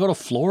they want to go to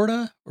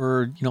Florida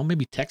or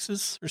maybe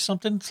Texas or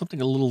something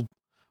a little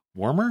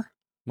warmer?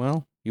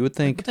 Well, you would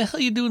think. What the hell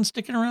are you doing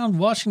sticking around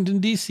Washington,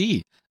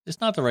 D.C.?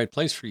 It's not the right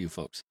place for you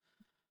folks.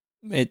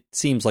 It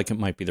seems like it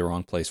might be the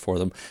wrong place for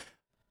them.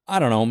 I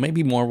don't know.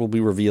 Maybe more will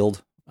be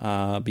revealed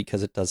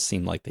because it does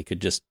seem like they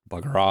could just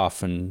bugger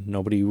off and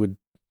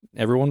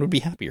everyone would be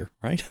happier,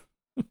 right?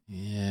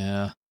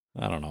 Yeah.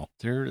 I don't know.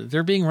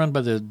 They're being run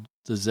by the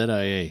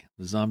ZIA,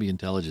 the Zombie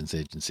Intelligence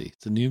Agency.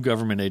 It's a new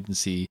government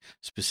agency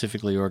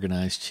specifically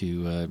organized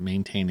to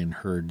maintain and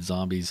herd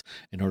zombies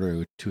in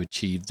order to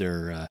achieve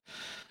their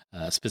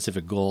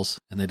specific goals,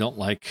 and they don't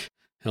like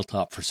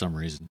Hilltop for some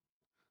reason.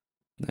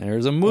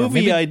 There's a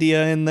movie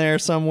idea in there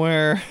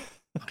somewhere.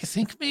 I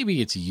think maybe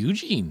it's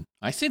Eugene.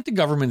 I think the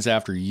government's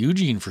after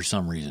Eugene for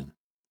some reason.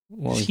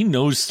 Well, he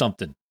knows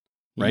something,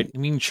 right? I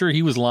mean, sure,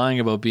 he was lying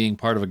about being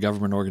part of a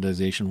government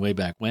organization way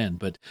back when,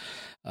 but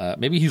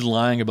maybe he's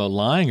lying about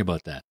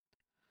that,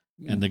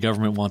 and the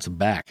government wants him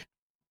back.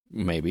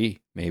 Maybe,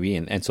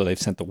 and so they've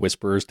sent the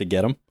Whisperers to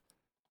get him.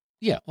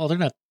 Yeah, well, they're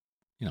not,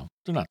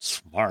 they're not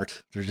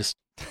smart. They're just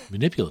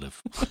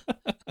manipulative.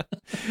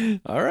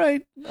 All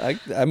right.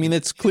 I mean,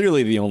 it's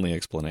clearly the only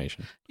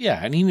explanation. Yeah,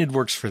 and Enid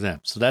works for them.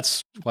 So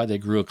that's why they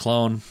grew a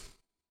clone,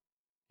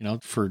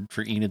 for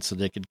Enid, so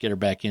they could get her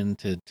back in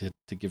to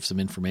give some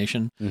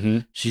information. Mm-hmm.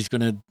 She's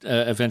going to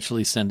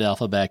eventually send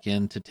Alpha back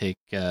in to take,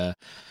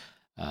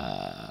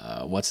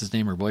 what's his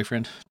name, her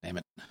boyfriend? Damn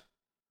it.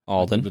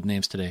 Alden. Good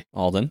names today.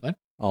 Alden. What?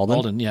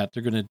 Alden, yeah.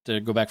 They're going to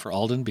go back for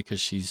Alden because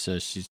she's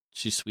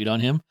sweet on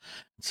him.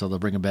 So they'll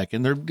bring him back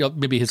in.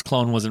 Maybe his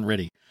clone wasn't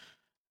ready.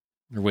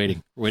 They're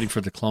waiting for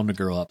the clone to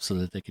grow up so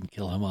that they can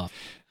kill him off.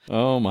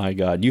 Oh my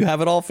God. You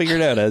have it all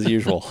figured out as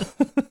usual.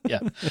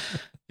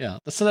 Yeah.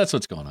 So that's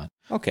what's going on.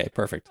 Okay,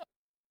 perfect.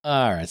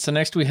 All right. So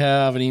next we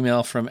have an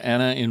email from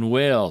Anna in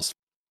Wales.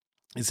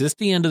 Is this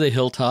the end of the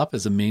Hilltop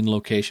as a main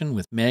location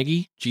with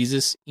Maggie,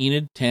 Jesus,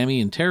 Enid,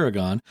 Tammy, and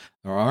Tarragon?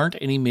 There aren't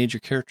any major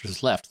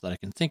characters left that I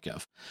can think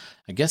of.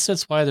 I guess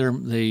that's why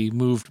they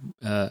moved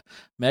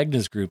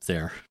Magna's group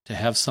there, to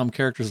have some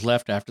characters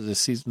left after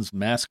this season's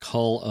mass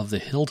cull of the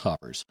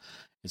Hilltoppers.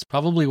 It's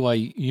probably why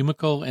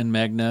Yumiko and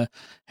Magna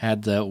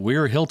had the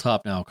 "We're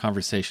Hilltop now"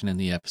 conversation in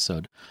the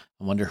episode.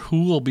 I wonder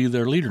who will be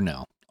their leader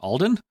now.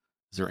 Alden?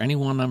 Is there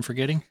anyone I'm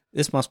forgetting?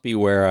 This must be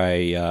where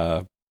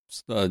I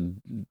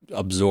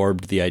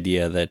absorbed the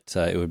idea that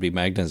it would be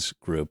Magna's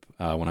group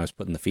when I was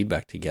putting the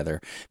feedback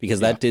together, because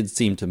that did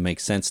seem to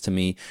make sense to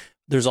me.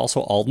 There's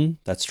also Alden,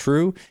 that's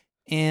true,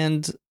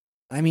 and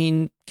I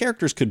mean,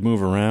 characters could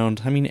move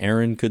around. I mean,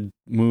 Aaron could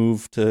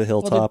move to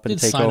Hilltop and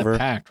take over. A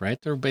pact, right?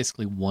 They're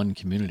basically one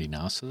community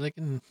now, so they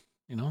can,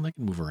 they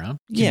can move around.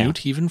 Yeah.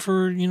 Commute, even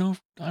for,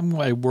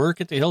 I work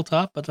at the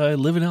Hilltop, but I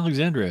live in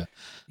Alexandria.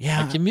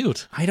 Yeah. I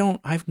commute.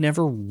 I've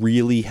never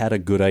really had a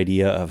good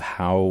idea of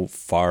how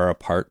far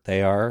apart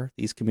they are,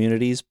 these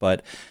communities,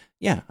 but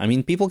yeah, I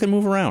mean, people can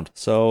move around.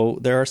 So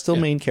there are still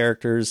main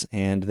characters,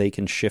 and they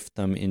can shift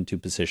them into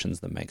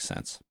positions that make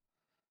sense.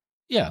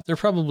 Yeah, they're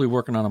probably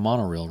working on a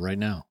monorail right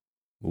now.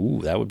 Ooh,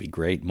 that would be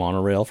great.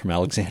 Monorail from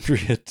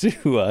Alexandria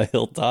to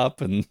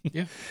Hilltop. And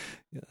yeah,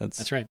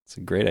 that's right. It's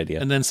a great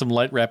idea. And then some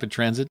light rapid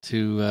transit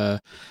to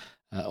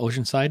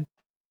Oceanside.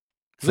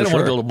 They don't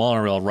want to build a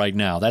monorail right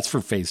now. That's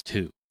for phase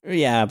 2.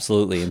 Yeah,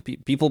 absolutely. And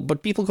people go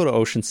to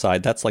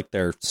Oceanside. That's like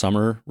their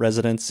summer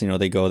residence.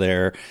 They go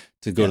there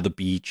to go to the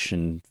beach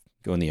and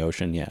go in the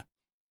ocean. Yeah.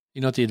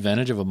 You know what the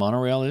advantage of a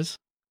monorail is?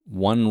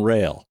 One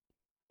rail.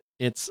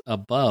 It's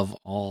above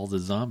all the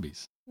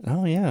zombies.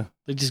 Oh, yeah.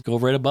 They just go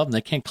right above them.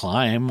 They can't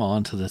climb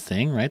onto the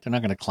thing, right? They're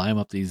not going to climb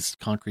up these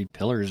concrete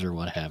pillars or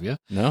what have you.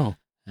 No.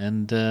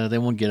 And they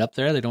won't get up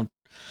there. They don't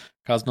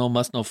cause no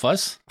muss, no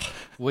fuss.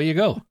 Away you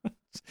go.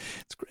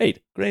 It's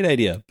great. Great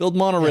idea. Build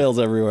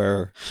monorails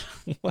everywhere.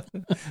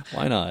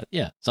 Why not?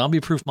 Yeah.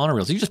 Zombie-proof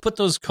monorails. You just put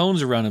those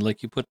cones around it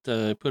like you put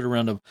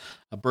around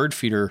a bird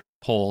feeder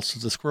pole so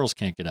the squirrels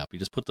can't get up. You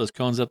just put those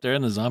cones up there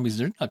and the zombies,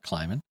 they're not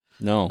climbing.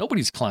 No.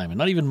 Nobody's climbing.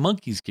 Not even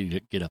monkeys can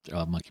get up there.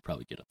 Oh, a monkey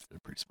probably get up there. They're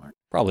pretty smart.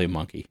 Probably a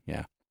monkey,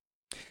 yeah.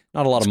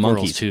 Not a lot of Squirrels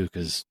monkeys. too,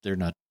 because they're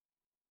not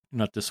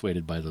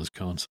dissuaded by those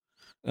cones.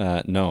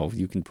 No,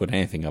 you can put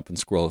anything up and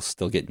squirrels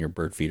still get in your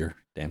bird feeder.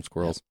 Damn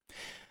squirrels.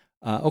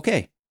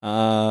 Okay.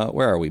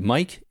 Where are we?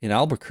 Mike in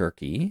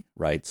Albuquerque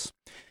writes,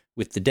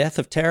 with the death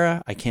of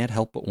Tara, I can't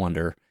help but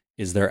wonder,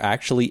 is there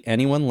actually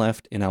anyone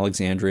left in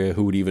Alexandria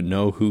who would even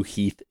know who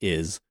Heath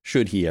is,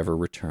 should he ever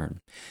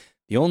return?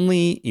 The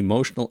only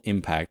emotional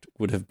impact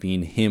would have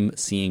been him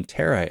seeing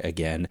Tara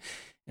again,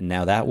 and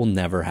now that will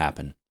never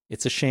happen.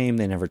 It's a shame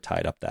they never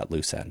tied up that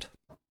loose end.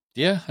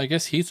 Yeah, I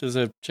guess Heath is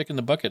a chick in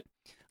the bucket.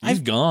 He's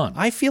gone.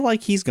 I feel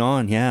like he's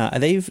gone, yeah.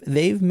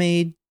 They've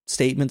made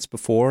statements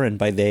before, and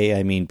by they,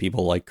 I mean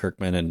people like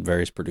Kirkman and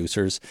various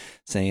producers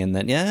saying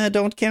that, yeah,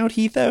 don't count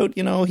Heath out.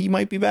 He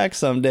might be back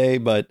someday,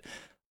 but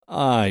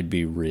I'd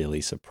be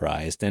really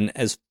surprised. And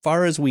as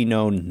far as we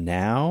know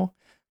now,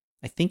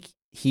 I think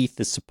Heath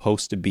is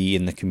supposed to be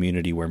in the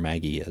community where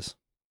Maggie is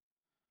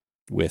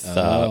with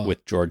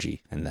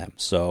Georgie and them.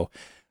 So,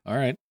 all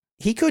right,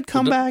 he could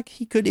come back.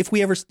 He could, if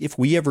we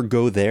ever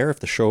go there, if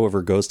the show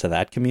ever goes to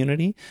that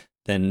community,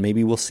 then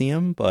maybe we'll see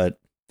him. But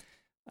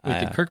wait,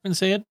 did Kirkman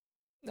say it?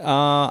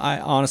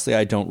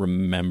 I don't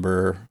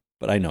remember,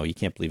 but I know you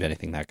can't believe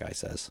anything that guy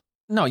says.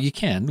 No, you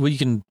can. Well, you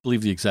can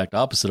believe the exact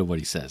opposite of what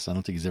he says. I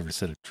don't think he's ever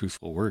said a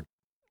truthful word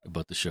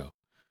about the show.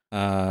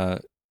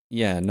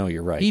 Yeah, no,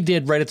 you're right. He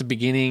did right at the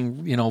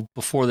beginning,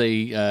 before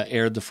they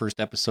aired the first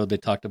episode, they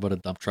talked about a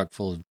dump truck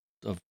full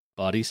of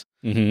bodies.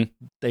 Mm-hmm.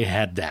 They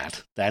had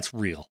that. That's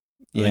real.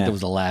 I think that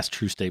was the last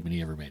true statement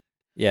he ever made.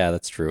 Yeah,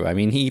 that's true. I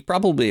mean, he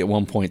probably at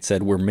one point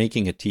said, we're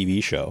making a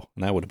TV show,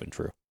 and that would have been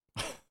true.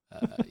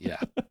 Yeah,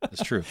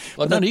 that's true.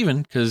 Well, not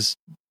even, because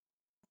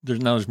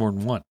there's more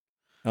than one.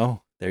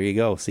 Oh, there you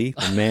go. See,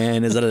 the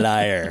man is a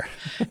liar.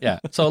 Yeah.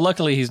 So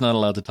luckily he's not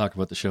allowed to talk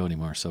about the show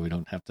anymore, so we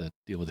don't have to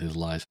deal with his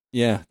lies.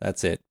 Yeah,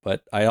 that's it.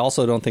 But I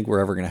also don't think we're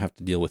ever going to have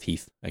to deal with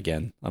Heath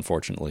again,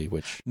 unfortunately,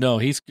 No,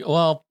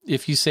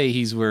 if you say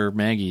he's where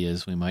Maggie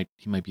is, he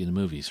might be in the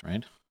movies,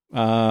 right?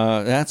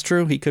 That's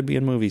true. He could be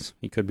in movies.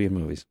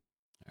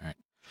 All right.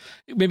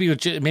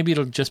 Maybe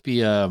it'll just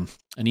be an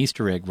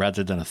Easter egg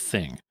rather than a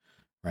thing,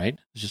 right?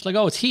 It's just like,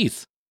 oh, it's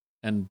Heath.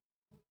 And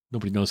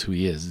nobody knows who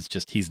he is. It's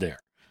just he's there.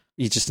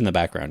 He's just in the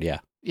background, yeah.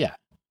 Yeah.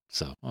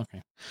 So,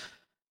 okay.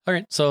 All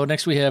right. So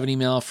next we have an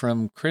email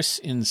from Chris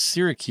in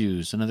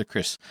Syracuse. Another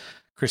Chris.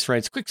 Chris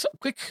writes,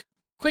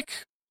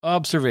 quick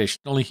observation.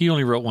 He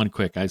only wrote one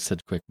quick. I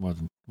said quick more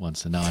than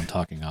once, and now I'm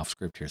talking off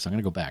script here, so I'm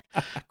going to go back.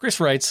 Chris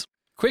writes,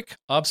 quick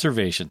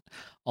observation.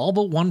 All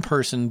but one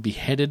person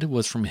beheaded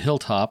was from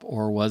Hilltop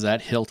or was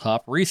at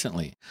Hilltop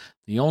recently.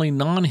 The only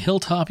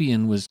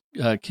non-Hilltopian was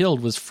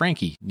killed was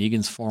Frankie,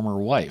 Negan's former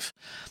wife.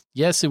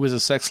 Yes, it was a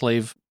sex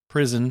slave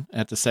prison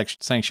at the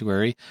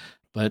sanctuary,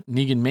 but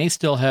Negan may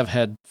still have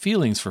had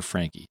feelings for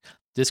Frankie.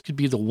 This could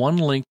be the one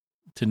link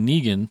to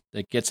Negan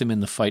that gets him in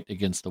the fight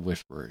against the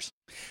Whisperers.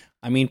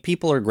 I mean,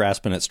 people are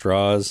grasping at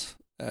straws.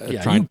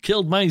 You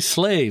killed my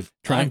slave.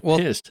 I'm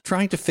pissed.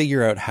 Trying to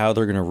figure out how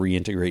they're going to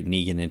reintegrate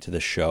Negan into the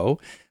show,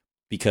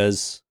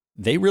 because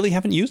they really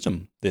haven't used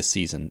him this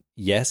season.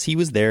 Yes, he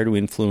was there to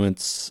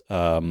influence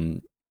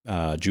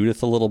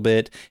Judith a little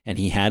bit, and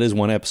he had his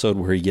one episode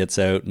where he gets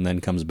out and then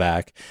comes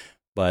back.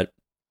 But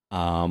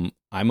I'm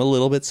a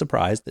little bit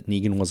surprised that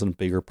Negan wasn't a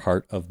bigger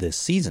part of this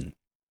season.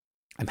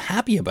 I'm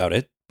happy about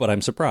it, but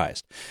I'm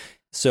surprised.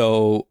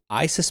 So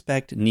I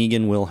suspect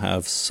Negan will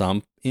have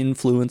some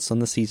influence on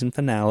the season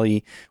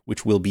finale,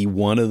 which will be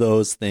one of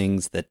those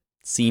things that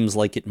seems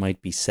like it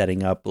might be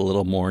setting up a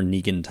little more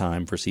Negan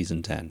time for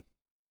season 10.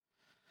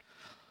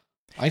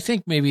 I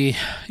think maybe,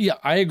 yeah,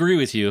 I agree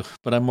with you,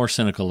 but I'm more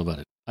cynical about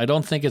it. I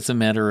don't think it's a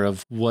matter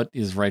of what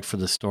is right for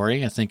the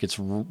story. I think it's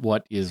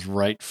what is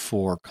right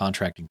for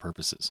contracting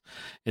purposes.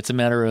 It's a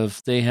matter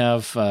of they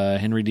have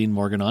Henry Dean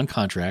Morgan on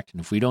contract, and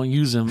if we don't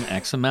use him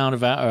X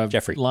amount of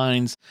Jeffrey.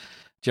 lines,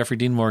 Jeffrey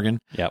Dean Morgan.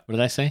 Yep. What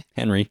did I say?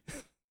 Henry.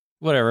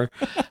 Whatever.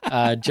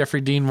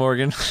 Jeffrey Dean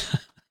Morgan.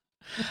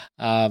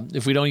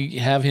 If we don't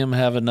have him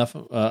have enough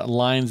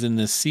lines in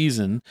this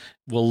season,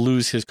 we'll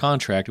lose his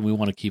contract, and we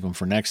want to keep him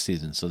for next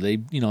season. So they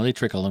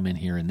trickle him in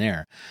here and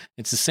there.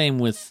 It's the same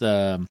with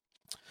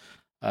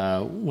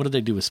what did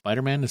they do with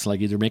Spider-Man? It's like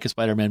either make a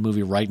Spider-Man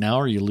movie right now,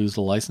 or you lose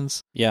the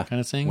license. Yeah, kind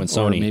of thing. When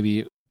Sony, or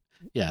maybe,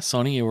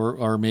 Sony,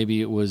 or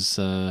maybe it was.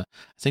 I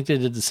think they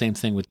did the same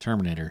thing with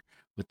Terminator,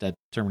 with that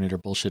Terminator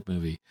bullshit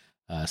movie,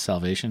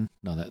 Salvation.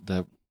 No,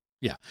 that.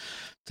 Yeah,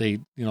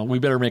 we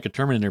better make a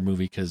Terminator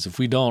movie, because if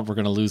we don't, we're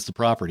going to lose the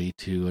property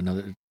to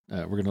another.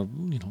 We're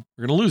going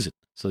to lose it.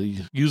 So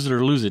you use it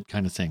or lose it,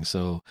 kind of thing.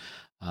 So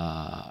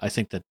I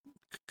think that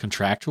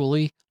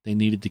contractually they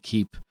needed to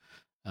keep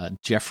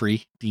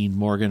Jeffrey Dean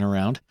Morgan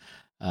around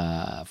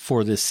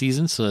for this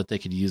season, so that they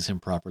could use him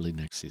properly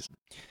next season.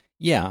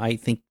 Yeah, I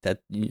think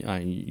that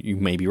you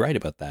may be right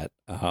about that.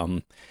 I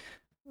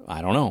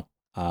don't know.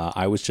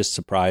 I was just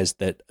surprised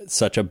that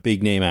such a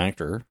big name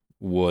actor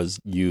was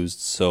used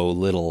so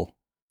little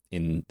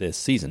in this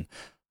season.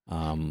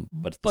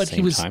 But at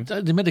the same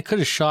time, they could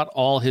have shot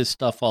all his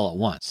stuff all at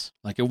once.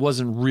 Like, it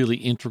wasn't really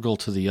integral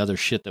to the other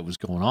shit that was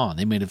going on.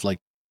 They may have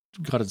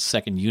got a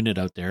second unit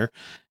out there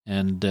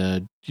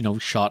and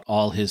shot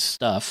all his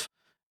stuff,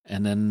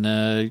 and then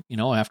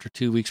after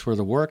 2 weeks worth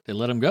of work, they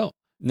let him go.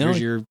 No,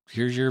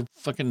 here's your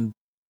fucking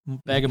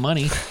bag of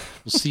money.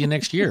 We'll see you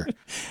next year.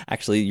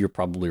 Actually, you're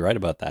probably right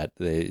about that.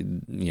 They,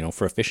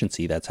 for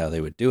efficiency, that's how they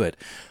would do it.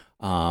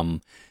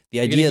 The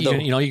idea,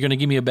 you're going to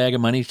give me a bag of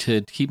money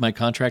to keep my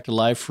contract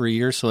alive for a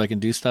year so I can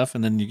do stuff,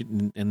 and then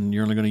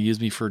you're only going to use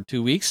me for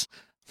 2 weeks.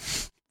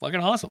 Fucking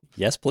awesome.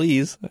 Yes,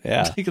 please.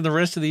 Yeah. I'm taking the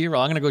rest of the year.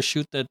 I'm going to go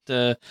shoot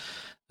that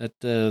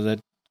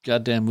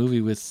goddamn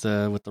movie with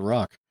The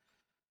Rock.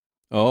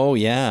 Oh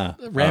yeah,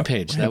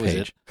 Rampage. That was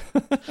it.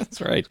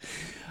 That's right.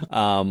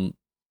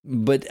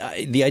 But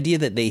the idea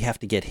that they have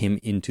to get him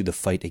into the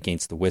fight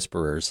against the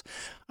Whisperers,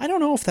 I don't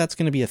know if that's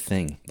going to be a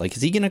thing. Like,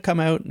 is he going to come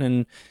out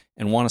and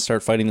want to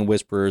start fighting the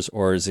Whisperers,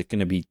 or is it going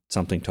to be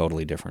something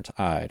totally different?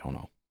 I don't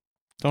know.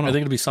 I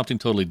think it'll be something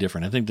totally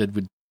different. I think that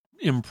would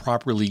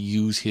improperly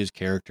use his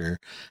character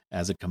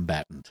as a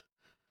combatant.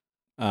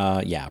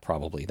 Yeah,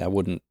 probably.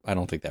 I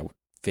don't think that would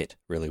fit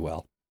really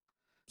well.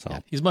 So yeah,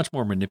 he's much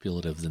more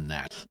manipulative than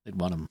that. They'd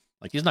want him,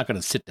 he's not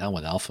going to sit down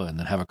with Alpha and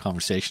then have a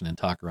conversation and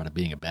talk around it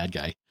being a bad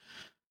guy.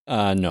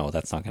 No,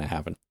 that's not going to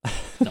happen.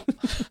 No.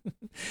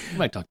 You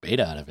might talk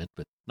Beta out of it,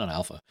 but not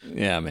Alpha.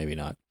 Yeah, maybe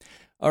not.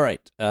 All right.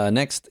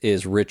 Next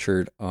is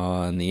Richard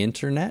on the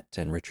internet.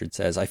 And Richard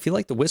says, I feel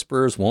like the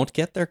Whisperers won't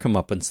get their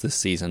comeuppance this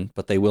season,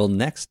 but they will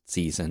next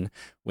season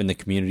when the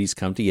communities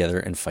come together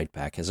and fight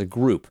back as a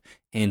group.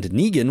 And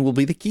Negan will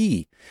be the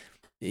key.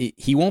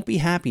 He won't be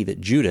happy that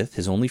Judith,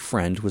 his only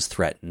friend, was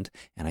threatened,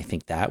 and I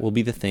think that will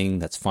be the thing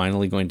that's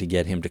finally going to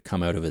get him to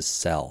come out of his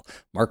cell.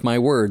 Mark my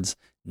words,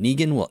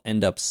 Negan will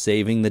end up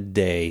saving the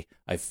day.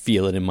 I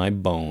feel it in my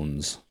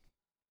bones.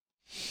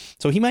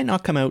 So he might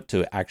not come out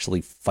to actually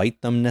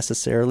fight them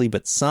necessarily,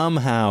 but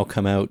somehow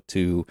come out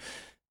to,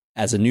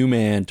 as a new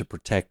man, to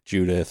protect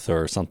Judith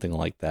or something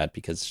like that,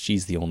 because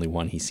she's the only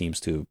one he seems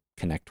to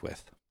connect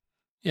with.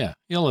 Yeah,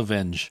 he'll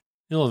avenge.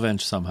 He'll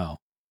avenge somehow.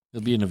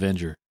 He'll be an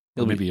avenger.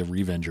 He'll maybe a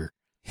revenger.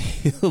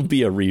 He'll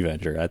be a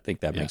revenger. I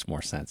think that makes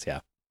more sense, yeah.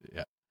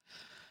 Yeah.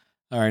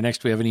 All right,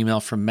 next we have an email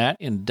from Matt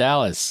in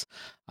Dallas.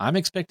 I'm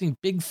expecting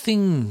big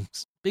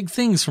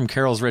things from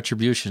Carol's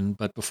retribution,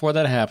 but before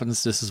that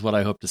happens, this is what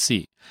I hope to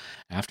see.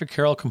 After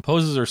Carol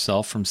composes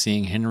herself from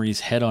seeing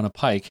Henry's head on a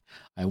pike,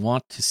 I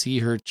want to see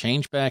her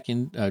charge back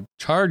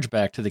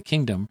to the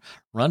kingdom,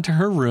 run to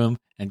her room,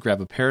 and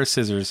grab a pair of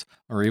scissors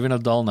or even a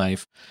dull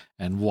knife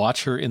and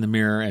watch her in the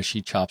mirror as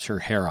she chops her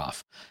hair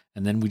off.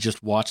 And then we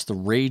just watch the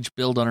rage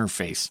build on her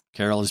face.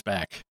 Carol is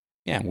back.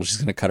 Yeah, well, she's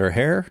going to cut her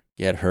hair,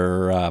 get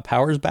her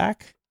powers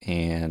back,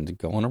 and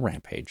go on a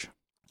rampage.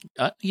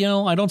 I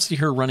don't see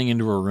her running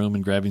into her room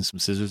and grabbing some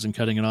scissors and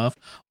cutting it off.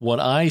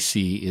 What I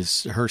see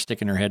is her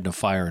sticking her head in a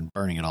fire and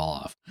burning it all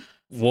off.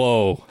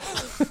 Whoa.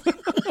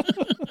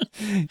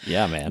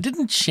 Yeah, man.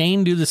 Didn't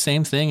Shane do the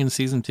same thing in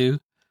season 2?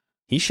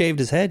 He shaved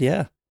his head,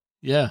 yeah.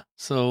 Yeah,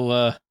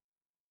 so this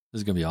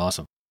is going to be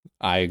awesome.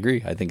 I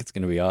agree. I think it's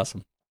going to be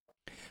awesome.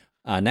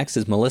 Next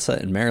is Melissa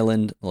in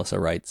Maryland. Melissa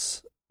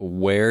writes,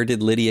 where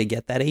did Lydia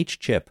get that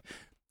H-chip?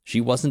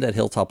 She wasn't at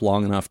Hilltop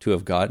long enough to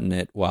have gotten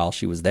it while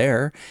she was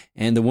there,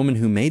 and the woman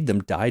who made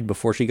them died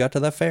before she got to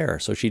the fair,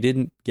 so she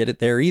didn't get it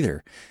there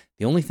either.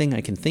 The only thing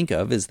I can think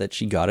of is that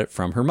she got it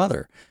from her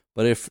mother.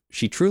 But if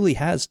she truly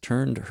has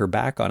turned her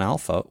back on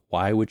Alpha,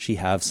 why would she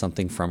have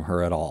something from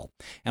her at all?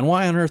 And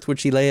why on earth would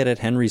she lay it at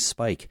Henry's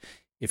spike?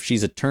 If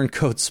she's a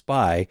turncoat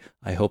spy,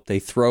 I hope they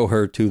throw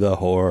her to the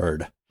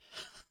Horde.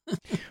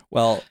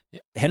 Well,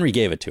 Henry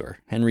gave it to her.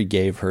 Henry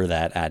gave her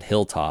that at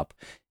Hilltop.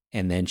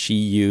 And then she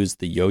used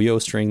the yo-yo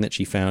string that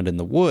she found in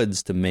the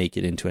woods to make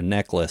it into a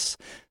necklace.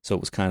 So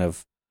it was kind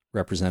of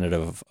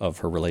representative of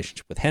her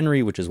relationship with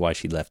Henry, which is why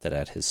she left it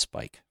at his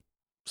spike.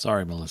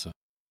 Sorry, Melissa.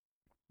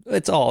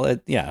 It's all,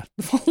 yeah.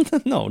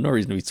 No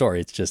reason to be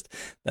sorry. It's just,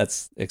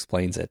 that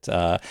explains it.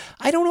 I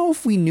don't know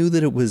if we knew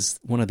that it was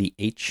one of the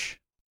H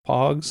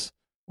pogs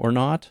or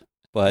not,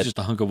 but Just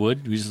a hunk of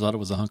wood? We just thought it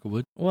was a hunk of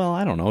wood? well,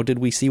 I don't know. Did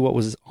we see what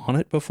was on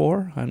it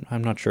before?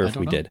 I'm not sure if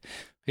we did.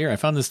 Here, I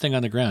found this thing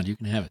on the ground. You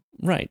can have it.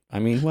 Right. I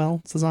mean,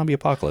 well, it's a zombie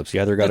apocalypse.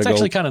 You either got to It's go.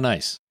 actually kind of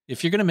nice.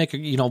 If you're going to make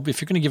if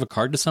you're going to give a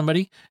card to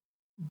somebody,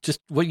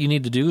 just what you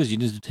need to do is you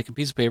need to take a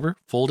piece of paper,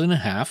 fold it in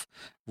half,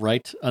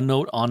 write a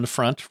note on the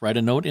front, write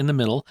a note in the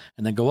middle,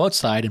 and then go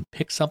outside and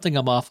pick something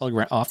up off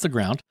the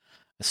ground,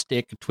 a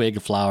stick, a twig,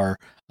 a flower,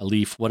 a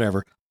leaf,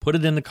 whatever, put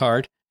it in the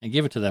card and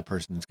give it to that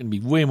person. It's going to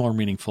be way more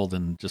meaningful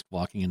than just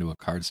walking into a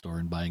card store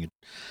and buying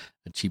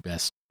a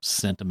cheap-ass,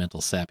 sentimental,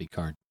 sappy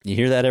card. You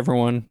hear that,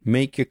 everyone?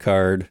 Make your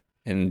card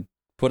and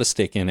put a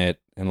stick in it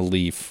and a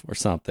leaf or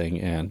something,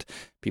 and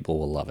people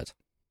will love it.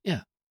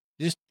 Yeah.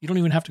 You don't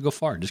even have to go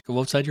far. Just go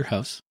outside your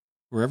house,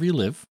 wherever you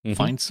live,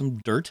 find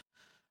some dirt,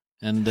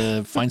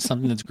 and find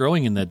something that's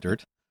growing in that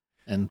dirt,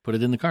 and put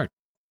it in the card.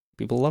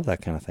 People love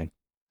that kind of thing.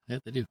 Yeah,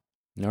 they do.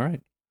 All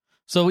right.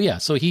 So yeah,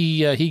 so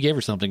he gave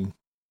her something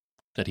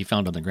that he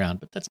found on the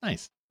ground, but that's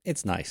nice.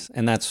 It's nice,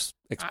 and that's.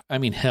 I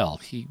mean, hell,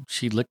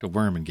 she licked a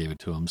worm and gave it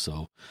to him.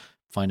 So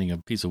finding a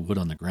piece of wood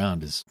on the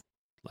ground is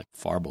like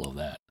far below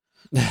that.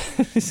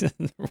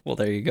 Well,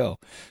 there you go.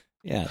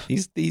 Yeah,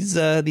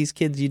 these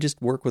kids, you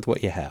just work with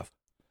what you have.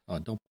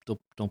 Don't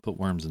put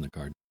worms in the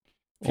card.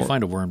 If you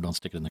find a worm, don't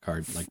stick it in the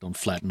card. Like, don't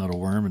flatten out a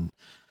worm and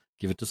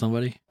give it to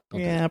somebody.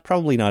 Yeah,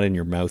 probably not in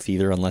your mouth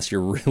either, unless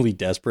you're really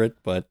desperate.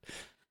 But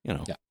Yeah.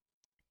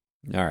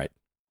 All right.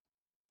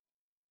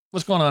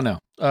 What's going on now?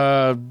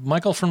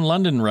 Michael from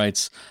London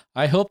writes,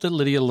 I hope that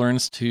Lydia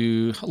learns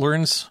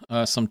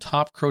some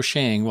top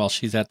crocheting while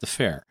she's at the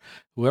fair.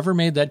 Whoever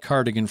made that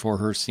cardigan for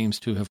her seems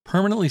to have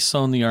permanently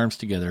sewn the arms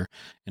together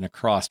in a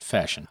crossed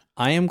fashion.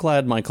 I am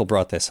glad Michael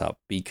brought this up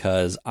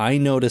because I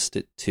noticed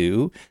it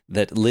too,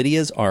 that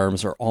Lydia's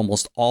arms are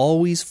almost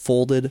always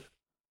folded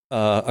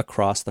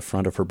across the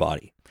front of her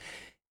body.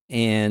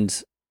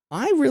 And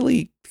I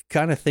really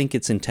kind of think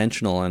it's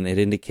intentional, and it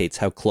indicates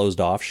how closed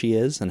off she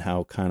is and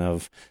how kind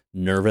of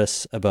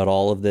nervous about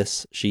all of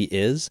this she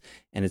is.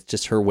 And it's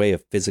just her way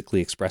of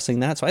physically expressing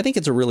that. So I think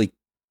it's a really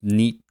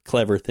neat,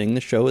 clever thing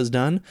the show has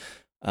done.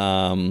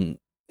 And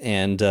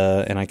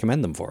I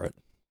commend them for it.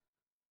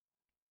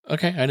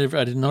 Okay, I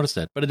didn't notice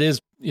that, but it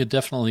is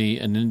definitely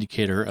an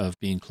indicator of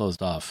being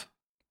closed off.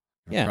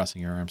 Yeah,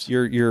 crossing your arms.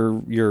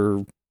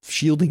 You're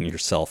shielding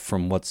yourself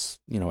from what's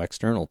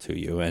external to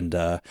you, and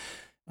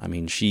I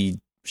mean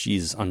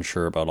she's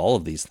unsure about all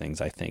of these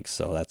things. I think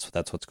so.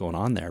 That's what's going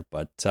on there.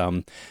 But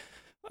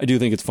I do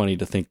think it's funny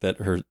to think that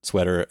her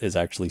sweater is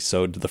actually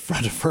sewed to the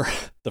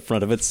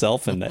front of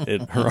itself, and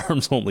that her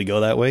arms only go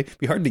that way. It'd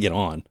be hard to get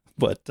on.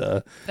 But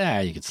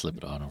you could slip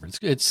it on over.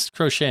 It's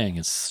crocheting.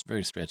 It's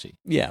very stretchy.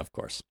 Yeah, of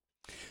course.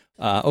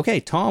 Okay,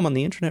 Tom on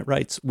the internet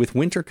writes, with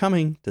winter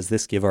coming, does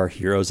this give our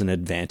heroes an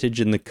advantage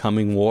in the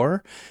coming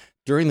war?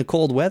 During the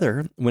cold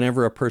weather,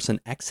 whenever a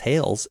person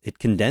exhales, it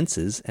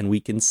condenses and we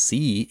can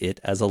see it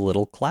as a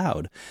little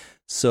cloud.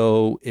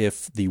 So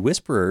if the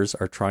Whisperers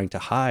are trying to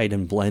hide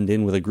and blend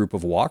in with a group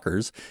of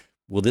walkers,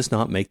 will this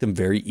not make them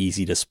very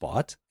easy to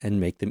spot and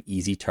make them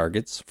easy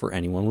targets for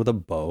anyone with a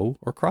bow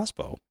or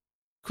crossbow?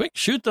 Quick,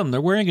 shoot them. They're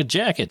wearing a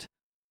jacket.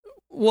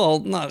 Well,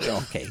 not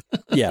okay.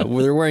 Yeah,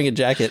 they're wearing a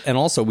jacket, and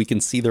also we can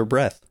see their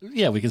breath.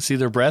 Yeah, we can see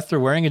their breath. They're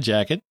wearing a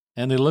jacket,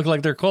 and they look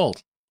like they're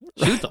cold.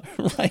 Shoot them.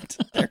 Right.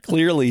 They're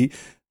clearly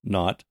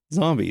not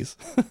zombies.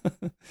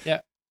 Yeah.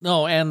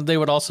 No, and they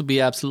would also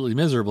be absolutely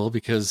miserable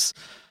because,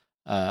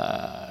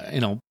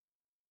 they're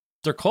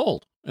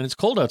cold, and it's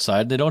cold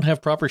outside. They don't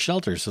have proper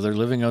shelter, so they're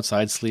living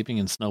outside, sleeping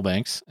in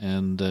snowbanks,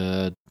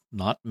 and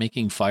not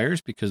making fires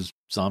because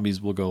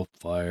zombies will go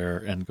fire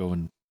and go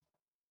and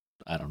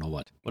I don't know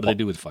what. What do they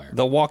do with fire?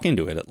 They'll walk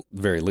into it at the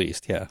very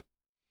least, yeah.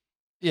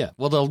 Yeah,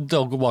 well,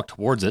 they'll walk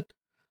towards it,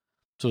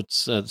 so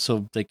it's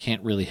so they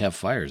can't really have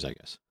fires, I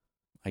guess.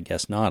 I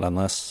guess not,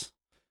 unless,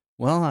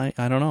 well, I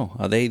don't know.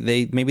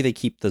 Maybe they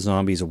keep the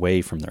zombies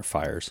away from their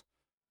fires,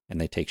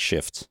 and they take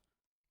shifts.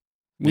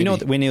 We know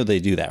they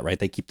do that, right?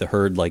 They keep the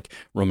herd like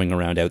roaming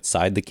around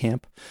outside the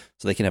camp,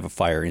 so they can have a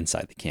fire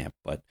inside the camp.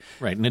 But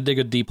right, and they dig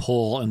a deep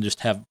hole and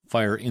just have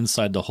fire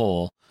inside the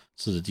hole,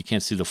 so that you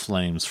can't see the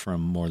flames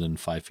from more than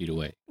 5 feet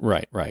away.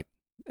 Right.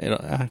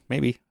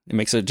 Maybe it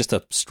makes it just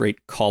a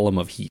straight column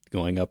of heat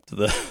going up to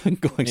the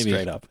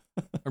straight up.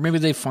 Or maybe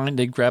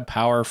they grab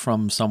power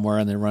from somewhere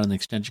and they run an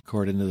extension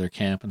cord into their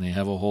camp and they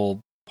have a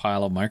whole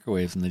pile of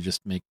microwaves and they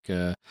just make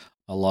a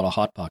lot of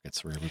hot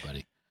pockets for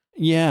everybody.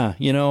 Yeah,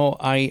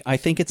 I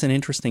think it's an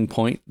interesting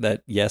point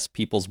that yes,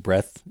 people's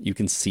breath you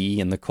can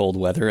see in the cold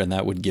weather and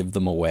that would give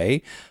them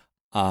away.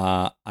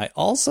 I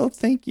also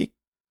think you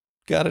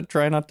got to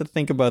try not to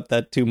think about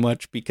that too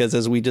much because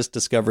as we just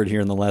discovered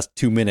here in the last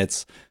 2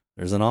 minutes,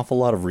 There's an awful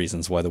lot of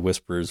reasons why the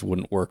Whispers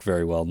wouldn't work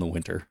very well in the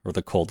winter, or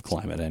the cold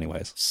climate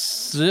anyways.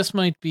 So this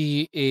might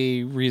be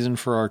a reason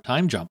for our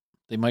time jump.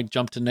 They might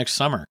jump to next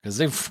summer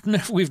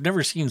because we've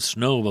never seen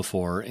snow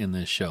before in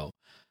this show.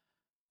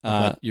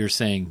 But you're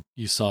saying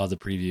you saw the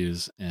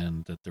previews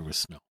and that there was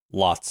snow.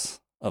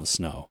 Lots of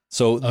snow.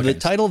 So the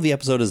title of the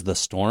episode is The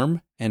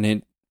Storm, and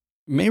it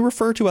may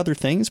refer to other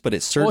things, but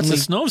it certainly...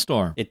 it's a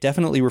snowstorm. It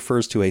definitely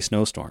refers to a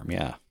snowstorm,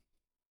 yeah.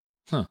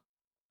 Huh.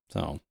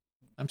 So...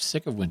 I'm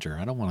sick of winter.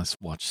 I don't want to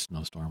watch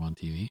snowstorm on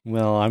TV.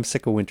 Well, I'm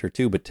sick of winter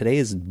too, but today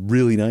is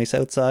really nice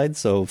outside,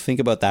 so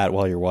think about that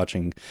while you're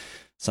watching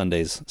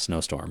Sunday's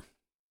snowstorm.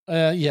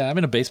 Yeah, I'm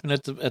in a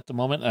basement at the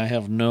moment. I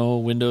have no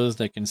windows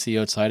that can see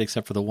outside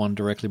except for the one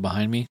directly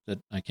behind me that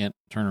I can't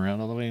turn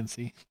around all the way and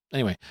see.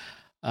 Anyway,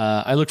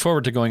 I look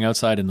forward to going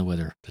outside in the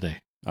weather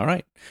today. All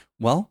right.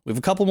 Well, we have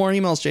a couple more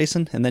emails,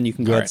 Jason, and then you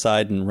can go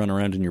outside and run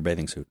around in your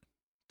bathing suit.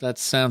 That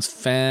sounds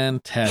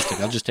fantastic.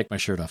 I'll just take my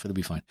shirt off. It'll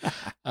be fine.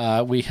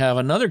 We have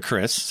another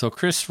Chris. So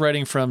Chris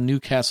writing from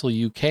Newcastle,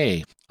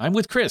 UK. I'm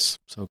with Chris.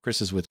 So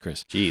Chris is with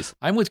Chris. Jeez.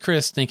 I'm with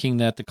Chris thinking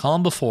that The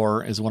Calm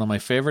Before is one of my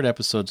favorite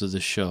episodes of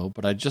this show,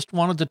 but I just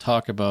wanted to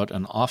talk about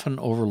an often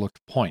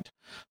overlooked point.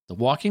 The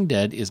Walking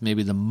Dead is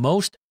maybe the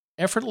most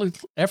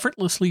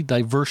effortlessly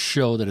diverse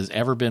show that has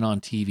ever been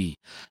on TV.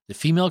 The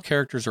female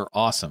characters are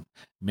awesome.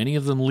 Many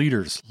of them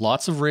leaders.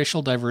 Lots of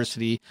racial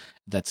diversity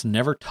that's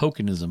never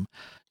tokenism.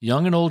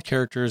 Young and old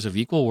characters of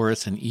equal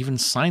worth, and even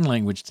sign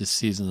language this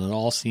season that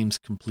all seems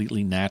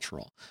completely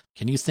natural.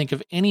 Can you think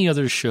of any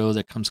other show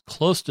that comes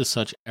close to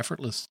such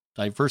effortless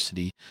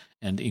diversity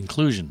and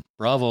inclusion?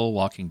 Bravo,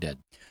 Walking Dead.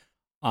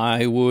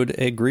 I would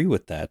agree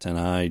with that, and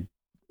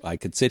I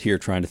could sit here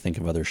trying to think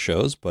of other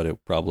shows, but it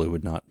probably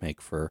would not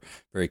make for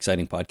very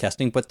exciting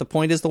podcasting. But the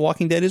point is, The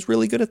Walking Dead is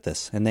really good at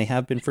this, and they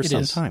have been for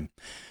some time.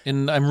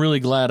 And I'm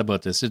really glad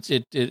about this. It's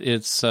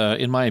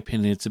in my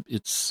opinion,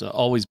 it's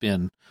always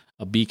been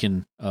a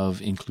beacon of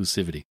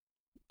inclusivity.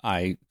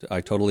 I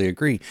totally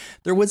agree.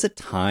 There was a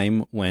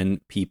time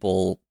when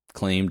people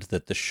claimed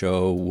that the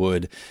show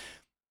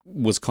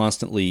was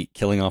constantly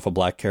killing off a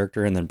black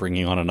character and then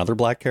bringing on another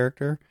black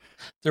character.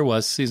 There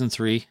was season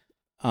 3,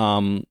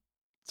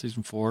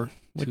 season 4,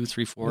 2,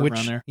 3, 4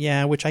 around there.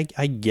 Yeah, which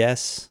I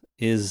guess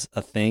is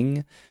a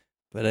thing,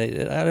 but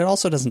it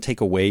also doesn't take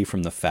away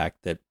from the fact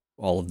that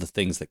all of the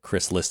things that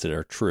Chris listed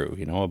are true,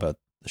 about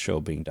the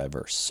show being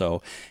diverse.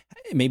 So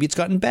maybe it's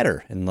gotten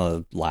better in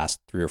the last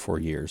 3 or 4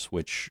 years,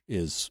 which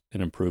is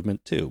an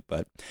improvement too.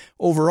 But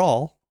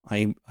overall,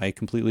 I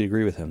completely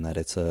agree with him that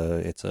it's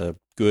a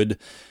good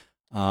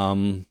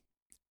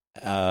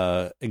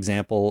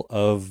example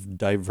of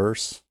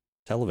diverse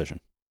television.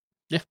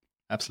 Yeah,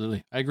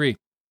 absolutely. I agree.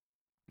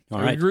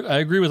 All right. I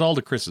agree with all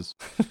the Chris's.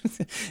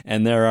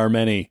 And there are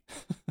many.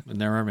 And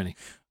there are many.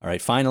 All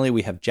right. Finally,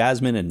 we have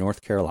Jasmine in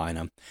North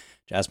Carolina.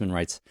 Jasmine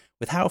writes,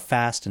 with how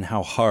fast and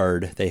how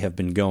hard they have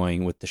been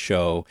going with the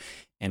show,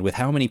 and with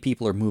how many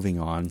people are moving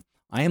on,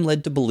 I am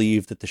led to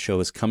believe that the show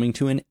is coming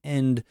to an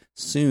end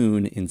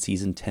soon in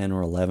season 10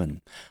 or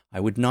 11.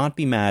 I would not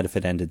be mad if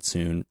it ended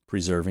soon,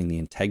 preserving the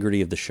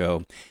integrity of the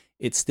show.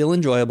 It's still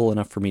enjoyable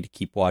enough for me to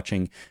keep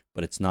watching,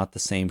 but it's not the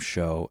same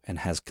show and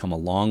has come a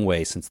long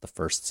way since the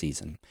first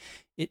season.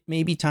 It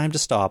may be time to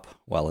stop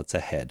while it's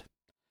ahead.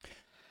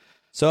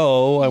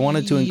 So I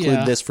wanted to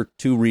include this for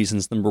 2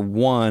 reasons. Number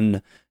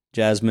 1,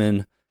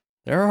 Jasmine,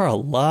 there are a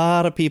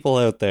lot of people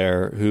out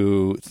there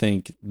who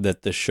think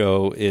that the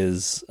show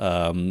is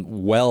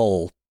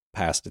well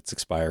past its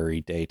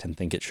expiry date and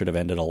think it should have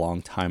ended a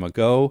long time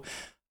ago.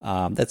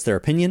 That's their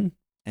opinion,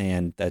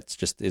 and that's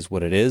just is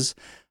what it is.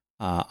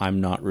 I'm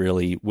not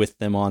really with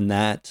them on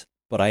that,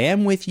 but I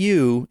am with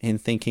you in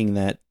thinking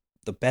that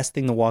the best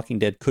thing The Walking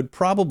Dead could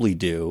probably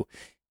do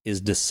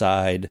is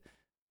decide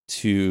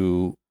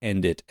to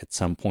end it at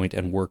some point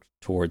and work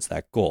towards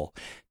that goal.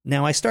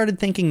 Now, I started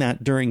thinking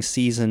that during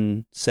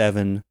season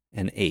 7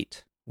 and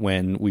 8,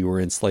 when we were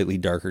in slightly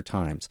darker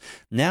times.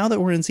 Now that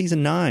we're in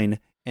season 9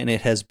 and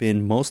it has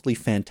been mostly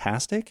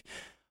fantastic,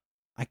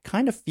 I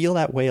kind of feel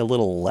that way a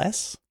little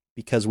less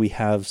because we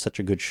have such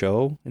a good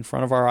show in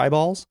front of our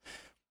eyeballs.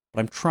 But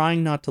I'm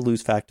trying not to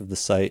lose sight of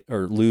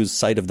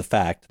the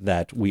fact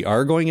that we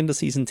are going into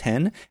season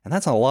 10, and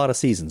that's a lot of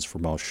seasons for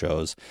most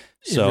shows.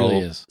 So, it really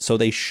is. So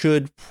they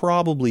should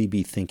probably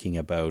be thinking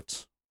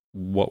about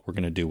what we're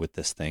going to do with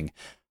this thing,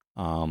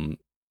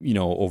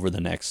 over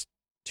the next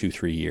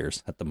 2-3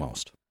 years at the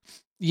most.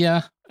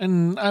 Yeah,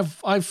 and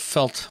I've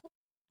felt,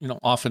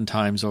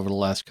 oftentimes over the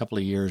last couple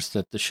of years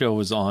that the show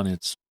is on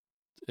its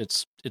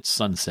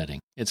sunsetting.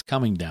 It's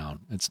coming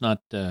down. It's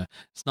not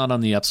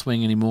on the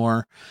upswing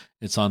anymore.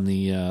 It's on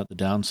the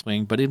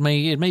downswing, but it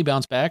may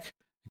bounce back.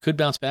 It could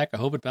bounce back. I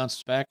hope it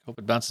bounces back. I hope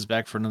it bounces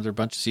back for another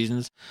bunch of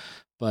seasons.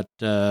 But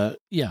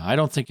I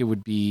don't think it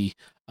would be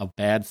a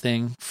bad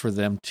thing for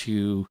them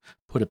to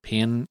put a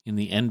pin in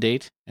the end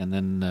date and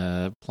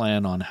then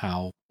plan on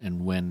how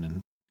and when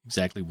and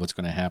exactly what's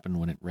going to happen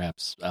when it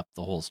wraps up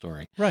the whole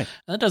story. Right.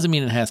 And that doesn't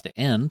mean it has to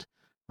end.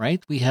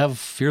 right? We have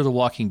Fear the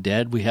Walking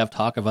Dead. We have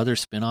talk of other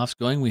spin-offs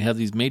going. We have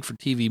these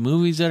made-for-TV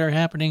movies that are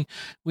happening.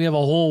 We have a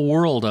whole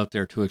world out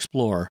there to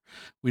explore.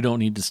 We don't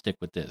need to stick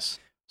with this.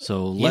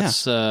 So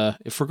let's,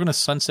 if we're going to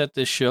sunset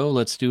this show,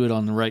 let's do it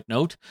on the right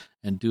note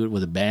and do it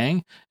with a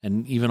bang.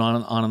 And even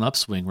on an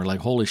upswing, we're like,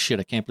 holy shit,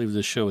 I can't believe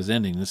this show is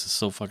ending. This is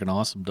so fucking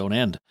awesome. Don't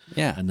end.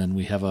 Yeah. And then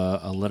we have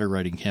a letter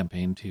writing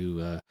campaign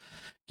to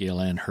Gail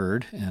Ann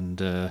Hurd and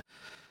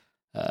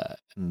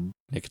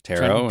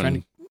Nicotero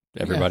and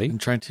everybody. Yeah,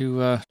 and trying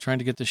to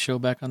get the show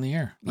back on the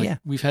air. Like,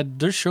 yeah.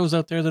 There's shows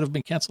out there that have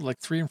been canceled like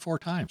 3 and 4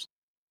 times.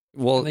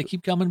 Well, and they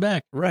keep coming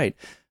back. Right.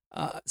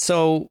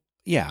 So,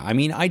 yeah, I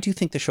mean, I do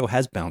think the show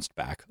has bounced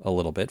back a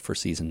little bit for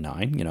season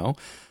 9, you know.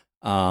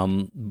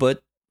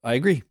 But I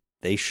agree.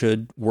 They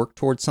should work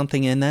towards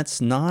something, and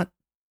that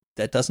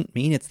doesn't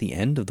mean it's the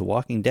end of The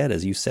Walking Dead.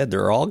 As you said,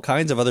 there are all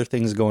kinds of other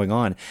things going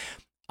on.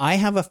 I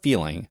have a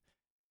feeling,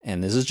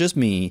 and this is just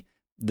me,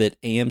 that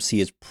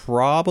AMC is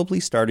probably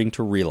starting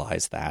to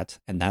realize that,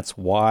 and that's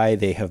why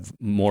they have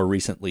more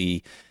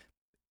recently,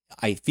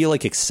 I feel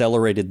like,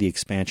 accelerated the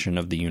expansion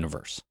of the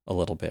universe a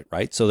little bit,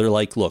 right? So they're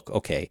like, look,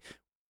 okay,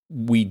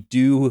 we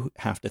do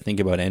have to think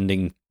about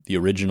ending the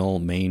original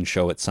main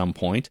show at some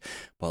point,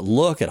 but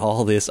look at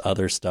all this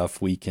other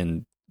stuff we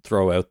can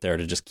throw out there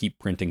to just keep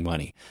printing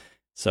money.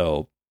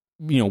 So,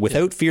 you know,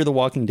 without Fear the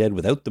Walking Dead,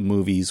 without the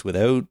movies,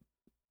 without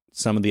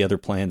some of the other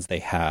plans they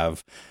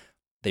have,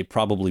 they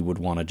probably would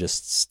want to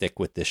just stick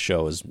with this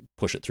show,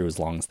 push it through as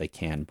long as they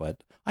can.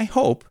 But I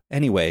hope,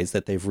 anyways,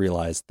 that they've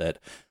realized that,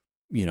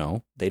 you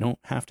know, they don't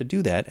have to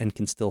do that and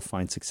can still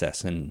find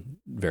success in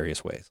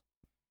various ways.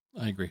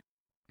 I agree.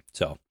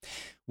 So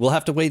we'll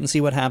have to wait and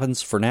see what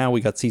happens. For now,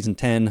 we got season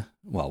 10.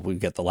 Well, we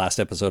got the last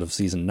episode of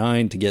season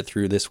 9 to get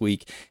through this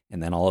week,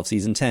 and then all of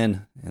season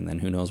 10, and then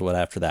who knows what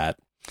after that.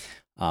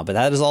 But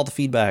that is all the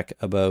feedback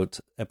about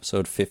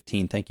episode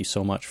 15. Thank you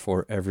so much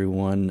to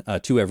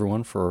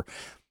everyone for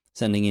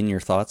sending in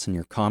your thoughts and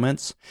your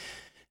comments.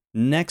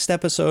 Next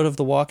episode of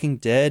The Walking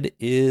Dead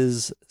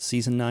is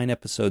season 9,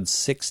 episode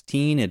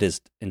 16. It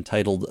is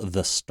entitled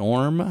The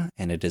Storm,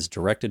 and it is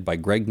directed by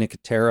Greg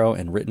Nicotero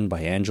and written by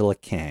Angela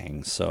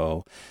Kang.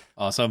 So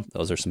awesome.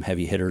 Those are some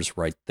heavy hitters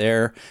right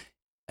there.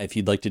 If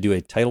you'd like to do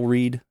a title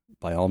read,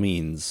 by all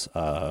means,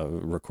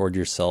 record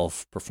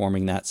yourself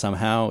performing that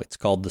somehow. It's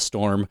called The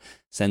Storm.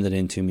 Send it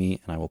in to me,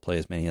 and I will play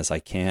as many as I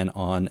can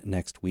on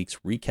next week's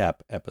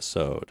recap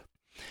episode.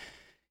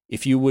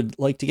 If you would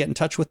like to get in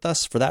touch with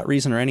us for that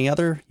reason or any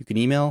other, you can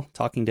email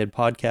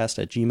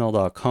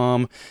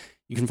talkingdeadpodcast@gmail.com.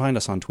 You can find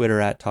us on Twitter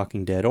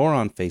 @TalkingDead or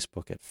on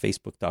Facebook at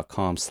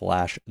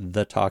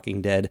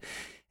facebook.com/TheTalkingDead.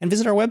 And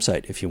visit our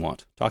website if you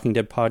want,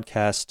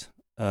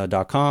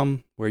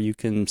 talkingdeadpodcast.com, where you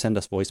can send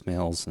us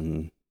voicemails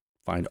and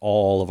find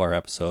all of our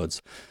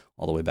episodes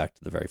all the way back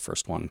to the very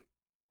first one.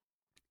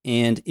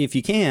 And if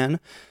you can,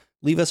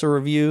 leave us a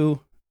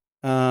review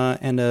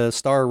and a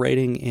star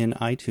rating in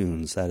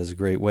iTunes. That is a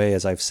great way,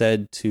 as I've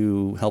said,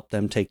 to help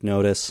them take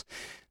notice.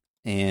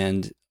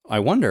 And I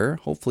wonder,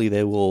 hopefully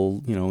they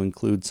will, you know,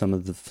 include some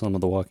of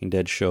the Walking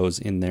Dead shows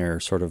in their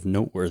sort of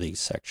noteworthy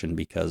section,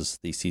 because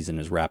the season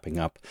is wrapping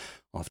up.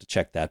 I'll have to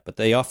check that, but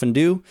they often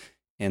do.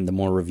 And the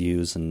more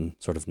reviews and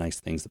sort of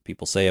nice things that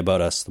people say about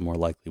us, the more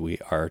likely we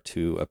are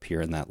to appear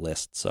in that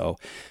list. So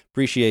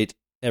appreciate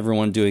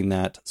everyone doing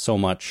that so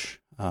much.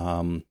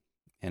 And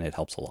it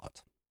helps a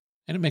lot.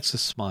 And it makes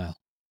us smile.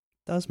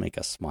 It does make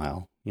us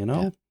smile, you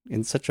know? Yeah.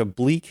 In such a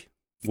bleak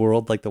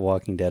world like The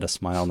Walking Dead, a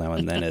smile now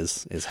and then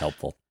is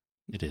helpful.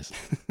 It is.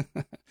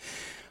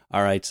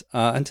 All right.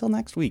 Until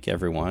next week,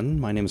 everyone.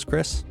 My name is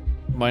Chris.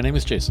 My name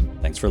is Jason.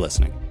 Thanks for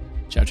listening.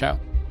 Ciao, ciao.